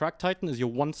 Track Titan is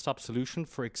your one-stop solution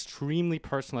for extremely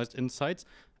personalized insights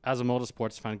as a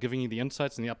motorsports fan, giving you the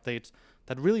insights and the updates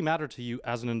that really matter to you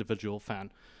as an individual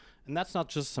fan. And that's not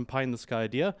just some pie-in-the-sky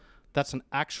idea. That's an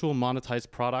actual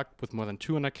monetized product with more than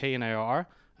 200K in ARR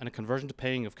and a conversion to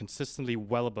paying of consistently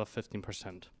well above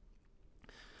 15%.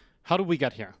 How did we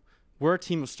get here? We're a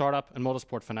team of startup and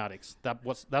motorsport fanatics.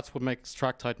 That's what makes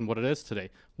Track Titan what it is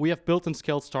today. We have built and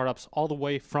scaled startups all the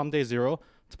way from day zero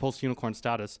to post-unicorn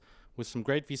status, with some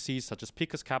great VCs such as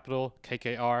Picos Capital,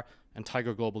 KKR, and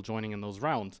Tiger Global joining in those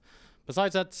rounds.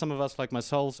 Besides that, some of us, like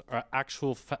myself, are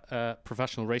actual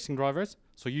professional racing drivers.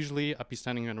 So usually I'd be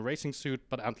standing here in a racing suit,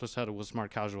 but Antler said it was smart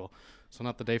casual, so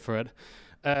not the day for it.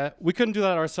 We couldn't do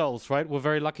that ourselves, right? We're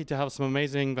very lucky to have some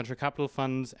amazing venture capital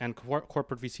funds and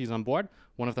corporate VCs on board.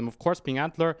 One of them, of course, being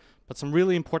Antler, but some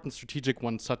really important strategic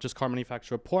ones, such as car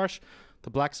manufacturer Porsche,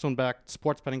 the Blackstone-backed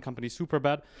sports betting company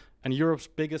Superbet, and Europe's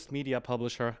biggest media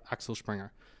publisher, Axel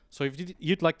Springer. So if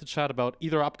you'd like to chat about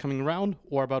either upcoming round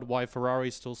or about why Ferrari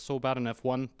is still so bad in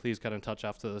F1, please get in touch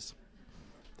after this.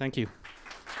 Thank you.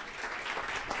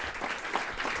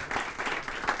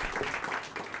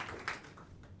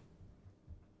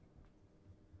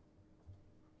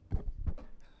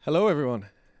 Hello, everyone.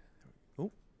 Oh,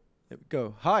 there we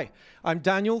go. Hi, I'm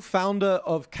Daniel, founder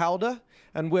of Calda,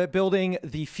 and we're building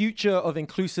the future of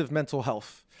inclusive mental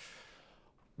health.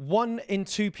 1 in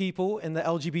 2 people in the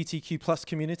LGBTQ+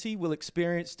 community will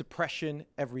experience depression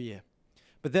every year,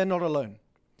 but they're not alone.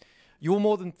 You're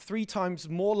more than 3 times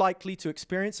more likely to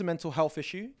experience a mental health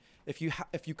issue if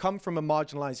you come from a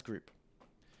marginalized group.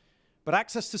 But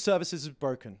access to services is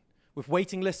broken, with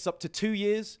waiting lists up to 2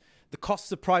 years, the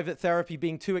costs of private therapy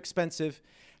being too expensive,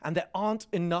 and there aren't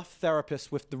enough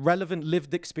therapists with the relevant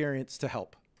lived experience to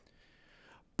help.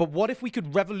 But what if we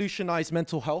could revolutionize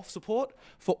mental health support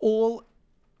for all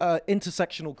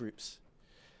intersectional groups?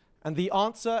 And the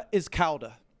answer is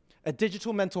Calda, a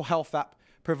digital mental health app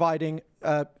providing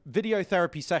video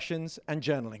therapy sessions and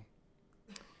journaling.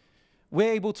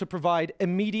 We're able to provide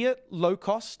immediate,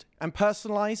 low-cost, and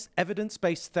personalized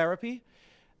evidence-based therapy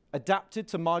adapted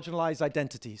to marginalized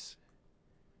identities.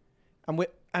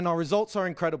 And our results are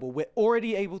incredible. We're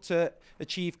already able to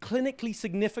achieve clinically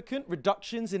significant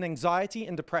reductions in anxiety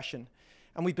and depression.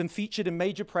 And we've been featured in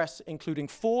major press, including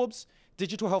Forbes,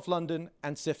 Digital Health London,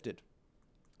 and Sifted.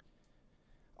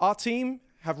 Our team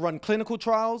have run clinical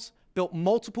trials, built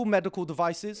multiple medical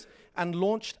devices, and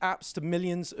launched apps to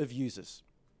millions of users.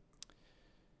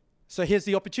 So here's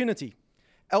the opportunity.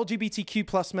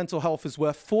 LGBTQ+ mental health is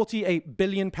worth £48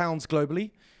 billion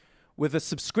globally, with a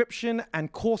subscription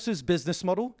and courses business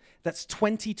model that's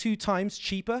 22 times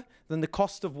cheaper than the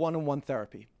cost of one-on-one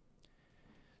therapy.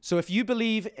 So if you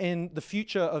believe in the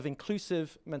future of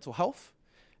inclusive mental health,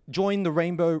 join the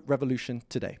Rainbow Revolution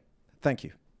today. Thank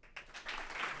you.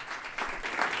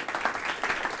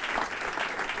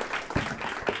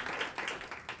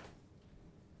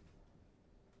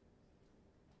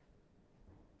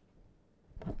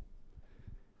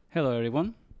 Hello,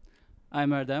 everyone.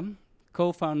 I'm Erdem,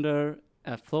 co-founder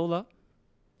at Flowla.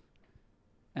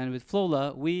 And with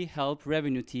Flowla, we help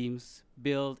revenue teams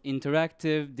build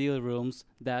interactive deal rooms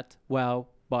that wow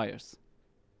buyers.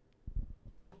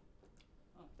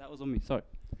 Oh, that was on me, sorry.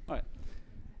 All right.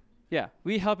 Yeah,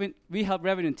 we help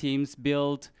revenue teams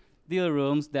build deal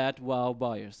rooms that wow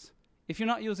buyers. If you're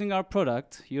not using our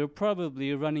product, you're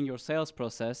probably running your sales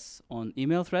process on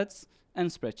email threads and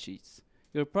spreadsheets.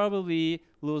 You're probably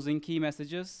losing key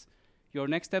messages, your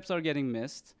next steps are getting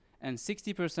missed, and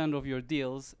 60% of your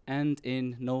deals end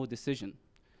in no decision.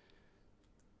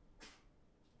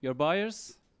 Your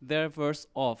buyers, they're worse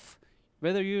off.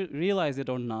 Whether you realize it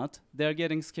or not, they're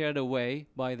getting scared away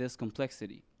by this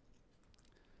complexity.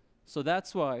 So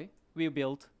that's why we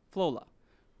built Flowla.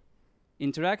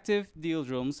 Interactive deal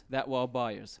rooms that wow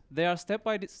buyers. They are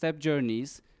step-by-step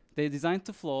journeys. They're designed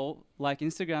to flow like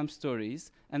Instagram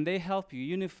stories, and they help you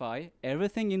unify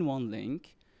everything in one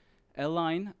link,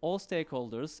 align all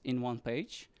stakeholders in one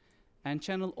page, and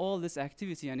channel all this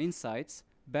activity and insights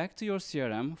back to your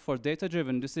CRM for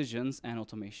data-driven decisions and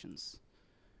automations.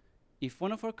 If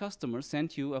one of our customers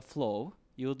sent you a flow,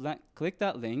 you would click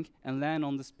that link and land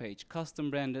on this page, custom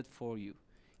branded for you.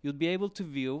 You'd be able to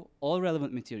view all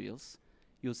relevant materials.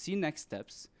 You'll see next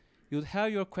steps. You'd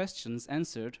have your questions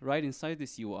answered right inside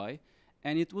this UI,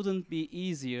 and it wouldn't be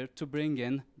easier to bring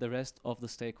in the rest of the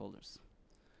stakeholders.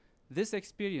 This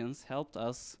experience helped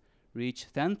us reach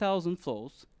 10,000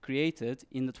 flows created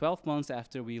in the 12 months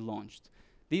after we launched.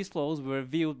 These flows were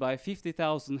viewed by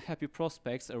 50,000 happy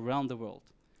prospects around the world.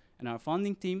 And our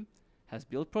founding team has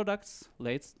built products,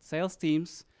 led sales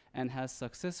teams, and has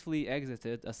successfully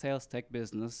exited a sales tech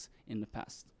business in the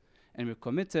past. And we're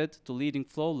committed to leading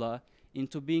Flowla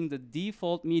into being the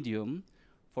default medium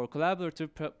for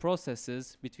collaborative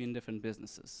processes between different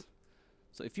businesses.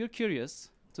 So if you're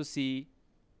curious to see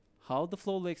how the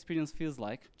Flowla experience feels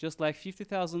like, just like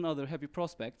 50,000 other happy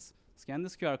prospects, scan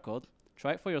this QR code,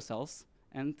 try it for yourselves,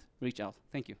 and reach out.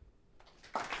 Thank you.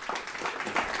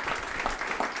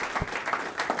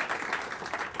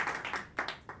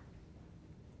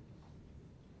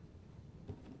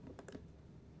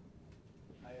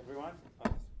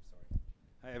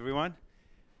 Hi, everyone.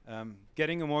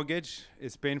 Getting a mortgage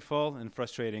is painful and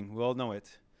frustrating. We all know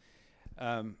it.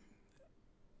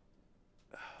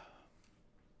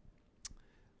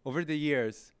 Over the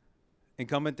years,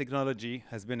 incumbent technology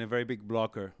has been a very big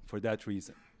blocker for that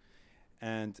reason.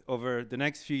 And over the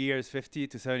next few years, 50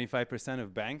 to 75%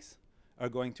 of banks are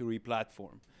going to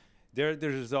re-platform. They're the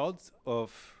results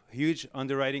of huge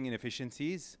underwriting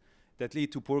inefficiencies that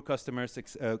lead to poor customer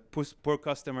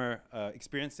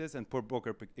experiences and poor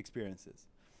broker experiences.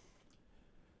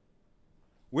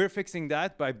 We're fixing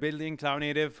that by building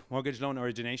cloud-native mortgage loan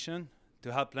origination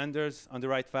to help lenders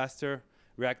underwrite faster,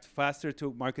 react faster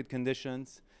to market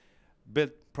conditions,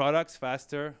 build products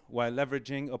faster while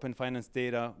leveraging open finance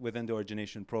data within the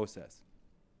origination process.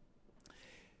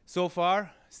 So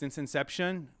far, since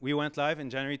inception, we went live in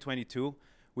January 22.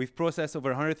 We've processed over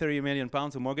 130 million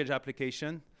pounds of mortgage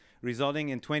application, resulting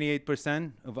in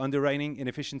 28% of underwriting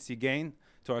inefficiency gain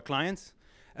to our clients.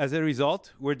 As a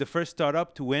result, we're the first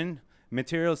startup to win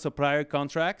material supplier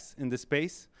contracts in the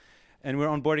space, and we're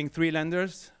onboarding 3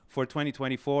 lenders for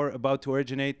 2024, about to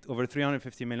originate over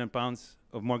 350 million pounds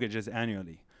of mortgages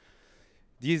annually.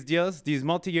 These deals, these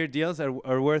multi-year deals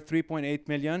are worth 3.8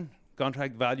 million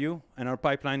contract value, and our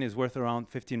pipeline is worth around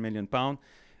 15 million pounds.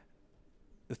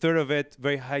 A third of it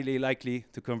very highly likely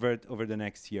to convert over the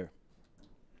next year.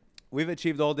 We've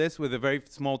achieved all this with a very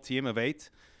small team of 8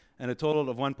 and a total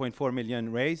of 1.4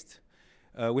 million raised.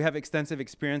 We have extensive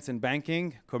experience in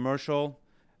banking, commercial,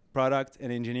 product,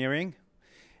 and engineering.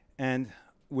 And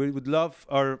we would love,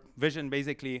 our vision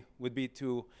basically would be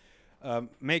to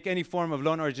make any form of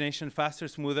loan origination faster,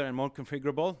 smoother, and more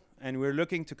configurable. And we're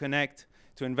looking to connect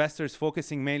to investors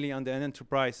focusing mainly on the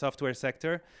enterprise software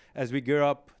sector as we gear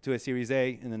up to a Series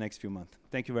A in the next few months.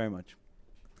 Thank you very much.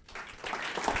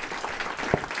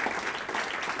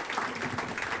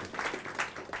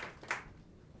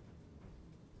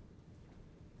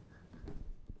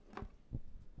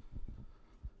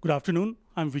 Good afternoon.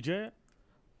 I'm Vijay,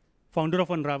 founder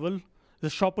of Unravel, the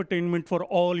shoppertainment for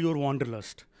all your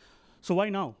wanderlust. So why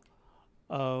now?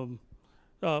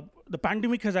 The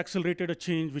pandemic has accelerated a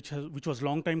change which was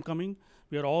long time coming.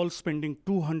 We are all spending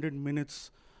 200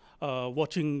 minutes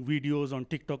watching videos on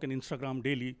TikTok and Instagram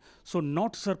daily. So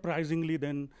not surprisingly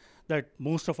then that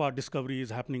most of our discovery is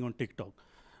happening on TikTok.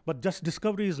 But just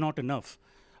discovery is not enough.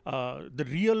 The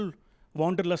real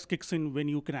wanderlust kicks in when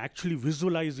you can actually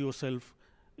visualize yourself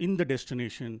in the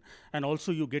destination, and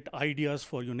also you get ideas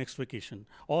for your next vacation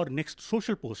or next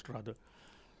social post rather.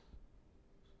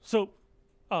 So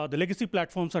the legacy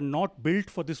platforms are not built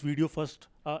for this video first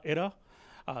era.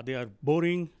 They are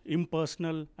boring,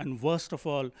 impersonal, and worst of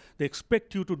all, they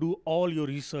expect you to do all your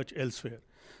research elsewhere.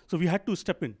 So we had to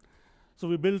step in. So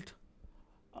we built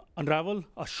Unravel,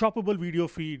 a shoppable video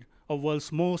feed of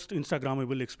world's most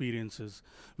Instagrammable experiences.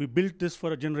 We built this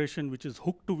for a generation which is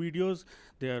hooked to videos.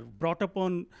 They are brought up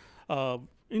on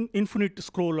infinite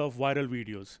scroll of viral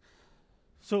videos.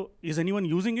 So is anyone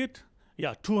using it?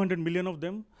 Yeah, 200 million of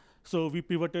them. So we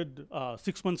pivoted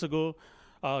 6 months ago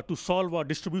To solve our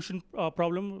distribution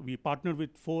problem, we partnered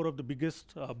with 4 of the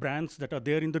biggest brands that are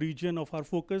there in the region of our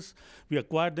focus. We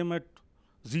acquired them at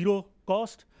 0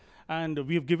 cost, and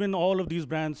we've given all of these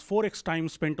brands 4x time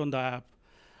spent on the app,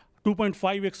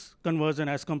 2.5x conversion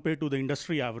as compared to the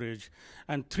industry average,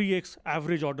 and 3x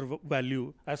average order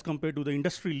value as compared to the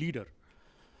industry leader.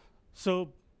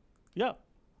 So, yeah,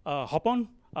 hop on.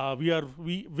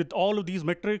 With all of these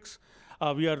metrics,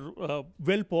 we are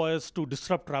well poised to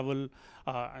disrupt travel,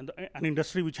 and an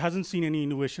industry which hasn't seen any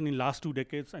innovation in last 2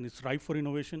 decades, and it's ripe for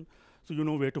innovation. So you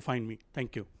know where to find me.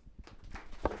 Thank you.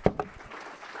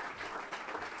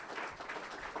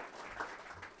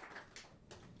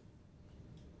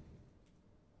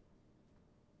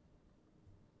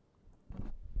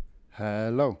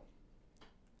 Hello.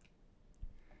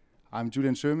 I'm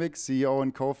Julian Schömig, CEO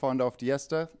and co-founder of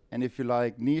Diesta. And if you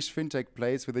like niche fintech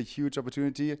plays with a huge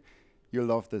opportunity, you'll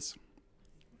love this.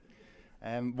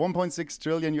 1.6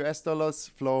 trillion US dollars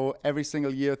flow every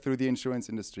single year through the insurance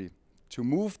industry. To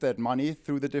move that money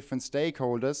through the different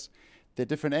stakeholders, the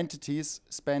different entities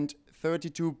spend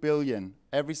 32 billion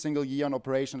every single year on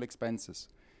operational expenses.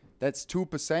 That's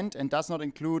 2% and does not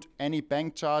include any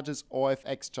bank charges or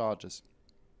FX charges.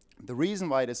 The reason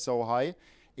why it is so high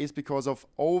is because of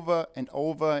over and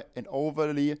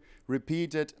overly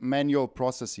repeated manual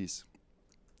processes.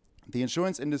 The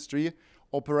insurance industry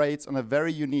operates on a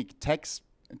very unique tech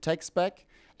stack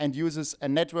and uses a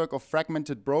network of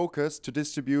fragmented brokers to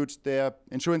distribute their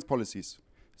insurance policies.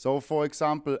 So, for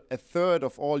example, a third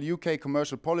of all UK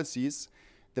commercial policies,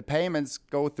 the payments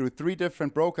go through 3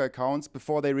 different broker accounts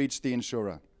before they reach the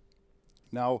insurer.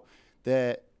 Now,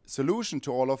 the solution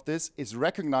to all of this is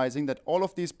recognizing that all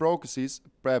of these processes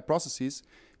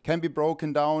can be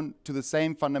broken down to the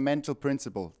same fundamental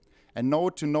principle, and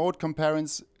node-to-node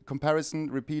comparison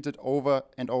repeated over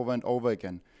and over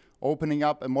again, opening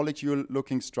up a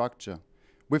molecule-looking structure.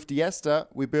 With Diesta,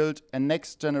 we built a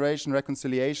next-generation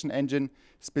reconciliation engine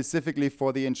specifically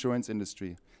for the insurance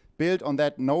industry. Built on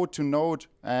that node-to-node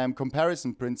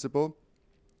comparison principle,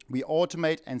 we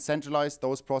automate and centralize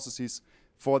those processes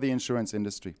for the insurance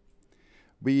industry.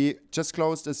 We just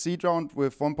closed a seed round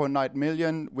with 1.9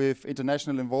 million with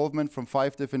international involvement from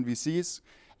 5 different VCs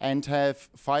and have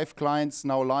 5 clients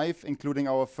now live, including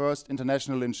our first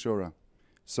international insurer.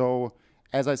 So,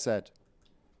 as I said,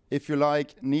 if you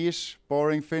like niche,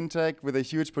 boring fintech with a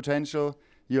huge potential,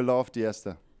 you'll love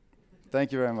Diesta.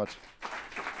 Thank you very much.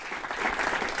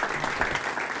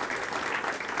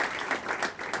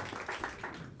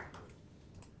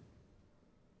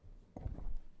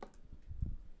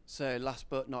 So last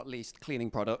but not least,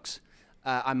 cleaning products.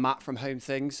 I'm Matt from Home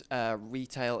Things, a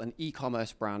retail and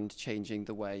e-commerce brand changing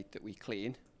the way that we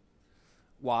clean.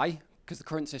 Why? Because the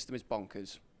current system is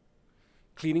bonkers.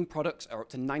 Cleaning products are up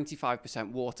to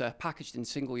 95% water, packaged in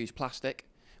single-use plastic,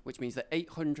 which means that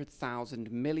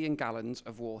 800,000 million gallons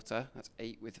of water, that's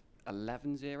 8 with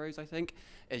 11 zeros, I think,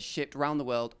 is shipped around the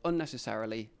world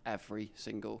unnecessarily every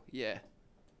single year.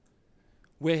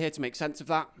 We're here to make sense of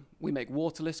that. We make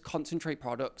waterless concentrate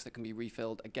products that can be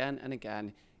refilled again and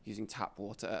again using tap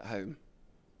water at home.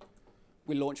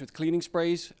 We launched with cleaning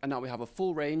sprays, and now we have a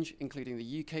full range, including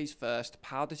the UK's first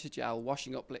powder-to-gel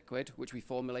washing up liquid, which we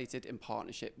formulated in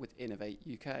partnership with Innovate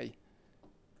UK.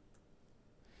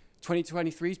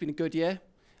 2023 has been a good year.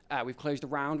 We've closed a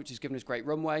round, which has given us great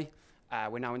runway.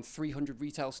 We're now in 300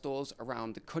 retail stores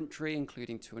around the country,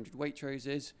 including 200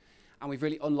 Waitroses. And we've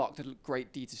really unlocked a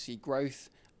great D2C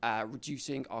growth,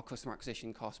 reducing our customer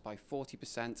acquisition cost by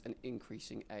 40% and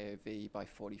increasing AOV by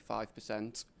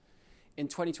 45%. In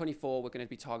 2024, we're going to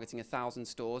be targeting 1,000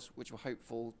 stores, which we're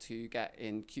hopeful to get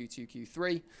in Q2,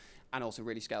 Q3, and also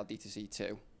really scale D2C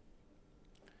too.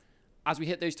 As we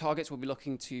hit those targets, we'll be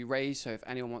looking to raise, so if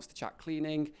anyone wants to chat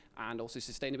cleaning and also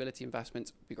sustainability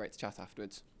investments, it'd be great to chat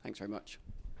afterwards. Thanks very much.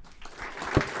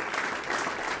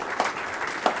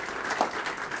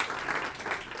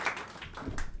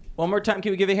 One more time,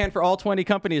 can we give a hand for all 20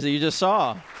 companies that you just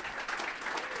saw?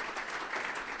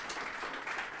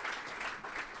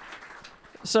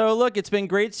 So look, it's been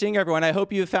great seeing everyone. I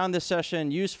hope you found this session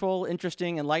useful,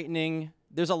 interesting, enlightening.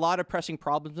 There's a lot of pressing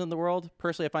problems in the world.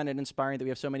 Personally, I find it inspiring that we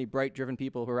have so many bright, driven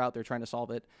people who are out there trying to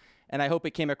solve it. And I hope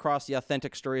it came across the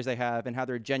authentic stories they have and how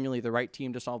they're genuinely the right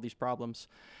team to solve these problems.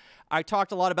 I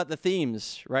talked a lot about the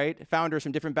themes, right? Founders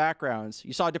from different backgrounds.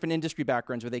 You saw different industry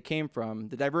backgrounds where they came from,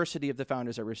 the diversity of the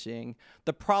founders that we're seeing,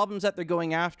 the problems that they're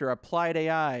going after, applied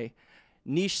AI,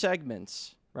 niche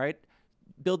segments, right?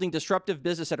 building disruptive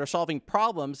business that are solving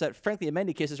problems that, frankly, in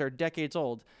many cases are decades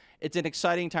old. It's an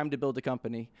exciting time to build a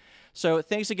company. So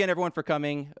thanks again, everyone, for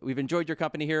coming. We've enjoyed your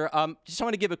company here. Just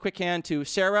want to give a quick hand to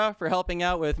Sarah for helping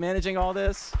out with managing all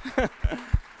this.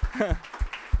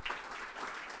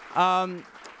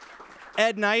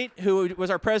 Ed Knight, who was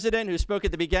our president, who spoke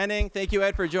at the beginning. Thank you,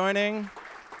 Ed, for joining.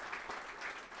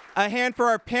 A hand for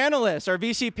our panelists, our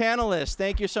VC panelists.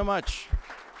 Thank you so much.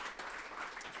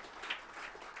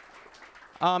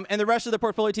 And the rest of the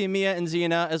portfolio team, Mia and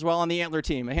Zena, as well on the Antler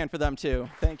team. A hand for them, too.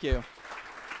 Thank you.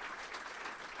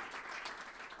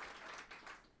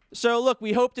 So, look,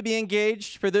 we hope to be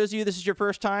engaged. For those of you, this is your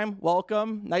first time,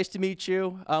 welcome. Nice to meet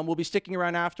you. We'll be sticking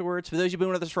around afterwards. For those of you who've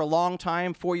been with us for a long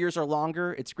time, 4 years or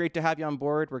longer, it's great to have you on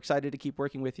board. We're excited to keep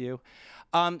working with you.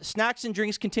 Snacks and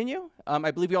drinks continue.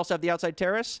 I believe we also have the outside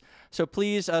terrace. So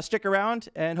please stick around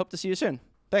and hope to see you soon.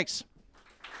 Thanks.